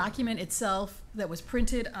document itself that was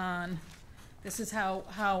printed on, this is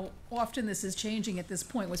how often this is changing at this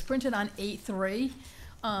point, was printed on 8/3.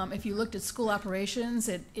 If you looked at school operations,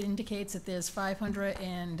 it indicates that there's 500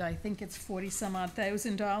 and I think it's 40 some odd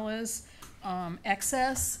 $1,000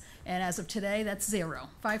 excess. And as of today, that's 0,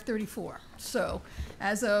 534. So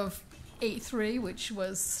as of 8/3, which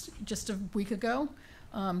was just a week ago,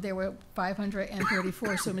 there were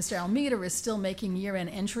 534. So Mr. Almeida is still making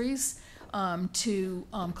year-end entries to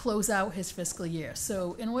close out his fiscal year.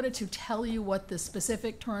 So in order to tell you what the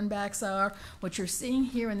specific turnbacks are, what you're seeing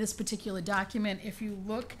here in this particular document, if you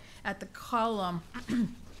look at the column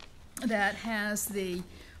that has the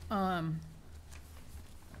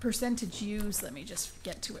percentage used, let me just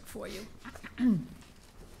get to it for you.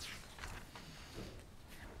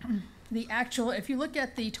 The actual, if you look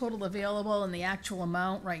at the total available and the actual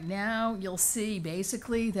amount right now, you'll see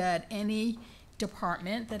basically that any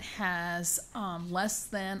department that has less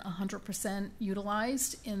than 100%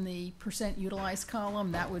 utilized in the percent utilized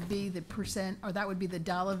column, that would be the percent, or that would be the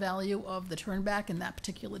dollar value of the turnback in that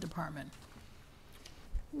particular department.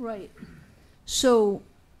 Right. So,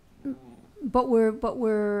 but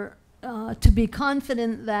we're to be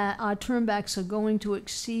confident that our turnbacks are going to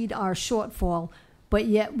exceed our shortfall, but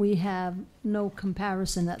yet we have no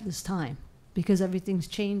comparison at this time because everything's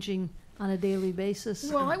changing on a daily basis.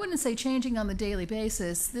 Well, I wouldn't say changing on the daily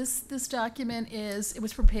basis. This document it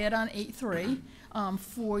was prepared on 8/3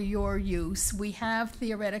 for your use. We have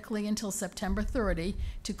theoretically until September 30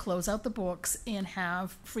 to close out the books and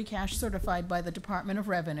have free cash certified by the Department of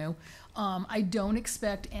Revenue. I don't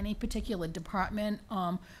expect any particular department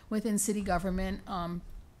within city government,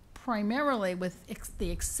 primarily with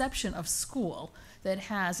the exception of school, that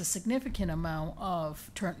has a significant amount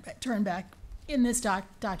of turnback in this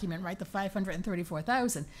document, right, the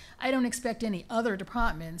 534,000. I don't expect any other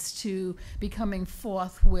departments to be coming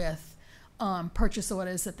forth with purchase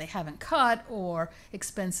orders that they haven't cut or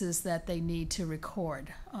expenses that they need to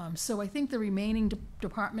record. So I think the remaining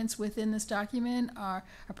departments within this document are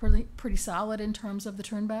pretty solid in terms of the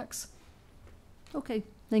turnbacks. Okay,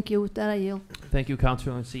 thank you. With that, I yield. Thank you,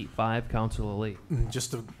 Counselor in seat 5, Counselor Lee.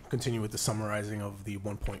 Just to continue with the summarizing of the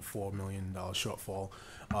 $1.4 million shortfall,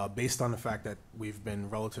 based on the fact that we've been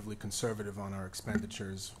relatively conservative on our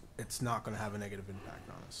expenditures, it's not going to have a negative impact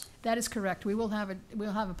on us. That is correct. We'll have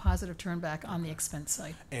a positive turnback on the expense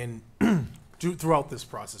side. And throughout this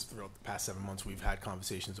process, throughout the past 7 months, we've had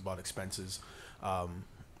conversations about expenses.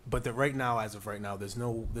 But that right now, as of right now, there's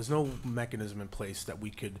no mechanism in place that we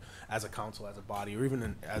could, as a council, as a body, or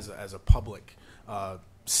even as a public,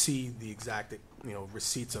 see the exact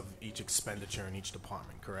receipts of each expenditure in each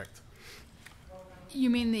department. Correct? You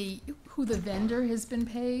mean who the vendor has been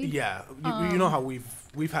paid? Yeah, you know how we've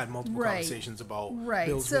had multiple Right. conversations about Right,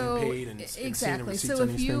 bills so, being paid and seeing exactly, receipts so on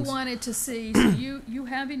if these you things. wanted to see, so you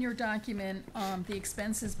have in your document, the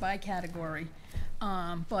expenses by category.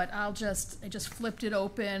 But I just flipped it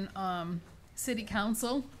open, city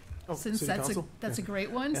council. Oh, Since city that's council? that's a Yeah.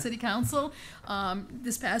 great one, Yeah. city council.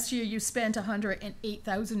 This past year, you spent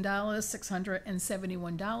 $108,000,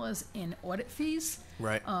 $671 in audit fees.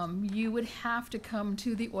 Right. You would have to come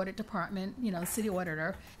to the audit department, city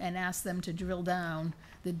auditor, and ask them to drill down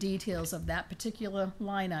the details of that particular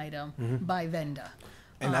line item by vendor.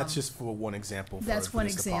 And that's just for one example. That's for one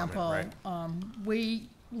this department, example. right? We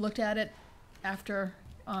looked at it after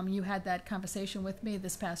you had that conversation with me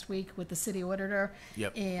this past week with the city auditor.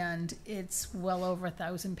 Yep. And it's well over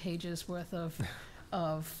 1,000 pages worth of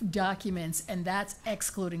documents, and that's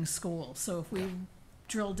excluding school. So if we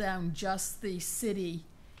drill down just the city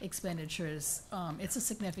expenditures, it's a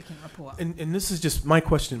significant report. And this is just my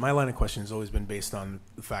question. My line of question has always been based on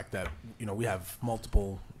the fact that we have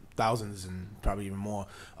multiple thousands and probably even more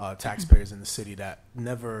taxpayers in the city that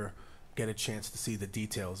never get a chance to see the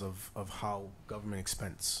details of how government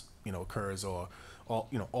expense occurs, or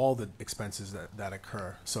all the expenses that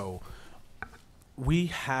occur. So we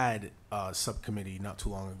had a subcommittee not too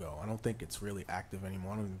long ago. I don't think it's really active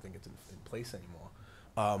anymore. I don't even think it's in place anymore.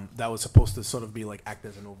 That was supposed to sort of be like act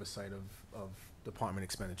as an oversight of department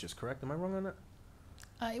expenditures. Correct? Am I wrong on that?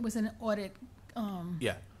 It was an audit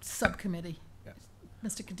Yeah. subcommittee. Yeah.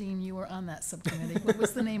 Mr. Kadim, you were on that subcommittee. What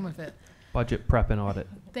was the name of it? Budget prep and audit.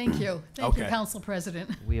 Thank you. Thank you, Okay. Council President.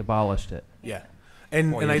 We abolished it. Yeah,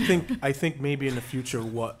 and Or and you- I think maybe in the future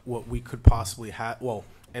what we could possibly have. Well,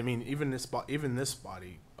 I mean, even this body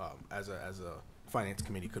as a finance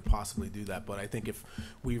committee could possibly do that. But I think if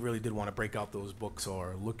we really did want to break out those books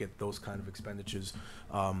or look at those kind of expenditures,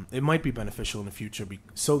 it might be beneficial in the future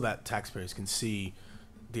so that taxpayers can see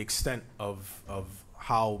the extent of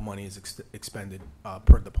how money is expended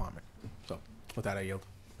per department. So with that, I yield.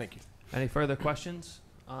 Thank you. Any further questions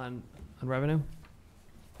on revenue?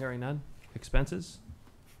 Hearing none. Expenses?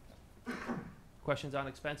 Questions on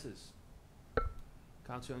expenses?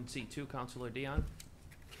 Councilor in seat 2, Councilor Dion.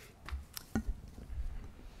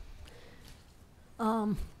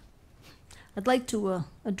 I'd like to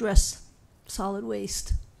address solid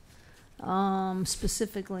waste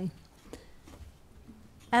specifically.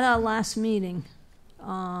 At our last meeting,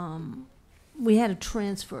 we had a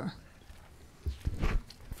transfer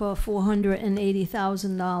for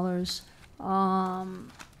 $480,000.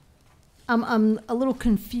 I'm a little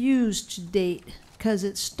confused to date because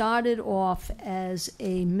it started off as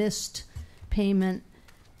a missed payment.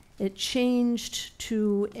 It changed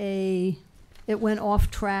to it went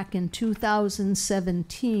off track in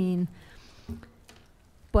 2017.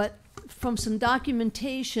 But from some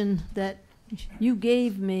documentation that you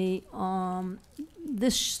gave me,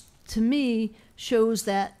 this to me shows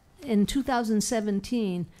that in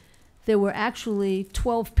 2017, there were actually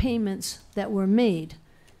 12 payments that were made.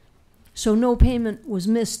 So no payment was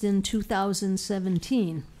missed in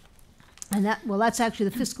 2017. And that's actually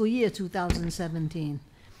the fiscal year 2017.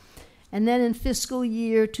 And then in fiscal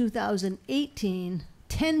year 2018,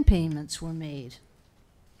 10 payments were made.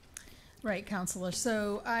 Right, Counselor.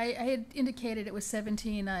 So I had indicated it was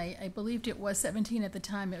 17. I believed it was 17 at the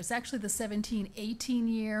time. It was actually the 17-18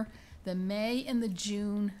 year. The May and the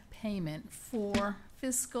June payment for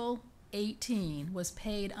fiscal 18 was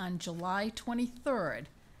paid on July 23rd,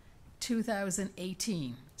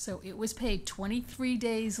 2018. So it was paid 23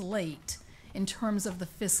 days late in terms of the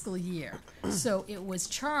fiscal year. So it was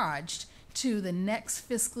charged to the next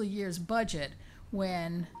fiscal year's budget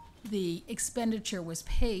when the expenditure was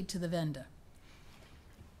paid to the vendor.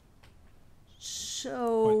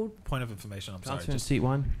 So, Point of information, I'm sorry. Councilor in Just, seat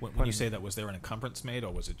 1. when you say that, was there an encumbrance made,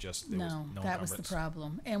 or was it just there was No, no that was the encumbrance?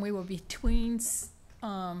 problem. And we were between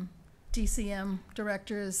DCM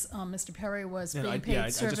directors. Mr. Perry was Yeah, being I paid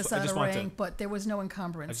just service out of wanted to- rank, but there was no I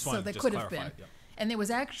encumbrance, just so wanted there to just could have clarify. been. Yep. And there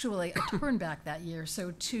was actually a turnback that year.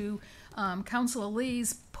 So to Councilor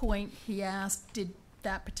Lee's point, he asked, did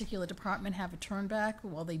that particular department have a turnback?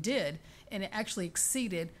 Well, they did, and it actually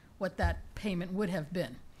exceeded what that payment would have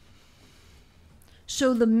been.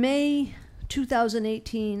 so the May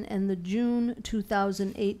 2018 and the June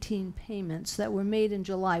 2018 payments that were made in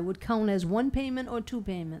July would count as one payment or two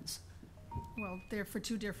payments? Well, they're for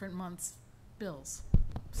 2 different months' bills,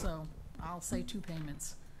 so I'll say 2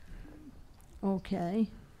 payments. Okay.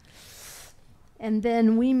 And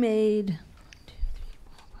then we made 1, 2, 3,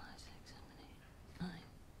 4, 5, 6, 7,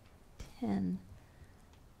 8, 9, 10.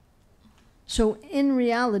 So in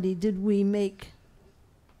reality, did we make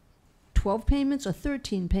 12 payments or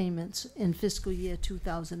 13 payments in fiscal year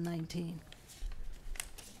 2019?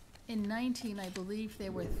 In 19, I believe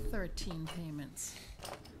there were 13 payments.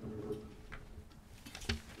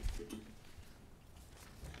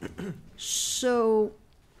 So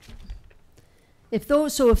if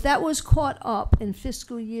that was caught up in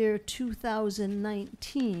fiscal year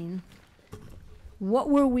 2019, what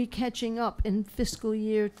were we catching up in fiscal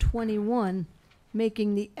year 21,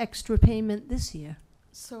 making the extra payment this year?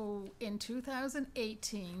 So in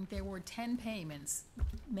 2018, there were 10 payments.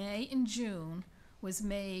 May and June was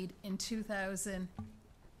made in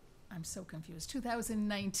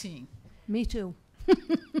 2019. Me too.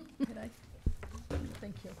 Did I?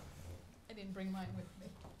 Thank you. I didn't bring mine with me.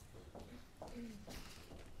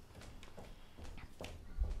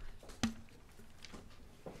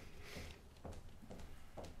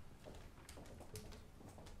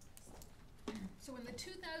 So in the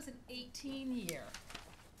 2018 year,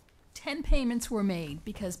 10 payments were made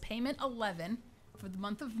because payment 11 for the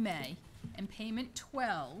month of May and payment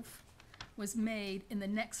 12 was made in the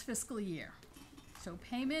next fiscal year. So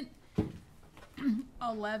payment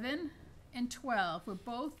 11 and 12 were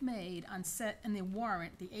both made on the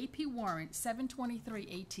warrant, the AP warrant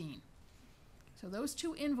 7/23/18. So those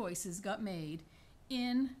two invoices got made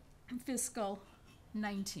in fiscal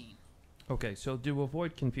 19. Okay, so to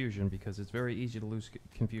avoid confusion, because it's very easy to lose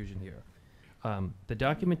confusion here, the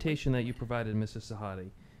documentation that you provided, Mrs.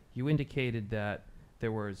 Sahadi, you indicated that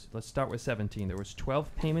there was, let's start with 17, there was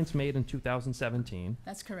 12 payments made in 2017.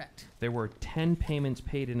 That's correct. There were 10 payments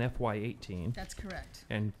paid in FY18. That's correct.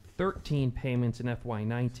 And 13 payments in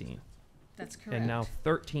FY19. That's correct. And now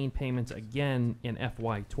 13 payments again in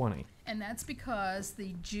FY20. And that's because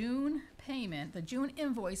the June payment, the June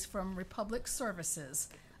invoice from Republic Services,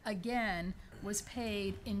 again, was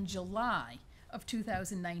paid in July of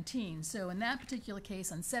 2019. So in that particular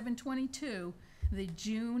case, on 7/22, the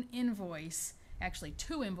June invoice, actually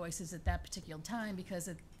two invoices at that particular time, because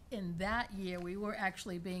in that year, we were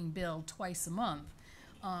actually being billed twice a month.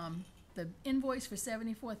 The invoice for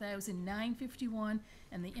 $74,951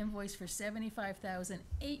 and the invoice for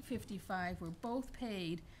 $75,855 were both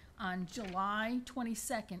paid on July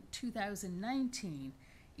 22nd, 2019,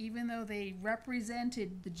 even though they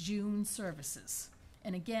represented the June services.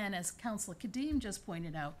 And again, as Councilor Kadim just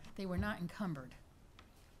pointed out, they were not encumbered.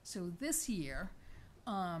 So this year,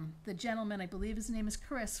 the gentleman, I believe his name is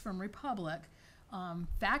Chris from Republic,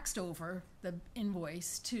 faxed over the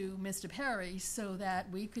invoice to Mr. Perry so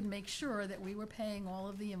that we could make sure that we were paying all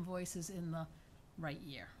of the invoices in the right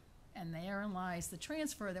year. And therein lies the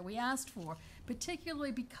transfer that we asked for,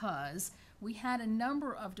 particularly because we had a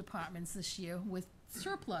number of departments this year with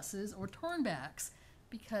surpluses or turnbacks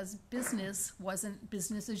because business wasn't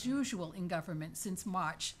business as usual in government since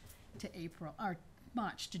March to April, or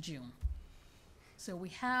March to June. So we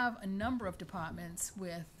have a number of departments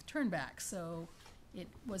with turnbacks, so it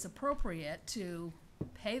was appropriate to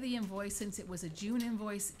pay the invoice since it was a June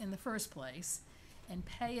invoice in the first place and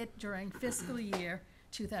pay it during fiscal year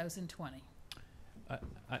 2020.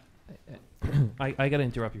 I got to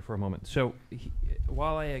interrupt you for a moment. So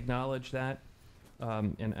while I acknowledge that,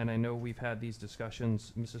 and I know we've had these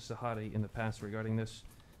discussions, Mrs. Sahadi, in the past regarding this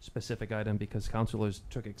specific item because councilors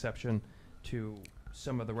took exception to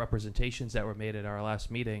some of the representations that were made at our last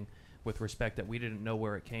meeting with respect that we didn't know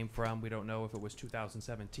where it came from. We don't know if it was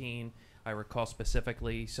 2017. I recall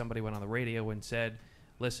specifically somebody went on the radio and said,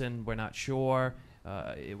 listen, we're not sure.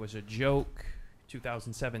 It was a joke,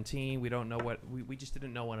 2017. We don't know what, we just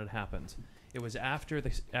didn't know when it happened. It was after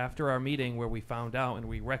our meeting where we found out and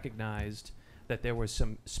we recognized that there was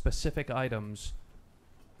some specific items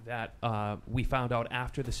that we found out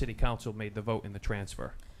after the city council made the vote in the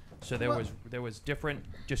transfer. So there was different,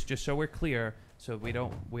 just so we're clear, so we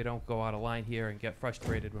don't go out of line here and get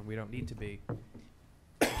frustrated when we don't need to be.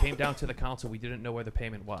 It came down to the council, we didn't know where the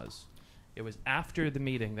payment was. It was after the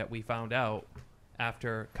meeting that we found out,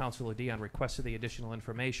 after Councilor Dion requested the additional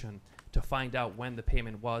information to find out when the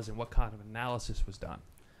payment was and what kind of analysis was done.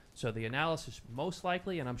 So the analysis most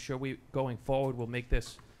likely, and I'm sure going forward will make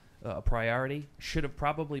this a priority, should have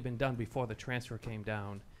probably been done before the transfer came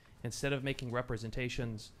down, instead of making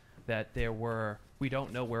representations that we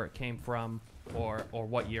don't know where it came from or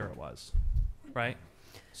what year it was, right?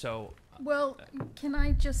 So. Well, can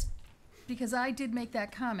I just, because I did make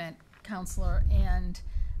that comment, Counselor, and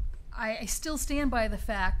I still stand by the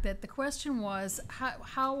fact that the question was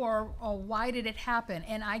how or why did it happen,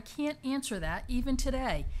 and I can't answer that even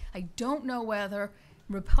today. I don't know whether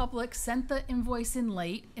Republic sent the invoice in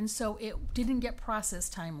late, and so it didn't get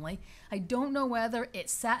processed timely. I don't know whether it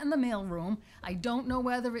sat in the mailroom. I don't know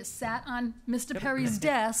whether it sat on Mr. Perry's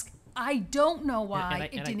desk I don't know And why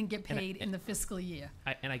I- it didn't get paid in the fiscal year.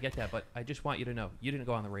 And I get that, but I just want you to know, you didn't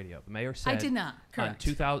go on the radio. The mayor said. I did not, In correct.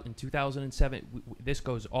 2007, this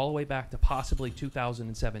goes all the way back to possibly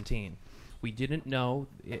 2017. We didn't know,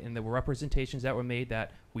 and there were representations that were made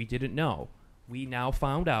that we didn't know. We now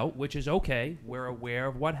found out, which is okay. We're aware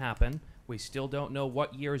of what happened. We still don't know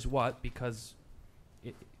what year is what because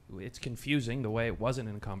it's confusing the way it wasn't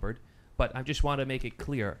encumbered. But I just want to make it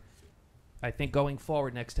clear. I think going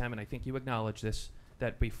forward next time, and I think you acknowledge this,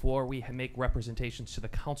 that before we make representations to the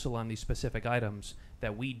council on these specific items,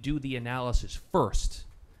 that we do the analysis first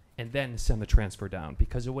and then send the transfer down,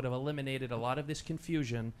 because it would have eliminated a lot of this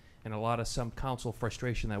confusion and a lot of some council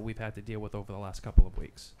frustration that we've had to deal with over the last couple of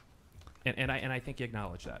weeks. And I think you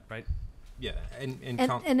acknowledge that, right? Yeah,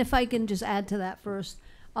 And if I can just add to that first,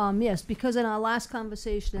 yes, because in our last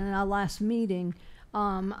conversation and in our last meeting,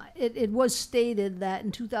 it was stated that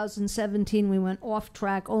in 2017 we went off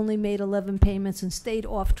track, only made 11 payments and stayed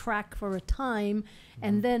off track for a time,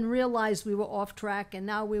 and then realized we were off track and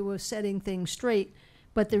now we were setting things straight.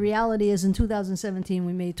 But the reality is in 2017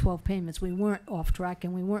 we made 12 payments. We weren't off track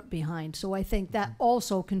and we weren't behind. So I think that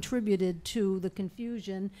also contributed to the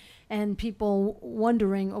confusion and people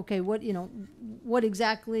wondering, okay, what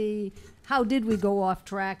exactly, how did we go off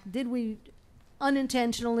track? Did we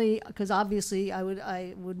unintentionally, because obviously I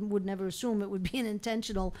would never assume it would be an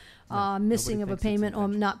intentional missing of a payment or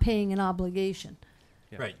not paying an obligation.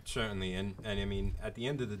 Yeah. Right, certainly, and I mean, at the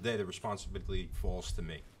end of the day, the responsibility falls to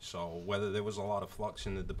me. So whether there was a lot of flux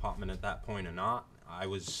in the department at that point or not, I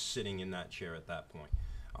was sitting in that chair at that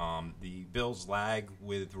point. The bills lag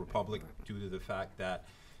with Republic due to the fact that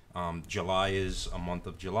July is a month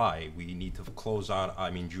of July. We need to close out,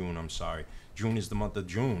 June, I'm sorry. June is the month of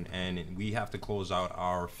June, and we have to close out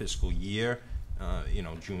our fiscal year,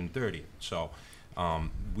 June 30th. So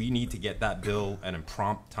we need to get that bill at a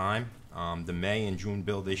prompt time. The May and June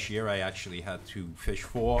bill this year, I actually had to fish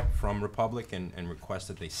for from Republic and request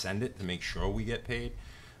that they send it to make sure we get paid.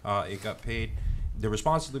 It got paid. The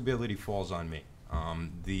responsibility falls on me.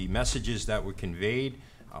 The messages that were conveyed,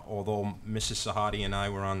 although Mrs. Sahadi and I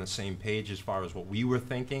were on the same page as far as what we were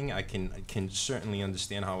thinking, I can certainly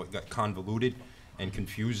understand how it got convoluted and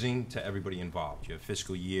confusing to everybody involved. You have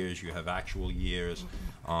fiscal years, you have actual years,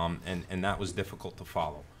 and that was difficult to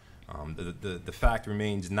follow. The fact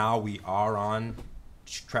remains now we are on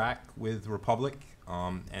track with Republic,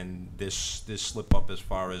 and this slip up as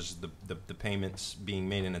far as the payments being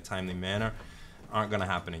made in a timely manner aren't going to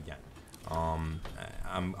happen again.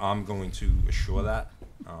 I'm going to assure that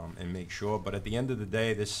and make sure, but at the end of the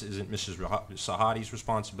day, this isn't Mrs. Sahadi's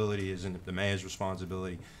responsibility, isn't the mayor's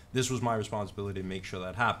responsibility. This was my responsibility to make sure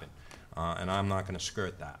that happened, and I'm not going to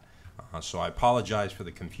skirt that. So I apologize for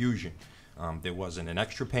the confusion. There wasn't an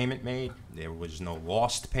extra payment made. There was no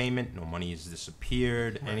lost payment. No money has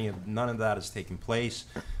disappeared. None of that has taken place.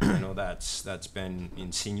 I know that's been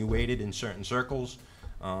insinuated in certain circles.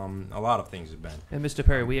 A lot of things have been. And Mr.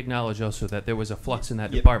 Perry, we acknowledge also that there was a flux in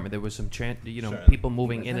that Yep. department. There was some, Certainly. people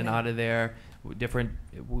moving in and out of there.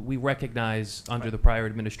 We recognize under Right. the prior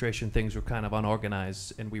administration things were kind of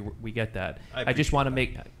unorganized, and we get that. I just want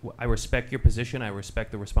to I respect your position. I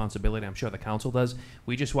respect the responsibility. I'm sure the council does.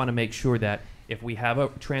 We just want to make sure that if we have a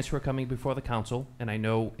transfer coming before the council, and I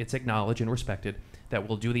know it's acknowledged and respected, that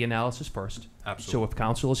we'll do the analysis first. Absolutely. So if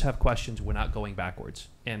councilors have questions, we're not going backwards.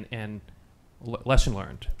 And lesson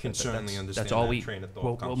learned. Can certainly understand That's all that train of thought,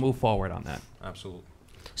 we'll Council. move forward on that. Absolutely.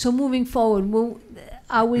 So moving forward,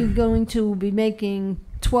 are we going to be making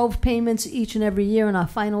 12 payments each and every year, and our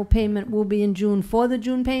final payment will be in June for the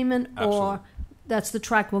June payment? Absolutely. Or that's the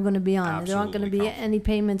track we're going to be on? There aren't going to Absolutely, be Council. any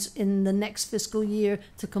payments in the next fiscal year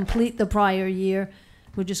to complete the prior year.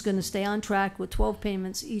 We're just going to stay on track with 12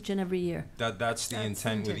 payments each and every year. That's the That's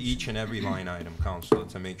intent the with each and every line item, Counselor,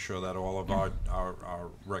 to make sure that all of our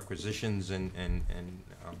requisitions and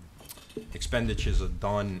expenditures are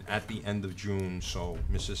done at the end of June, so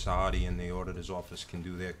Mrs. Sahadi and the auditor's office can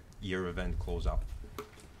do their year-end closeout.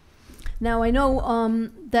 Now, I know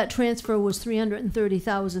that transfer was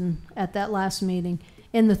 $330,000 at that last meeting.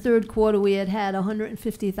 In the third quarter, we had a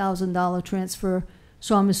 $150,000 transfer.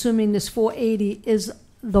 So I'm assuming this 480 is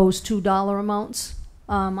those $2 amounts.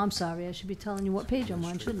 I'm sorry, I should be telling you what page I'm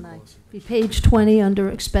on, shouldn't I? Be page 20 under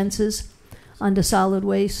expenses, under solid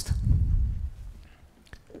waste.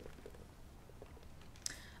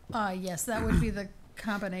 Yes, that would be the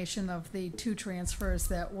combination of the two transfers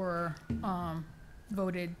that were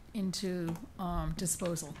voted into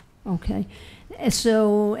disposal. Okay.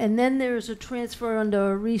 So, and then there's a transfer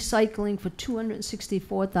under recycling for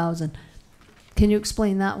 $264,000. Can you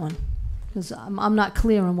explain that one? Because I'm not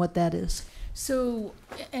clear on what that is. So,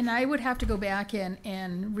 and I would have to go back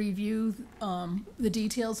and review the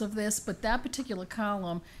details of this, but that particular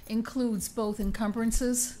column includes both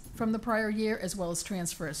encumbrances from the prior year as well as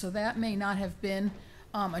transfers. So that may not have been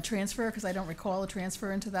a transfer, because I don't recall a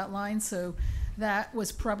transfer into that line. So that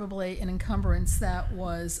was probably an encumbrance that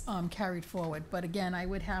was carried forward. But again, I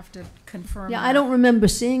would have to confirm. Yeah, that. I don't remember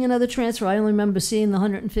seeing another transfer. I only remember seeing the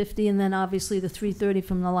 150 and then obviously the 330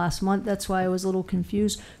 from the last month. That's why I was a little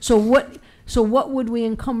confused. So what would we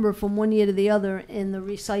encumber from one year to the other in the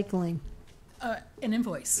recycling? An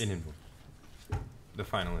invoice. An invoice. The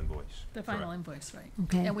final invoice. The final Correct. invoice, right.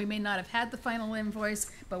 Okay. And we may not have had the final invoice,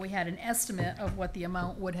 but we had an estimate of what the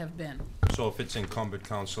amount would have been. So if it's encumbered,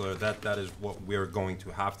 Counselor, that is what we're going to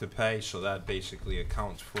have to pay, so that basically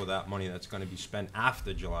accounts for that money that's gonna be spent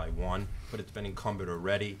after July 1, but it's been encumbered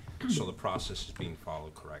already, so the process is being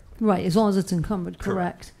followed correctly. Right, as long as it's encumbered,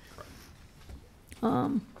 correct.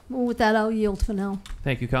 Correct. Well, with that, I'll yield for now.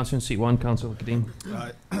 Thank you, Counselor in seat 1, Counselor Kadim.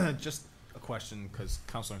 Just a question, because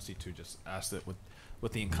Counselor in seat 2 just asked it with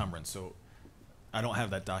the encumbrance. So I don't have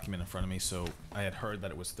that document in front of me, so I had heard that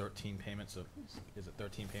it was 13 payments of, is it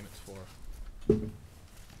 13 payments for?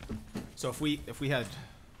 So if we had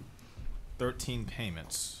 13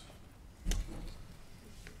 payments,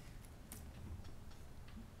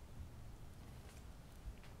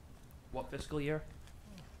 What fiscal year?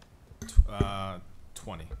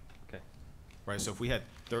 20. Okay. Right, so if we had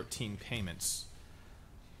 13 payments,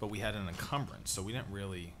 but we had an encumbrance, so we didn't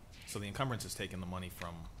really, so the encumbrance is taking the money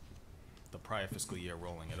from the prior fiscal year,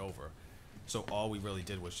 rolling it over. So all we really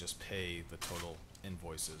did was just pay the total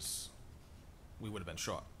invoices. We would have been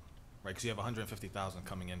short, right? Because you have 150,000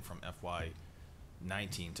 coming in from FY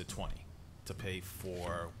 19 to 20 to pay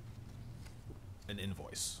for an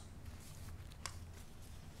invoice.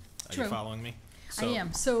 Are True. you following me? I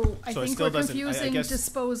am. So I so it think still we're doesn't- I confusing guess-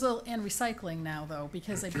 disposal and recycling now, though,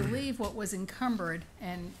 because I believe what was encumbered,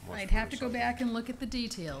 and What's I'd the have to go recycling? back and look at the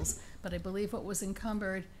details, but I believe what was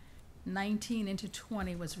encumbered 19 into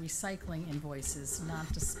 20 was recycling invoices,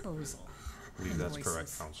 not disposal I believe that's correct,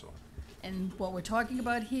 invoices. Counselor. And what we're talking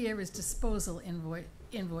about here is disposal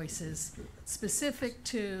invoices specific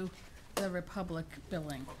to the Republic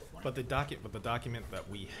billing. But the document that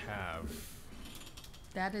we have,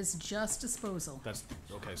 That is just disposal. that's,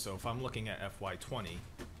 okay, so if I'm looking at FY 20,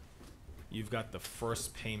 you've got the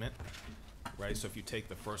first payment, right? So if you take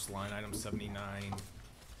the first line item,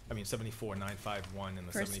 74,951 and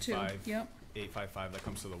the First two, 75,855, that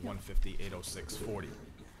comes to the 150,806.40.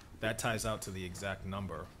 That ties out to the exact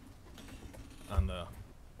number on the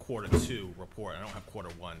Q2 report. I don't have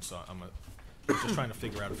Q1, so I'm just trying to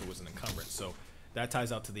figure out if it was an encumbrance. So that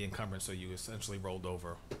ties out to the encumbrance, so you essentially rolled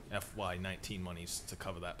over FY 19 monies to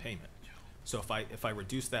cover that payment. So if I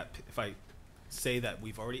reduce that, if I say that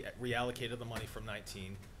we've already reallocated the money from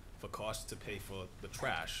 19 for costs to pay for the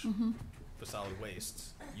trash, for solid waste,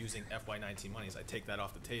 using FY 19 monies, I take that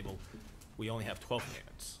off the table, we only have 12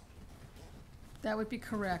 payments. That would be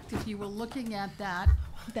correct. If you were looking at that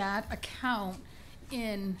account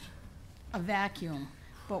in a vacuum.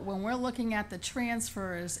 But when we're looking at the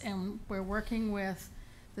transfers and we're working with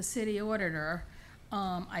the city auditor,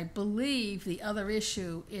 I believe the other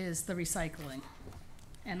issue is the recycling.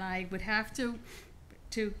 And I would have to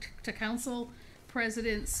Council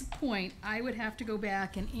President's point, I would have to go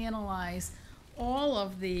back and analyze all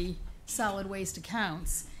of the solid waste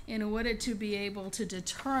accounts in order to be able to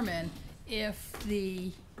determine if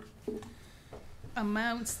the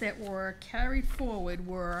amounts that were carried forward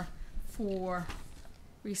were for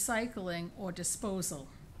recycling or disposal,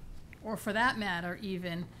 or for that matter,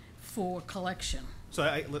 even for collection. So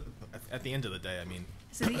at the end of the day, I mean,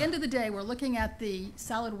 So at the end of the day, we're looking at the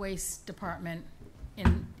solid waste department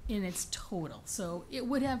in its total. So it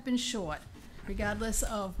would have been short, regardless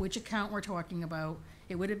of which account we're talking about.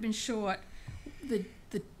 It would have been short the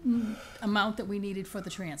amount that we needed for the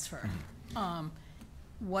transfer.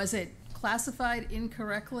 Was it classified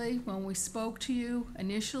incorrectly when we spoke to you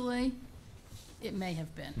initially? It may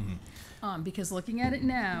have been. Because looking at it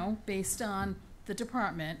now, based on the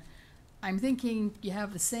department, I'm thinking you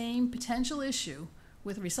have the same potential issue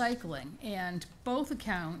with recycling, and both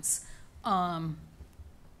accounts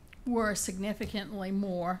were significantly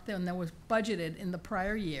more than there was budgeted in the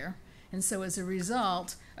prior year. And so as a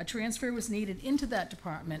result, a transfer was needed into that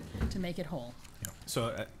department to make it whole.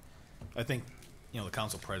 so I think, the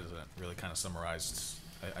council president really kind of summarized,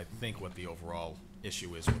 I think, what the overall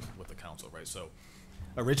issue is with the council, right? So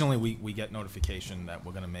originally, we get notification that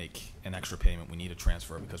we're gonna make an extra payment. We need a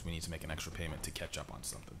transfer because we need to make an extra payment to catch up on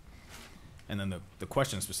something. And then the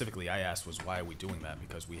question specifically I asked was, why are we doing that?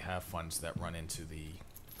 Because we have funds that run into the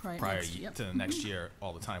Prior next, yep. to the next year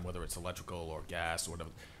all the time, whether it's electrical or gas or whatever.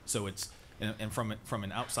 So it's, and from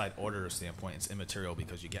an outside auditor standpoint, it's immaterial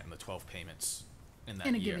because you're getting the 12 payments in that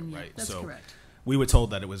In a year, given year, right? that's So correct. we were told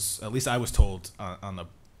that it was, at least I was told on the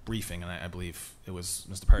briefing, and I believe it was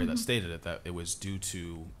Mr. Perry that stated it, that it was due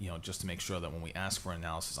to, just to make sure that when we ask for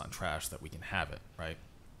analysis on trash, that we can have it, right?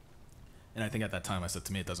 And I think at that time I said,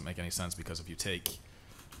 to me, it doesn't make any sense, because if you take,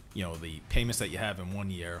 the payments that you have in one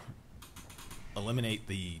year, eliminate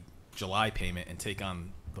the July payment and take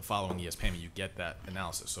on the following year's payment, you get that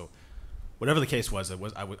analysis. So whatever the case was,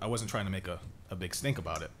 I wasn't trying to make a big stink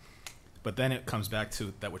about it. But then it comes back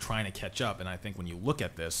to that we're trying to catch up, and I think when you look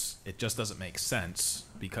at this, it just doesn't make sense,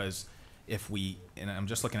 because if we, and I'm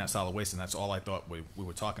just looking at solid waste, and that's all I thought we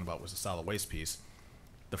were talking about was the solid waste piece.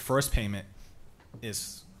 The first payment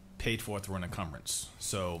is paid for through an encumbrance,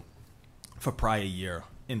 so for prior year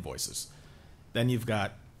invoices. Then you've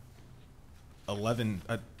got 11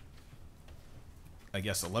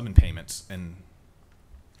 payments and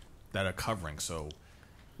that are covering. So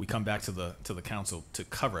we come back to the council to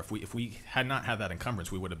cover. If we had not had that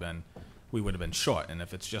encumbrance, we would have been short. And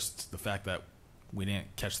if it's just the fact that we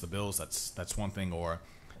didn't catch the bills, that's one thing. Or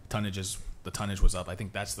the tonnage was up. I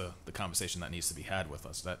think that's the conversation that needs to be had with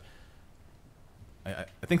us. That I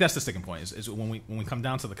think that's the sticking point. Is when we come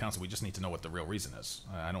down to the council, we just need to know what the real reason is.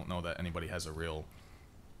 I don't know that anybody has a real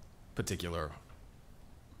particular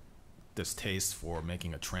distaste for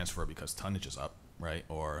making a transfer because tonnage is up, right?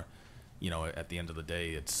 Or at the end of the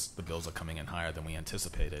day, it's the bills are coming in higher than we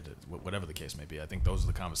anticipated, whatever the case may be. I think those are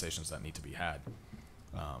the conversations that need to be had.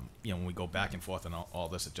 When we go back and forth on all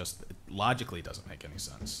this, it logically doesn't make any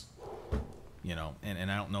sense.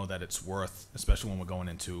 And I don't know that it's worth, especially when we're going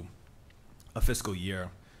into a fiscal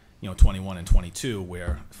year, 21 and 22,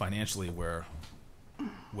 where financially we're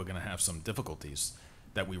going to have some difficulties,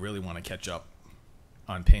 that we really want to catch up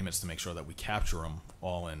on payments to make sure that we capture them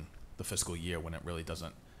all in the fiscal year, when it really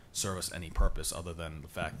doesn't serve us any purpose other than the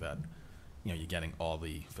fact that you're getting all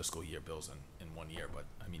the fiscal year bills in one year. But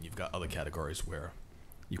I mean, you've got other categories where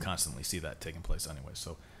you constantly see that taking place anyway.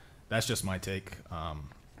 So that's just my take.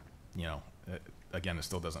 Again, it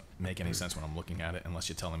still doesn't make any sense when I'm looking at it, unless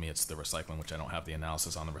you're telling me it's the recycling, which I don't have the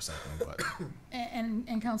analysis on the recycling. But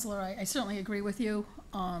and Counselor, I certainly agree with you,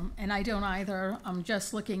 and I don't either. I'm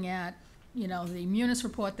just looking at the Munis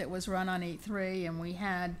report that was run on 8/3, and we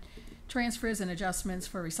had transfers and adjustments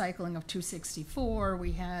for recycling of 264.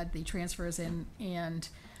 We had the transfers and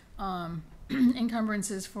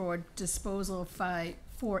encumbrances for disposal of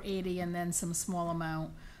 480, and then some small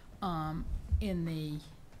amount in the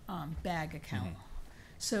bag account.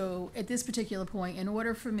 So at this particular point, in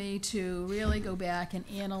order for me to really go back and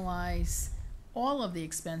analyze all of the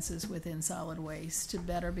expenses within solid waste to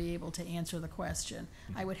better be able to answer the question,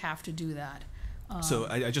 I would have to do that. So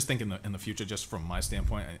I just think in the future, just from my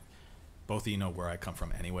standpoint, both of you know where I come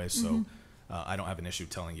from anyway, so I don't have an issue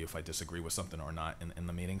telling you if I disagree with something or not in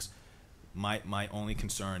the meetings. My only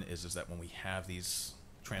concern is that when we have these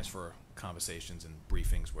transfer conversations and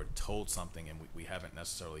briefings, we're told something and we haven't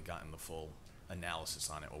necessarily gotten the full analysis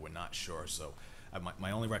on it, or we're not sure. So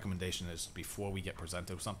my only recommendation is, before we get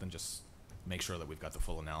presented with something, just make sure that we've got the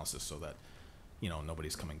full analysis, so that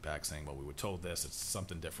nobody's coming back saying, well, we were told this, it's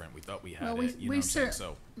something different, we thought we had it,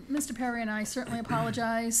 so Mr. Perry and I certainly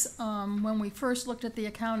apologize. When we first looked at the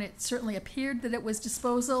account, it certainly appeared that it was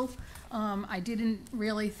disposal. I didn't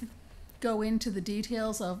really go into the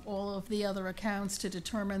details of all of the other accounts to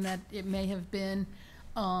determine that it may have been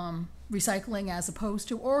recycling as opposed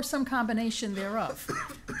to, or some combination thereof.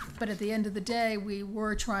 But at the end of the day, we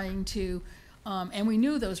were trying to, and we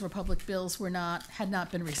knew those Republic bills had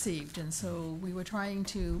not been received, and so we were trying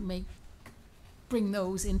to bring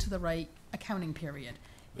those into the right accounting period.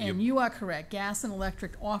 And you are correct, gas and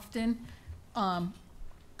electric often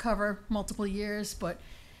cover multiple years, but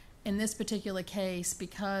in this particular case,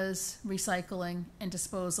 because recycling and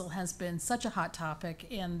disposal has been such a hot topic,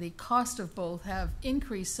 and the cost of both have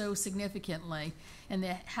increased so significantly, and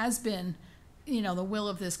there has been, the will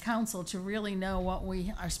of this council to really know what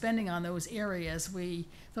we are spending on those areas, we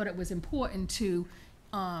thought it was important to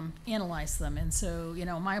analyze them. And so,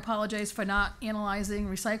 my apologies for not analyzing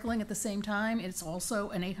recycling at the same time. It's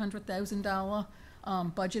also an $800,000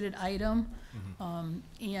 budgeted item.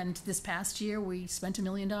 And this past year we spent $1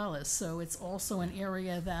 million, so it's also an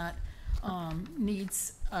area that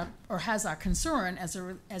needs or has our concern as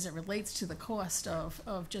it relates to the cost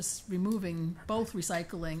of just removing both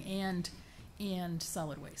recycling and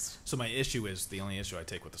solid waste. So my issue is, the only issue I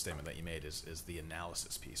take with the statement that you made is the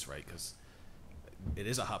analysis piece, right? Because it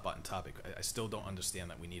is a hot button topic. I still don't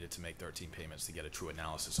understand that we needed to make 13 payments to get a true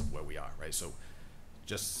analysis of where we are, right? So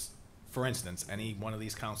just for instance, any one of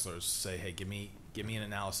these counselors say, hey, give me an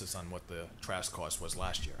analysis on what the trash cost was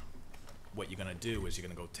last year. What you're gonna do is you're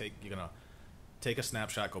gonna take a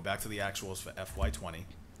snapshot, go back to the actuals for FY20.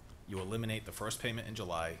 You eliminate the first payment in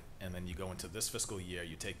July, and then you go into this fiscal year,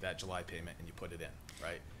 you take that July payment and you put it in,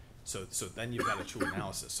 right? So then you've got a true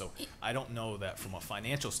analysis. So I don't know that from a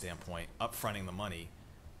financial standpoint, upfronting the money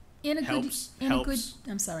helps.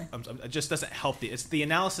 I'm sorry. It just doesn't help. It's the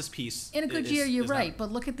analysis piece. In a good year, you're right,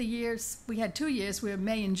 but look at the years, we had 2 years where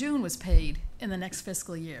May and June was paid in the next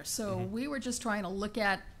fiscal year. So we were just trying to look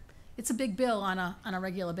at, it's a big bill on a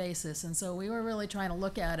regular basis, and so we were really trying to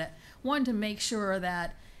look at it. One, to make sure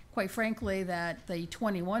that, quite frankly, that the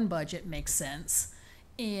 21 budget makes sense.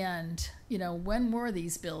 And, you know, when were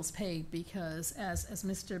these bills paid? Because as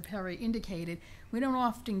Mr. Perry indicated, we don't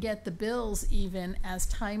often get the bills even as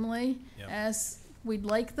timely as we'd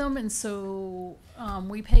like them. And so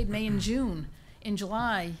we paid May and June in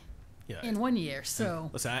July in 1 year.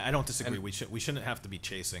 So listen, I don't disagree. We shouldn't have to be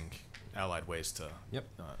chasing Allied Waste to,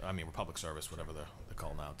 Republic Service, whatever they're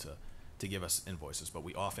called now, to give us invoices. But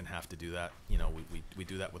we often have to do that. You know, we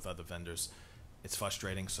do that with other vendors. It's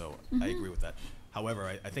frustrating, so I agree with that.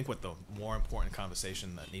 However, I think what the more important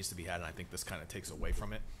conversation that needs to be had, and I think this kind of takes away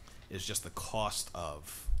from it, is just the cost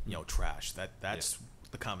of, you know, trash. That's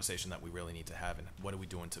the conversation that we really need to have, and what are we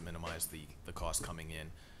doing to minimize the cost coming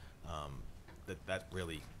in? That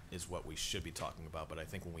really is what we should be talking about. But I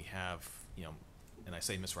think when we have, you know, and I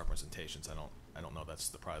say misrepresentations, I don't know that's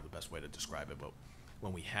probably the best way to describe it, but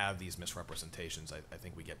when we have these misrepresentations, I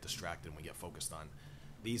think we get distracted and we get focused on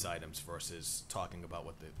these items versus talking about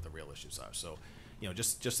what the real issues are. So, you know,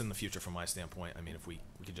 just in the future, from my standpoint, I mean, if we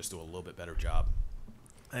could just do a little bit better job.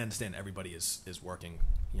 I understand everybody is working,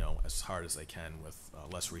 you know, as hard as they can with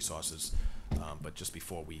less resources, but just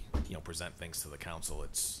before we, you know, present things to the council,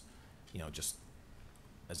 it's, you know, just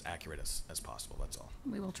as accurate as possible. That's all.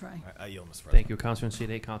 We will try. I yield, Mr. President. Thank you, Councilor in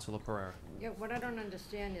seat 8, Councilor Pereira. Yeah, what I don't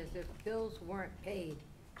understand is if bills weren't paid,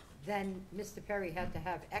 then Mr. Perry had to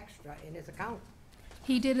have extra in his account.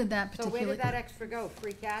 He did in that So particular. where did that extra go?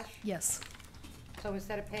 Free cash? Yes, So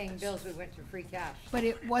instead of paying bills, we went to free cash. but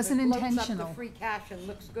it wasn't It loads up intentional. the free cash and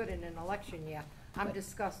looks good in an election year. I'm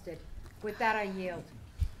disgusted. With that, I yield.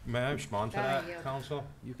 May I respond to Thank that, you. Counsel?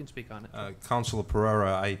 You can speak on it. Councilor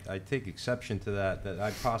Pereira, I take exception to that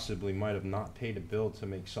I possibly might have not paid a bill to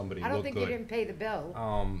make somebody I don't look think good. you didn't pay the bill,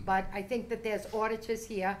 but I think that there's auditors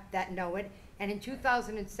here that know it. And in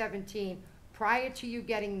 2017, prior to you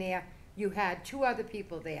getting there, you had 2 other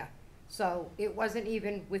people there. So it wasn't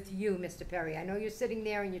even with you, Mr. Perry. I know you're sitting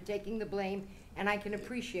there and you're taking the blame, and I can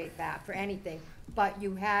appreciate that for anything. But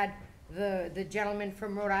you had the gentleman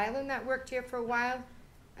from Rhode Island that worked here for a while.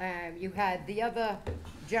 You had the other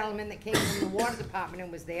gentleman that came from the water department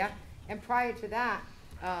and was there. And prior to that,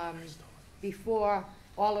 before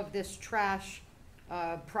all of this trash,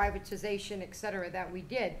 privatization, et cetera, that we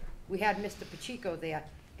did, we had Mr. Pacheco there,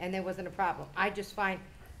 and there wasn't a problem. I just find,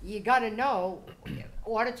 you gotta know,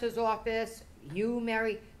 auditor's office, you,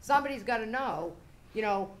 Mary, somebody's gotta know, you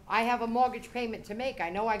know, I have a mortgage payment to make. I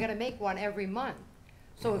know I gotta make one every month.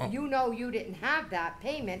 So if you know you didn't have that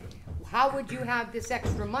payment, how would you have this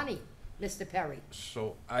extra money, Mr. Perry?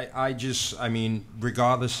 So I mean,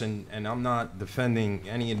 regardless, and I'm not defending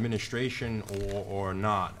any administration or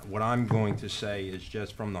not, what I'm going to say is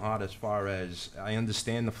just from the heart as far as I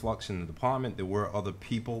understand the flux in the department. There were other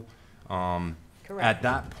people. Correct. At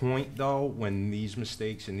that point, though, when these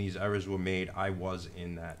mistakes and these errors were made, I was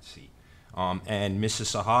in that seat. And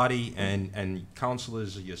Mrs. Sahadi and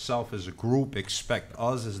councilors, yourself as a group, expect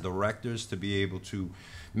us as directors to be able to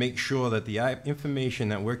make sure that the information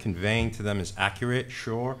that we're conveying to them is accurate.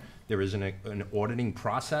 Sure, there is an auditing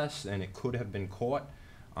process, and it could have been caught.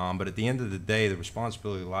 But at the end of the day, the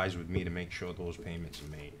responsibility lies with me to make sure those payments are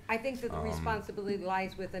made. I think that the responsibility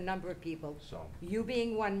lies with a number of people. So. You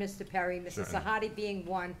being one, Mr. Perry, Mrs. Certainly. Sahadi being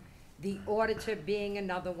one, the auditor being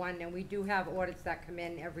another one, and we do have audits that come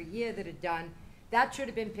in every year that are done. That should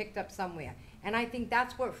have been picked up somewhere. And I think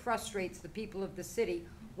that's what frustrates the people of the city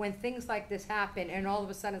when things like this happen, and all of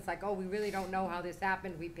a sudden it's like, oh, we really don't know how this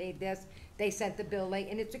happened, we paid this, they sent the bill late,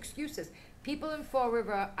 and it's excuses. People in Fall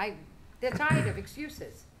River, they're tired of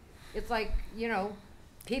excuses. It's like, you know,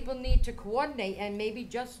 people need to coordinate and maybe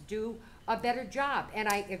just do a better job. And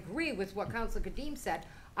I agree with what Councilor Kadim said.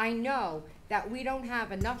 I know that we don't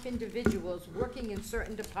have enough individuals working in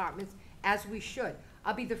certain departments as we should.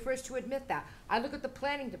 I'll be the first to admit that. I look at the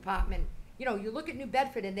planning department. You know, you look at New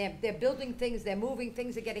Bedford and they're building things, they're moving,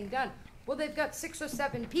 things are getting done. Well, they've got 6 or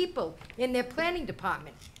 7 people in their planning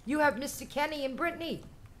department. You have Mr. Kenny and Brittany.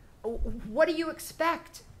 What do you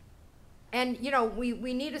expect? And, you know,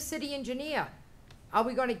 we need a city engineer. Are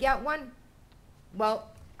we gonna get one? Well,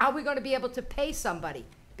 are we gonna be able to pay somebody?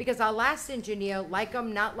 Because our last engineer, like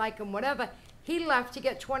him, not like him, whatever, he left to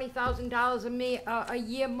get $20,000 a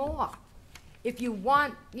year more. If you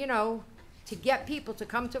want, you know, to get people to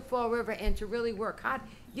come to Fall River and to really work hard,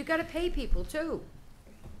 you gotta pay people too.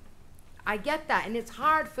 I get that, and it's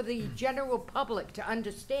hard for the general public to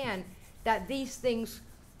understand that these things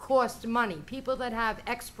cost money. People that have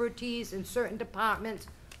expertise in certain departments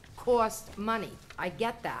cost money. I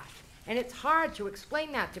get that. And it's hard to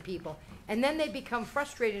explain that to people. And then they become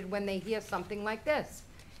frustrated when they hear something like this.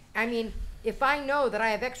 I mean, if I know that I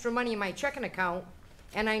have extra money in my checking account,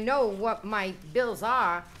 and I know what my bills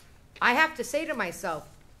are, I have to say to myself,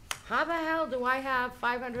 how the hell do I have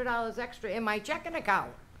 $500 extra in my checking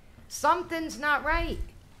account? Something's not right.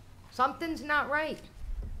 Something's not right.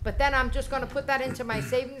 But then I'm just gonna put that into my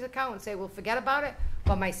savings account and say, well, forget about it,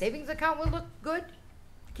 but my savings account will look good?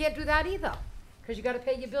 Can't do that either, because you gotta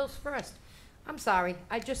pay your bills first. I'm sorry,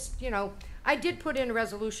 I just, you know, I did put in a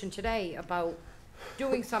resolution today about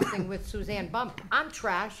doing something with Suzanne Bump on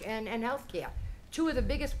trash and healthcare. Two of the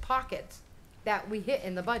biggest pockets that we hit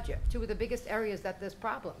in the budget, two of the biggest areas that there's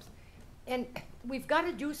problems. And we've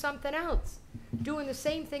gotta do something else. Doing the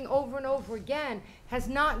same thing over and over again has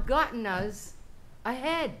not gotten us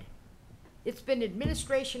ahead. It's been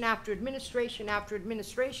administration after administration after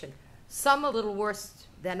administration. Some a little worse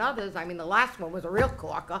than others. I mean, the last one was a real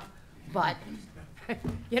corker, but,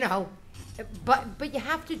 you know, but you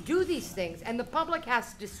have to do these things, and the public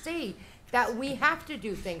has to see that we have to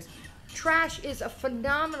do things. Trash is a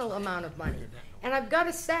phenomenal amount of money, and I've got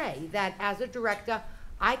to say that as a director,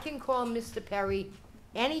 I can call Mr. Perry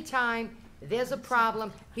anytime there's a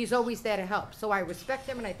problem. He's always there to help, so I respect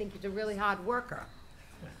him, and I think he's a really hard worker.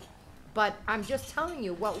 But I'm just telling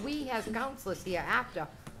you what we as councilors here after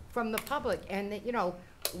from the public, and that, you know,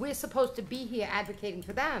 we're supposed to be here advocating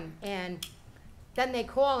for them, and then they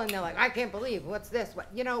call and they're like, I can't believe, what's this? What,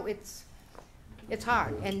 you know, it's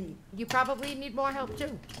hard, and you probably need more help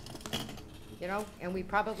too. You know, and we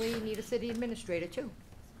probably need a city administrator too.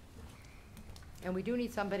 And we do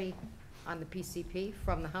need somebody on the PCP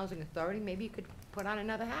from the Housing Authority. Maybe you could put on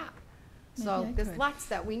another hat. So Maybe I there's could. lots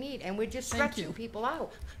that we need, and we're just Thank stretching you. people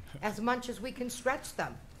out as much as we can stretch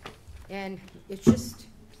them. And it's just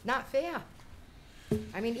not fair.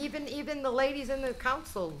 I mean, even the ladies in the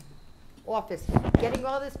council office, getting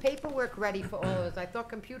all this paperwork ready for all of us. I thought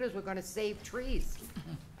computers were gonna save trees.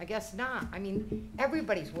 I guess not. I mean,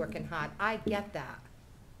 everybody's working hard. I get that.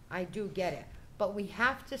 I do get it. But we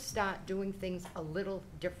have to start doing things a little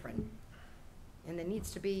different. And there needs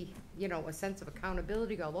to be, you know, a sense of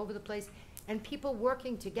accountability all over the place, and people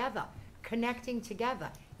working together, connecting together.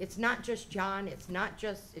 It's not just John, it's not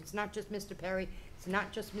just Mr. Perry, it's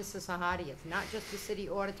not just Mrs. Sahadi, it's not just the city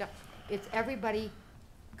auditor. It's everybody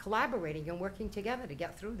collaborating and working together to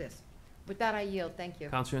get through this. With that, I yield. Thank you.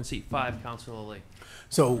 Counselor in seat 5, Counselor Lee.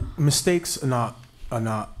 So mistakes are not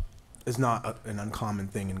an uncommon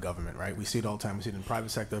thing in government, right? We see it all the time. We see it in the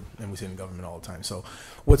private sector, and we see it in government all the time. So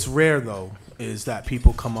what's rare, though, is that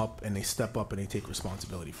people come up and they step up and they take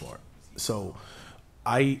responsibility for it. So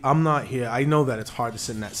I'm not here. I know that it's hard to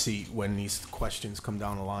sit in that seat when these questions come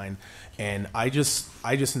down the line, and I just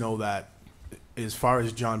know that as far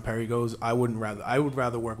as John Perry goes, I would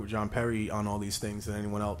rather work with John Perry on all these things than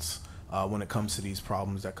anyone else. When it comes to these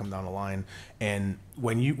problems that come down the line. And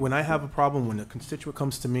when I have a problem, when a constituent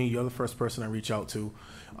comes to me, you're the first person I reach out to,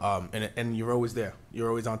 and you're always there. You're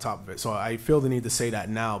always on top of it. So I feel the need to say that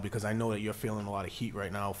now, because I know that you're feeling a lot of heat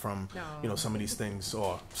right now from some of these things,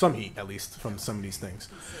 or some heat at least from some of these things.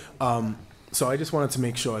 So I just wanted to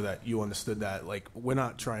make sure that you understood that, like, we're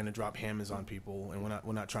not trying to drop hammers on people, and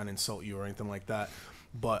we're not trying to insult you or anything like that.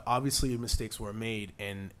 But obviously mistakes were made,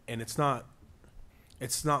 and it's not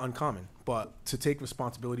uncommon, but to take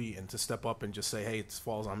responsibility and to step up and just say, hey, it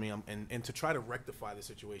falls on me, and to try to rectify the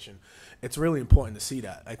situation, it's really important to see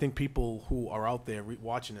that. I think people who are out there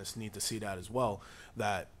watching this need to see that as well,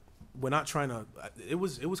 that we're not trying to, it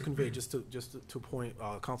was conveyed, just to point,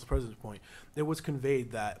 Council President's point, it was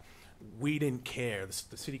conveyed that we didn't care,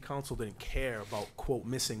 the city council didn't care about, quote,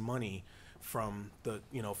 missing money from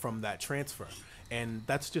from that transfer. And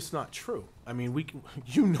that's just not true. I mean,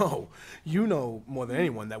 you know more than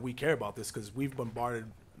anyone that we care about this, because we've bombarded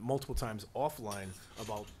multiple times offline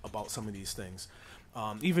about some of these things.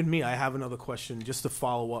 Even me, I have another question just to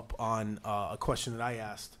follow up on a question that I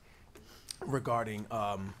asked regarding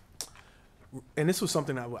And this was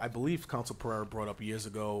something that I believe Council Pereira brought up years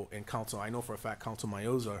ago, and I know for a fact Council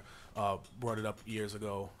Mayoza brought it up years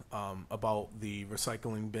ago about the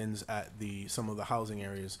recycling bins at some of the housing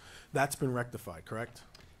areas. That's been rectified, correct?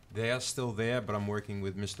 They are still there, but I'm working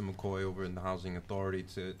with Mr. McCoy over in the Housing Authority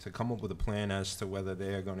to come up with a plan as to whether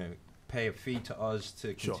they are gonna pay a fee to us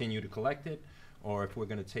to Sure. continue to collect it, or if we're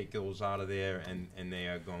gonna take those out of there and they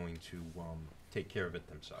are going to, take care of it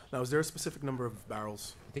themselves. Now, is there a specific number of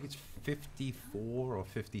barrels? I think it's 54 or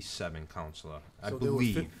 57, Counselor. I So there were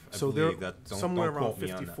believe. fif- so there- that. somewhere don't around quote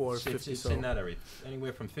me on that. 54, It's 50, in so- that area,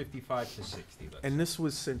 anywhere from 55 to 60. Let's And this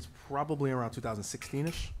was since probably around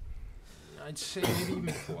 2016-ish? I'd say maybe even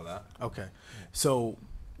before that. Okay. So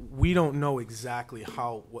we don't know exactly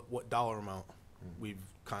what dollar amount we've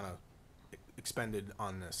kind of expended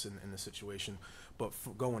on this in this situation. But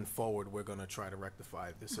going forward, we're going to try to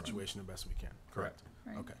rectify this situation the best we can. Correct?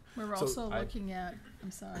 Right. Okay. We're So also I- looking at,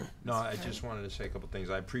 I'm sorry. No, I just wanted to say a couple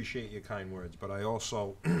things. I appreciate your kind words, but I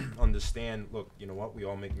also understand, look, you know what, we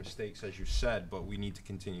all make mistakes, as you said, but we need to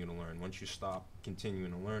continue to learn. Once you stop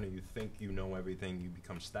continuing to learn and you think you know everything, you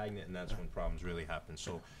become stagnant, and that's when problems really happen.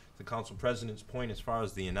 So the council president's point, as far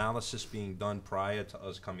as the analysis being done prior to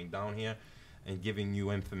us coming down here and giving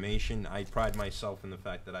you information, I pride myself in the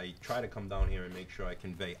fact that I try to come down here and make sure I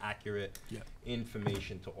convey accurate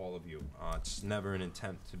information to all of you. It's never an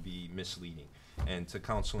attempt to be misleading. And to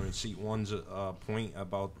Councilor in seat one's point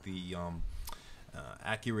about the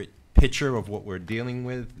accurate picture of what we're dealing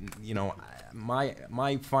with, you know,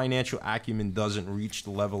 my financial acumen doesn't reach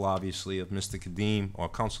the level, obviously, of Mr. Kadim or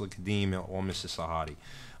Councilor Kadim or Mrs. Sahadi.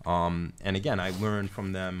 And again, I learn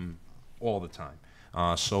from them all the time.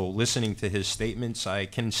 So listening to his statements, I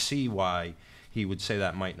can see why he would say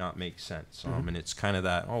that might not make sense. And it's kind of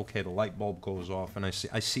that, okay, the light bulb goes off, and I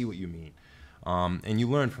see what you mean. And you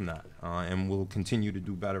learn from that, and we'll continue to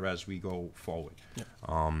do better as we go forward.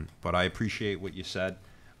 But I appreciate what you said,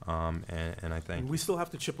 and I thank And you. we still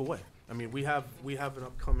have to chip away. I mean, we have an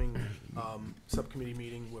upcoming subcommittee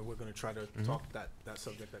meeting where we're going to try to talk that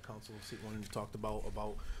subject that Council Seat One talked about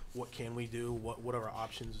what can we do, what are our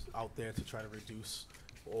options out there to try to reduce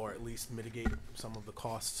or at least mitigate some of the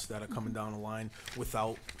costs that are coming down the line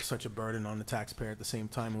without such a burden on the taxpayer at the same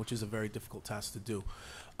time, which is a very difficult task to do.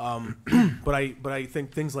 But I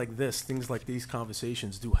think things like this, things like these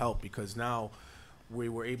conversations do help, because now we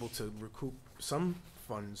were able to recoup some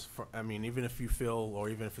funds for, I mean, even if you feel, or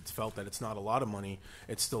even if it's felt that it's not a lot of money,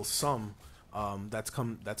 it's still some that's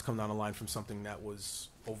come down the line from something that was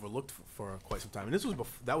overlooked for quite some time. And this was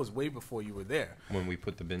that was way before you were there. When we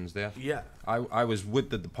put the bins there? Yeah. I was with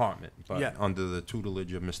the department, but Yeah. under the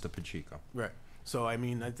tutelage of Mr. Pacheco. Right. So I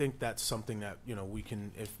mean, I think that's something that, you know, we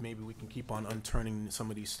can, if maybe we can keep on unturning some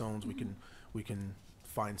of these stones, we can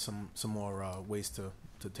find some more ways to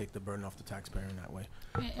take the burden off the taxpayer in that way.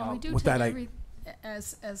 And we do with take that,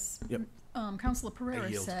 as Yep. Councilor Pereira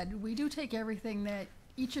yield. said, we do take everything that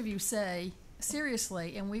each of you say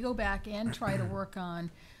seriously, and we go back and try to work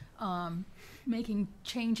on making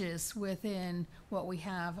changes within what we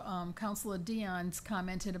have. Councilor Dion's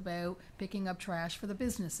commented about picking up trash for the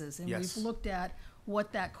businesses, and Yes. we've looked at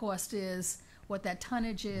what that cost is, what that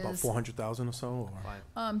tonnage is. About 400,000 or so.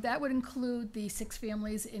 Or? That would include the 6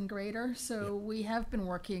 families in Greater, so we have been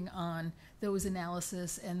working on those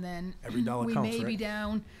analysis, and then Every dollar we counts, may be right?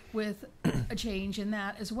 down with a change in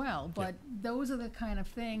that as well. But those are the kind of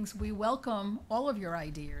things, we welcome all of your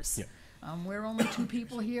ideas. Yeah. We're only 2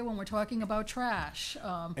 people here when we're talking about trash.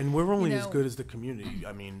 And we're only as know- good as the community.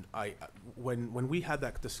 I mean, when we had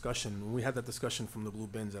that discussion from the blue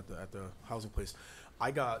bins at the housing place,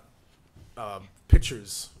 I got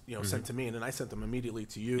pictures, you know, sent to me, and then I sent them immediately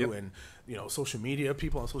to you. Yep. And you know, social media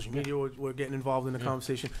people on social media were getting involved in the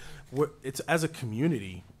conversation. It's as a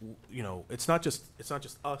community, you know, it's not just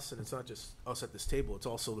us, and it's not just us at this table. It's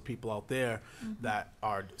also the people out there that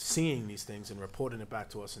are seeing these things and reporting it back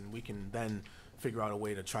to us, and we can then figure out a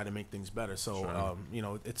way to try to make things better. So Sure. you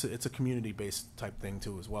know, it's a community-based type thing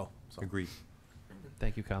too as well. So. Agreed.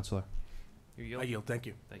 Thank you, Counselor. You yield? I yield. Thank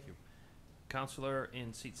you. Thank you. Counselor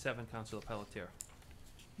in seat 7, Counselor Pelletier.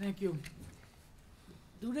 Thank you.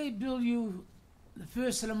 Do they bill you the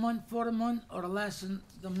first of the month for the month, or the last of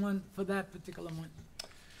the month for that particular month?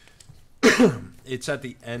 It's at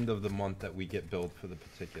the end of the month that we get billed for the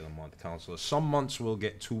particular month, Counselor. Some months we'll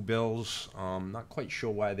get 2 bills. Not quite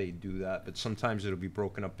sure why they do that, but sometimes it'll be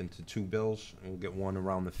broken up into 2 bills, and we'll get one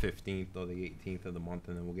around the 15th or the 18th of the month,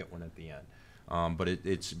 and then we'll get one at the end. But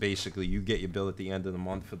it's basically, you get your bill at the end of the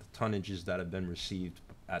month for the tonnages that have been received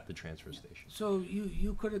at the transfer station. So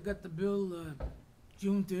you could have got the bill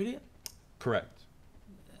June 30th? Correct.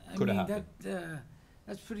 I Coulda mean, happened.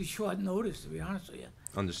 that's pretty short notice, to be honest with you.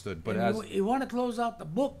 Understood, but And as, you want to close out the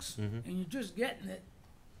books, Mhm. and you're just getting it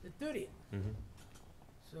the 30th. Mhm.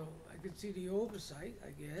 So I could see the oversight,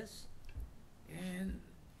 I guess. And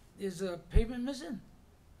is a payment missing?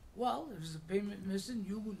 Well, if there's a payment missing,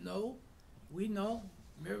 you would know, we know,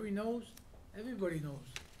 Mary knows, everybody knows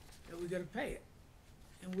that we gotta pay it,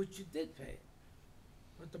 in which you did pay it.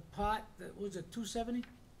 But the part, that was it 270?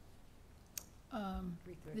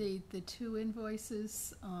 The two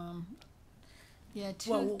invoices, yeah,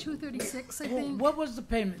 Well, 236, I Well, think. what was the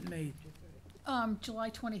payment made? July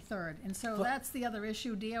 23rd, and so But- that's the other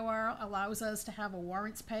issue. DOR allows us to have a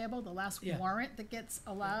warrants payable. The last Yeah. warrant that gets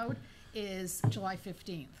allowed is July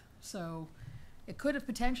 15th. So it could have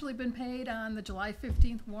potentially been paid on the July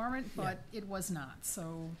 15th warrant, but it was not.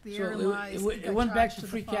 So therein So lies. it got went back charged to the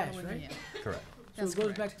free cash, following right? year. correct. So That's it goes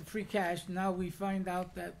correct. back to free cash, now we find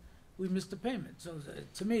out that we missed the payment. So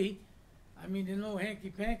to me, I mean, there's no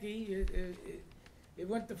hanky-panky, it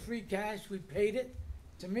went to free cash, we paid it.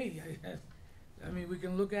 To me, I mean, we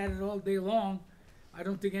can look at it all day long, I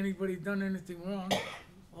don't think anybody done anything wrong,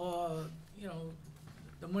 or, you know,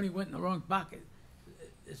 the money went in the wrong pocket,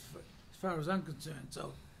 as far as I'm concerned,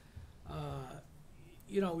 so,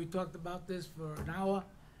 you know, we talked about this for an hour,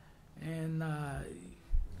 and,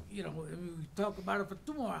 you know, I mean, we talked about it for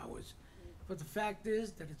 2 more hours. But the fact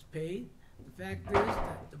is that it's paid, the fact is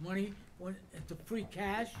that the money went into free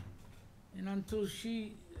cash, and until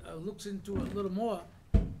she looks into it a little more,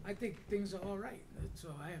 I think things are all right.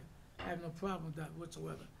 So I have no problem with that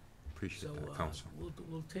whatsoever. Appreciate So, that, Counsel.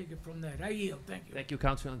 we'll take it from that. I yield, thank you. Thank you,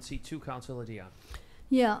 Councilor. On seat 2, Councilor Dion.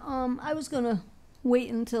 Yeah, I was gonna wait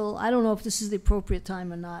until, I don't know if this is the appropriate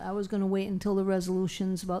time or not. I was gonna wait until the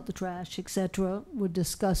resolutions about the trash, et cetera, were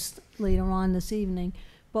discussed later on this evening.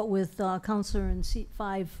 But with Counselor in seat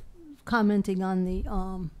 5 commenting on the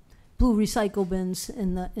blue recycle bins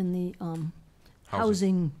in the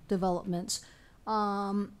housing developments,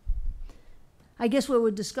 I guess where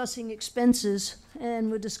we're discussing expenses and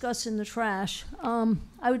we're discussing the trash, I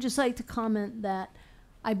would just like to comment that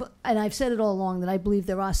and I've said it all along, that I believe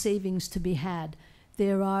there are savings to be had.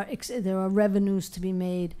 There are revenues to be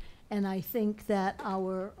made, and I think that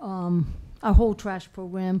our whole trash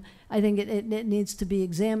program, I think it needs to be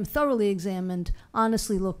thoroughly examined,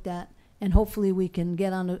 honestly looked at, and hopefully we can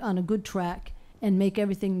get on a good track and make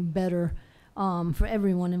everything better for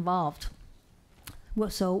everyone involved. Well,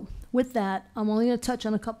 so with that, I'm only going to touch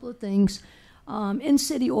on a couple of things. In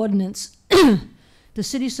city ordinance, the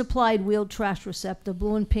city-supplied wheeled trash receptor,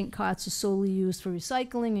 blue and pink carts are solely used for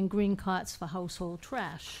recycling and green carts for household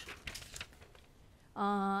trash.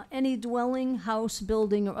 Any dwelling, house,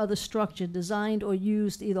 building, or other structure designed or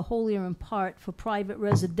used either wholly or in part for private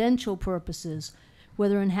residential purposes,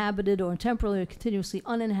 whether inhabited or temporarily or continuously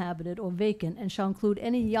uninhabited or vacant, and shall include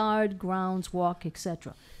any yard, grounds, walk,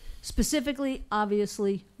 etc. Specifically,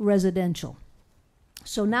 obviously, residential.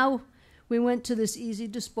 So now we went to this easy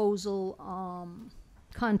disposal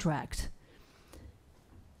contract.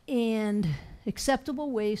 And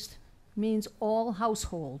acceptable waste means all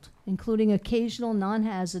household, including occasional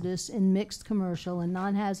non-hazardous and mixed commercial and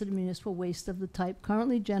non-hazardous municipal waste of the type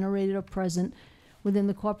currently generated or present within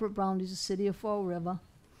the corporate boundaries of the city of Fall River.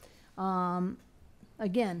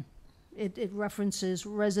 Again, it references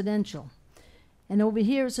residential. And over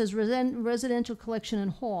here it says residential collection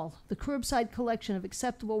and haul. The curbside collection of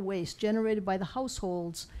acceptable waste generated by the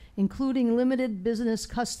households, including limited business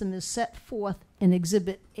customers set forth in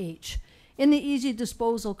Exhibit H. In the easy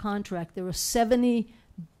disposal contract, there were 70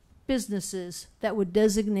 businesses that were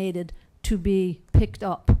designated to be picked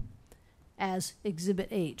up as Exhibit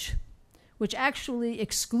H, which actually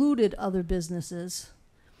excluded other businesses.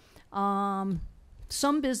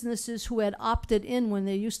 Some businesses who had opted in when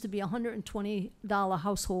there used to be a $120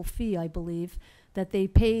 household fee, I believe, that they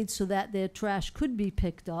paid so that their trash could be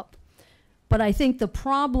picked up. But I think the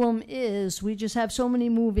problem is we just have so many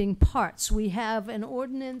moving parts. We have an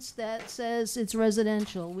ordinance that says it's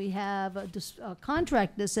residential. We have a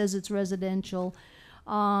contract that says it's residential.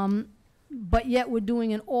 But yet we're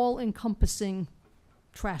doing an all-encompassing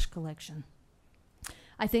trash collection.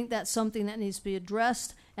 I think that's something that needs to be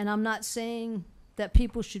addressed, and I'm not saying that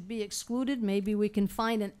people should be excluded. Maybe we can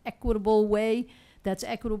find an equitable way that's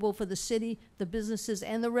equitable for the city, the businesses,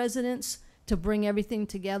 and the residents to bring everything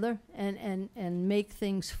together and make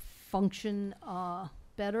things function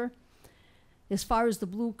better. As far as the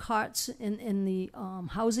blue carts in the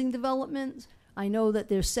housing development, I know that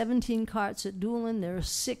there's 17 carts at Doolin. There are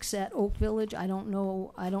 6 at Oak Village. I don't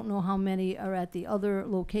know how many are at the other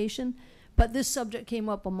location, but this subject came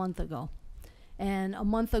up a month ago. And a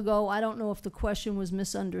month ago, I don't know if the question was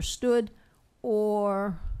misunderstood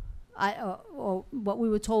or or what we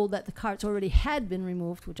were told that the carts already had been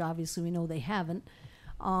removed, which obviously we know they haven't.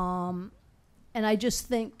 And I just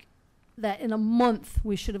think that in a month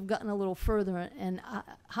we should have gotten a little further. And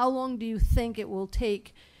how long do you think it will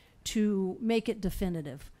take to make it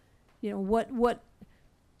definitive? You know, what,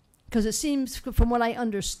 because it seems, from what I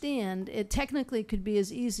understand, it technically could be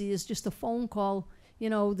as easy as just a phone call. You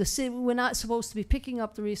know, the city, we're not supposed to be picking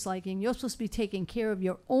up the recycling. You're supposed to be taking care of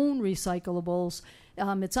your own recyclables.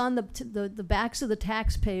 It's on the backs of the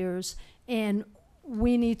taxpayers, and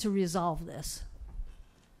we need to resolve this.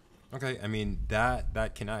 Okay, I mean,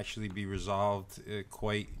 that can actually be resolved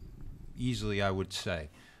quite easily, I would say.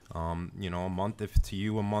 You know, a month, if to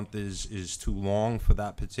you a month is too long for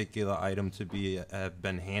that particular item to be have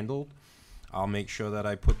been handled, I'll make sure that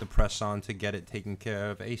I put the press on to get it taken care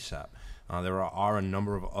of ASAP. There are a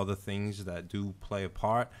number of other things that do play a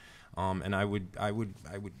part, and I would,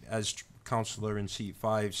 as Councilor in seat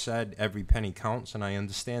 5 said, every penny counts, and I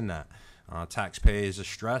understand that. Taxpayers are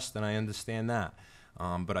stressed, and I understand that.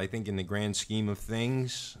 But I think in the grand scheme of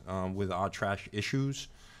things, with our trash issues,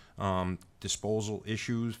 disposal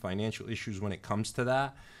issues, financial issues when it comes to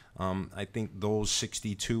that, I think those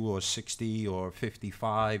 62 or 60 or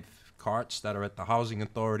 55 carts that are at the Housing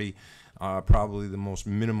Authority are probably the most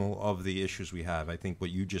minimal of the issues we have. I think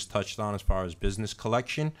what you just touched on as far as business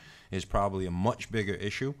collection is probably a much bigger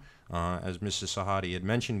issue. As Mrs. Sahadi had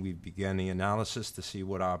mentioned, we began the analysis to see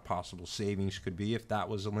what our possible savings could be if that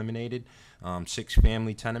was eliminated. 6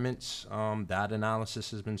 family tenements, that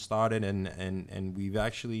analysis has been started, and we've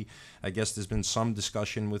actually, I guess there's been some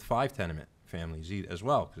discussion with 5 tenement families as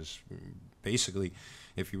well, because basically,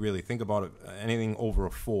 if you really think about it, anything over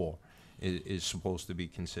a 4 is supposed to be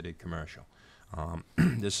considered commercial.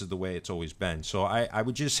 This is the way it's always been. So I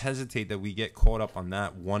would just hesitate that we get caught up on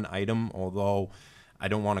that one item, although I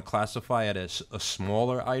don't want to classify it as a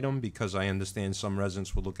smaller item, because I understand some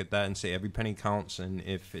residents will look at that and say every penny counts, and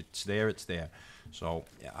if it's there, it's there. So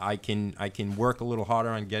I can work a little harder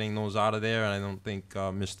on getting those out of there, and I don't think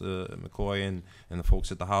Mr. McCoy and the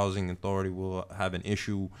folks at the Housing Authority will have an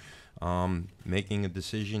issue making a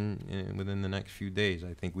decision within the next few days.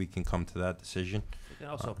 I think we can come to that decision. They can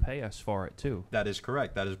also pay us for it, too. That is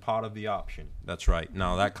correct. That is part of the option. That's right.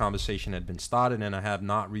 Now, that conversation had been started, and I have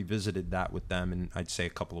not revisited that with them in, I'd say, a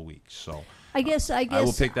couple of weeks. So I guess I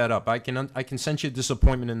will pick that up. I can sense your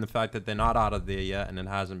disappointment in the fact that they're not out of there yet and it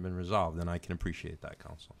hasn't been resolved, and I can appreciate that,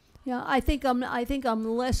 Council. Yeah, I think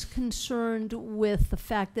I'm less concerned with the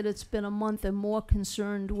fact that it's been a month and more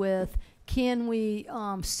concerned with, can we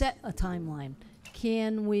set a timeline?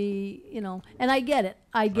 Can we, you know, and I get it.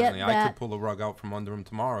 I get that. I could pull the rug out from under them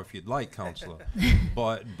tomorrow if you'd like, Counselor.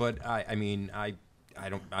 but I mean, I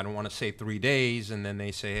don't want to say 3 days and then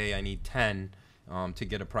they say, hey, I need 10 to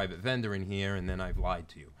get a private vendor in here, and then I've lied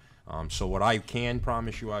to you. So what I can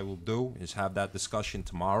promise you I will do is have that discussion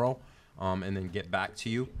tomorrow, and then get back to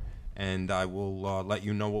you. And I will let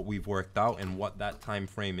you know what we've worked out and what that time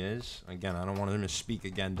frame is. Again, I don't want to misspeak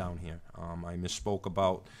again down here. I misspoke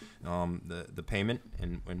about the payment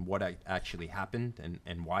and what actually happened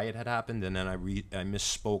and why it had happened. And then I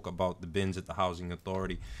misspoke about the bins at the Housing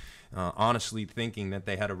Authority, honestly thinking that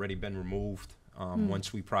they had already been removed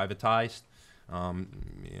once we privatized.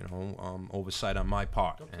 Oversight on my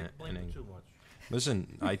part. Don't take blame too much.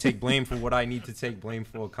 Listen, I take blame for what I need to take blame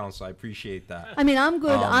for, Council. I appreciate that. I mean, I'm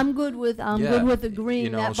good. I'm good with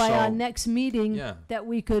agreeing that by our next meeting that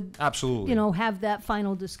we could absolutely, have that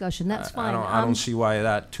final discussion. That's fine. I don't see why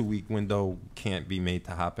that 2-week window can't be made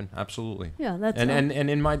to happen. Absolutely. Yeah, that's and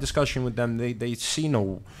in my discussion with them, they see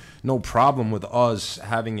no problem with us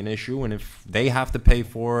having an issue, and if they have to pay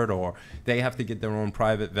for it or they have to get their own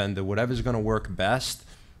private vendor, whatever's going to work best.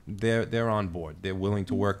 They're on board. They're willing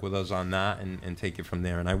to work with us on that and take it from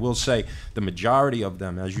there. And I will say the majority of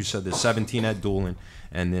them, as you said, there's 17 at Doolin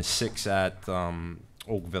and there's 6 at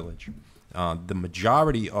Oak Village. The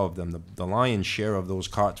majority of them, the lion's share of those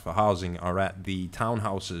carts for housing are at the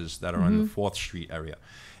townhouses that are in the 4th Street area.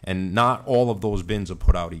 And not all of those bins are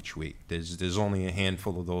put out each week. There's only a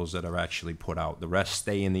handful of those that are actually put out. The rest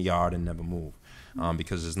stay in the yard and never move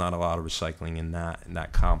because there's not a lot of recycling in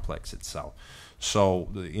that complex itself. So,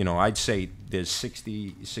 I'd say there's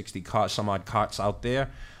 60 some odd carts out there,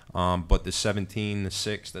 but the 17, the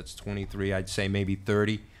 6, that's 23, I'd say maybe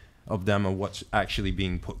 30 of them are what's actually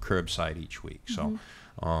being put curbside each week. So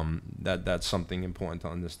that's something important to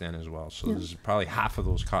understand as well. So there's probably half of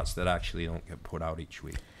those carts that actually don't get put out each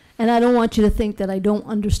week. And I don't want you to think that I don't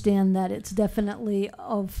understand that it's definitely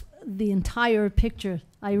of the entire picture.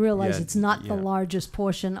 I realize it's not the largest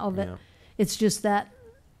portion of it. Yeah. It's just that,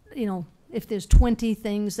 If there's 20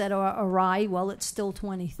 things that are awry, well, it's still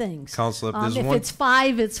 20 things. Counselor, if there's If one- it's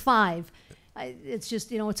 5, it's 5. It's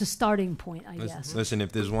just, it's a starting point, I guess. Listen,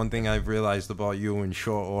 if there's one thing I've realized about you in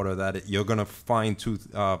short order, that you're gonna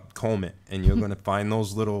fine-tooth comb it, and you're gonna find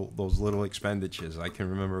those little expenditures. I can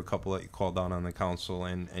remember a couple that you called out on the council,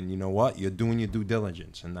 and you know what? You're doing your due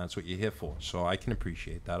diligence, and that's what you're here for. So I can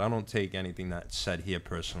appreciate that. I don't take anything that's said here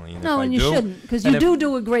personally. And No, if I and you do, shouldn't, because and you if-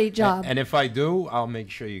 do a great job. And if I do, I'll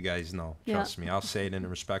make sure you guys know. Yeah. Trust me. I'll say it in a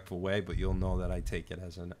respectful way, but you'll know that I take it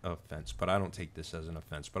as an offense. But I don't take this as an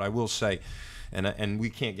offense. But I will say, and we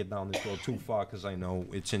can't get down this road too far because I know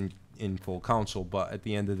it's in full council, but at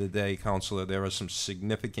the end of the day, Councilor, there are some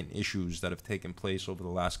significant issues that have taken place over the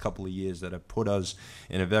last couple of years that have put us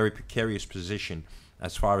in a very precarious position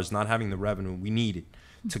as far as not having the revenue we needed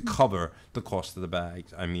to cover the cost of the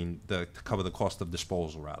bags. I mean, to cover the cost of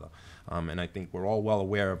disposal, rather. And I think we're all well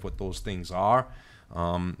aware of what those things are.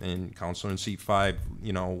 And Councilor in seat 5,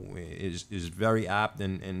 is very apt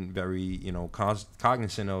and very,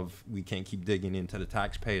 cognizant of we can't keep digging into the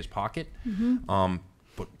taxpayer's pocket.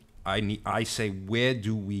 But I say, where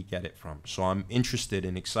do we get it from? So I'm interested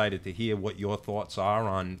and excited to hear what your thoughts are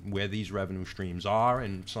on where these revenue streams are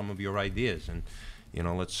and some of your ideas. And,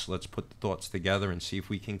 let's put the thoughts together and see if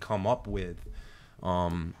we can come up with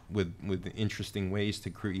interesting ways to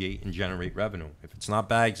create and generate revenue. If it's not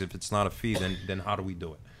bags, if it's not a fee, then how do we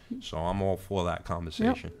do it? So I'm all for that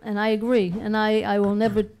conversation. Yep, and I agree, and I will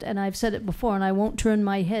never, and I've said it before, and I won't turn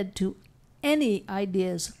my head to any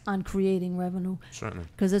ideas on creating revenue. Certainly.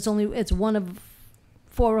 Because it's one of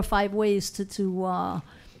 4 or 5 ways to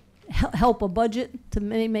help a budget, to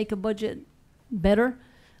make a budget better.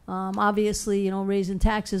 Obviously, raising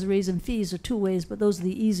taxes, raising fees are 2 ways, but those are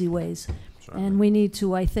the easy ways. Certainly. And we need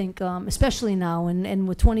to, I think, especially now, and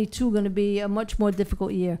with 22 going to be a much more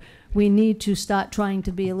difficult year, we need to start trying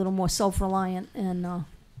to be a little more self-reliant. And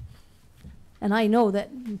I know that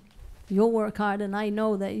you'll work hard, and I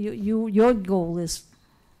know that your goal is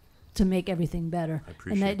to make everything better. I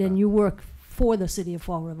appreciate and that. you work for the city of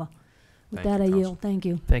Fall River. With Thank that, you, I yield. Thank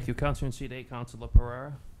you. Thank you. Councilor in seat 8, Councilor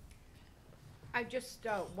Pereira. I just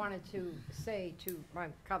wanted to say to my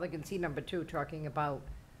colleague in seat number 2, talking about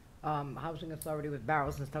housing authority with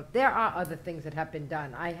barrels and stuff, there are other things that have been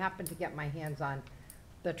done. I happened to get my hands on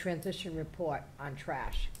the transition report on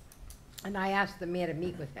trash, and I asked the mayor to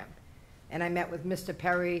meet with him. And I met with Mr.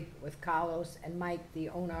 Perry, with Carlos, and Mike, the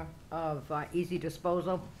owner of Easy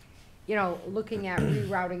Disposal, looking at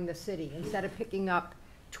rerouting the city. Instead of picking up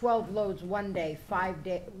 12 loads one day, 5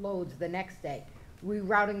 loads the next day,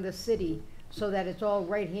 rerouting the city so that it's all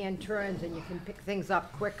right-hand turns and you can pick things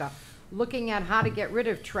up quicker. Looking at how to get rid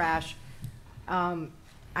of trash.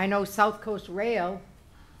 I know South Coast Rail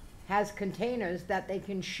has containers that they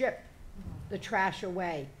can ship the trash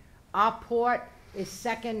away. Our port is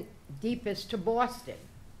second deepest to Boston,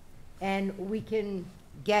 and we can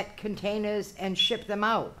get containers and ship them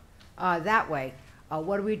out that way.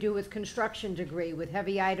 What do we do with construction debris, with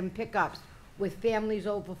heavy item pickups, with families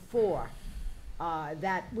over 4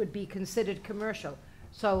 that would be considered commercial?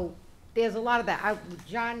 So there's a lot of that.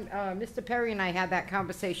 Mr. Perry and I had that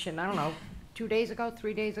conversation, I don't know, 2 days ago,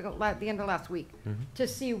 3 days ago, the end of last week, to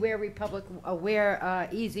see where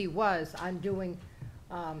Easy was on doing,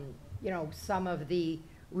 some of the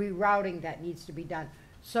rerouting that needs to be done.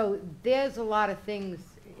 So there's a lot of things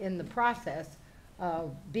in the process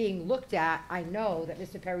being looked at. I know that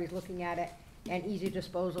Mr. Perry's looking at it, and Easy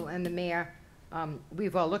Disposal and the mayor,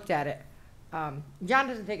 we've all looked at it. John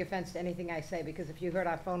doesn't take offense to anything I say, because if you heard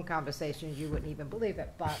our phone conversations, you wouldn't even believe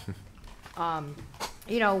it. But,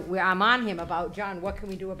 I'm on him about, John, what can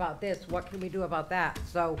we do about this? What can we do about that?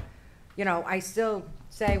 So, I still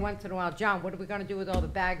say once in a while, John, what are we gonna do with all the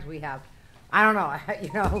bags we have? I don't know,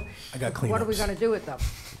 I got cleanups. what are we gonna do with them?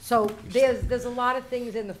 So there's a lot of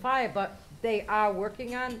things in the fire, but they are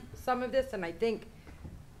working on some of this, and I think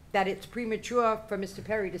that it's premature for Mr.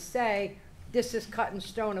 Perry to say, this is cut in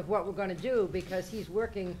stone of what we're gonna do, because he's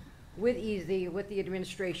working with Easy, with the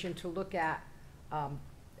administration, to look at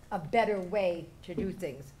a better way to do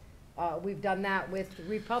things. We've done that with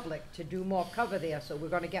Republic, to do more cover there, so we're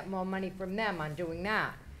gonna get more money from them on doing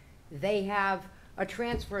that. They have a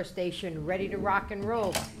transfer station ready to rock and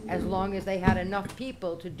roll, as long as they had enough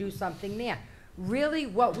people to do something there. Really,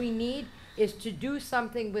 what we need is to do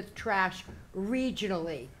something with trash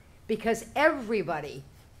regionally, because everybody,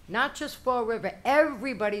 not just Fall River,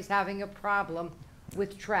 everybody's having a problem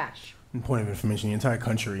with trash. And point of information, the entire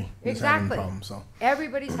country is having Exactly. problems. So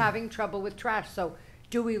Everybody's having trouble with trash. So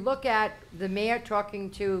do we look at the mayor talking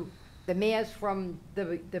to the mayors from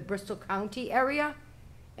the Bristol County area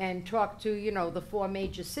and talk to, you know, the 4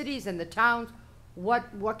 major cities and the towns.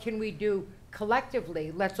 What can we do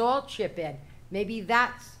collectively? Let's all chip in. Maybe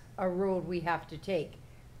that's a road we have to take.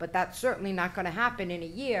 But that's certainly not gonna happen in a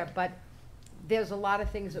year, but there's a lot of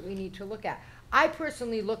things that we need to look at. I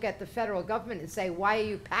personally look at the federal government and say, why are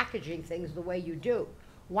you packaging things the way you do?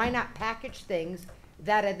 Why not package things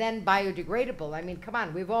that are then biodegradable? I mean, come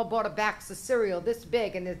on, we've all bought a box of cereal this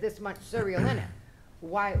big and there's this much cereal in it.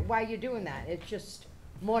 Why are you doing that? It's just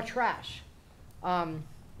more trash.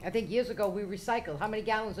 I think years ago we recycled. How many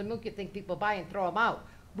gallons of milk you think people buy and throw them out?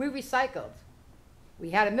 We recycled. We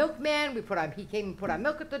had a milkman, he came and put our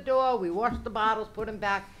milk at the door, we washed the bottles, put them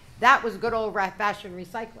back. That was good old fashioned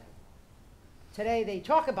recycling. Today they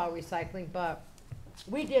talk about recycling, but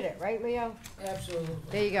we did it, right, Leo? Absolutely.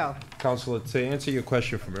 There you go. Counselor, to answer your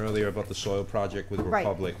question from earlier about the soil project with Right.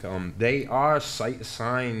 Republic, they are site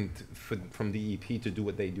assigned from DEP to do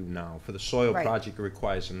what they do now. For the soil Right. project, it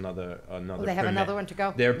requires another Oh, permit. they have another one to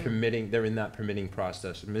go? They're in that permitting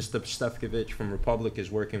process. Mr. Stefkovich from Republic is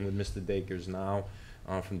working with Mr. Dakers now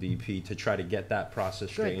from DEP to try to get that process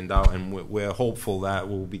Good. straightened out, and we're hopeful that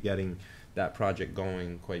we'll be getting that project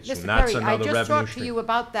going quite soon. Mr. That's Perry, I another just revenue talked to stream. you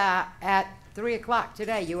about that at 3 o'clock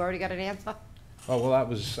today. You already got an answer? Oh, well, I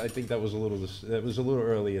think that was a little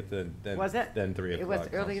earlier than Was it? than 3 It o'clock. was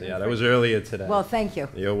earlier Counsel. than Yeah, that 3? was earlier today. Well, thank you.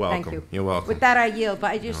 You're Thank welcome. you. You're welcome. With that, I yield,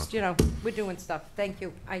 but I just, you know, we're doing stuff. Thank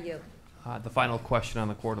you. I yield. The final question on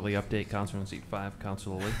the quarterly update, Counselor in seat 5,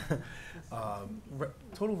 Counselor Lee.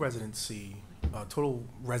 Total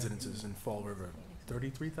residences in Fall River,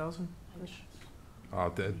 33,000-ish?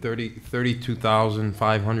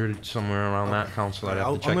 32,500, somewhere around that, Council. I'd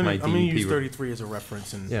have to check my DEP. I'm gonna use 33 as a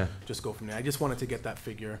reference and Yeah. just go from there. I just wanted to get that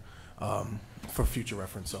figure for future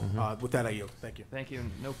reference. So with that, I yield. Thank you. Thank you.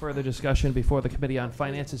 No further discussion before the Committee on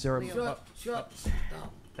Finance. Is there a, Shut, stop.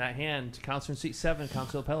 that hand, Counselor in seat 7,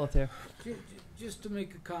 Counselor Pelletier. Just to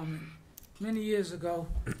make a comment, many years ago,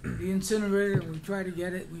 the incinerator, we tried to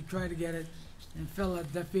get it, and fell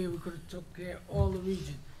at deaf ear. We could have took care of all the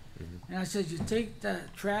region. And I said, you take the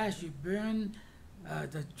trash, you burn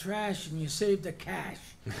the trash, and you save the cash.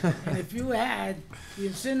 And if you had the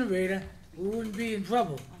incinerator, we wouldn't be in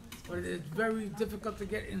trouble. But it's very difficult to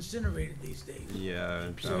get incinerated these days.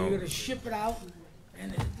 Yeah. So you're gonna ship it out,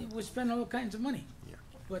 and we're spending all kinds of money. Yeah.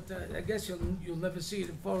 But I guess you'll never see it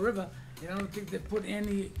in Fall River. And I don't think they put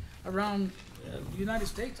any around the United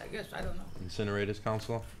States, I guess, I don't know. Incinerators,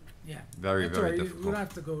 Council? Yeah. Very, That's all very right. difficult. We don't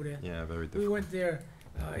have to go there. Yeah, very We difficult. went there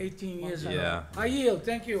 18 years ago. Yeah. I yield,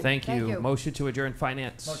 thank you. Thank Thank you. you. Motion to adjourn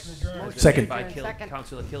Finance. Second. By Second.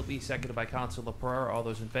 Counselor Kilby, seconded by Counselor Pereira. All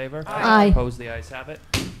those in favor? Aye. Opposed? The ayes have it.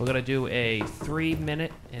 We're gonna do a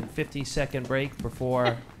 3-minute and 50-second break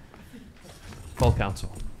before full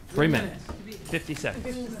council. 3 minutes, 50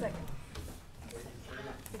 seconds.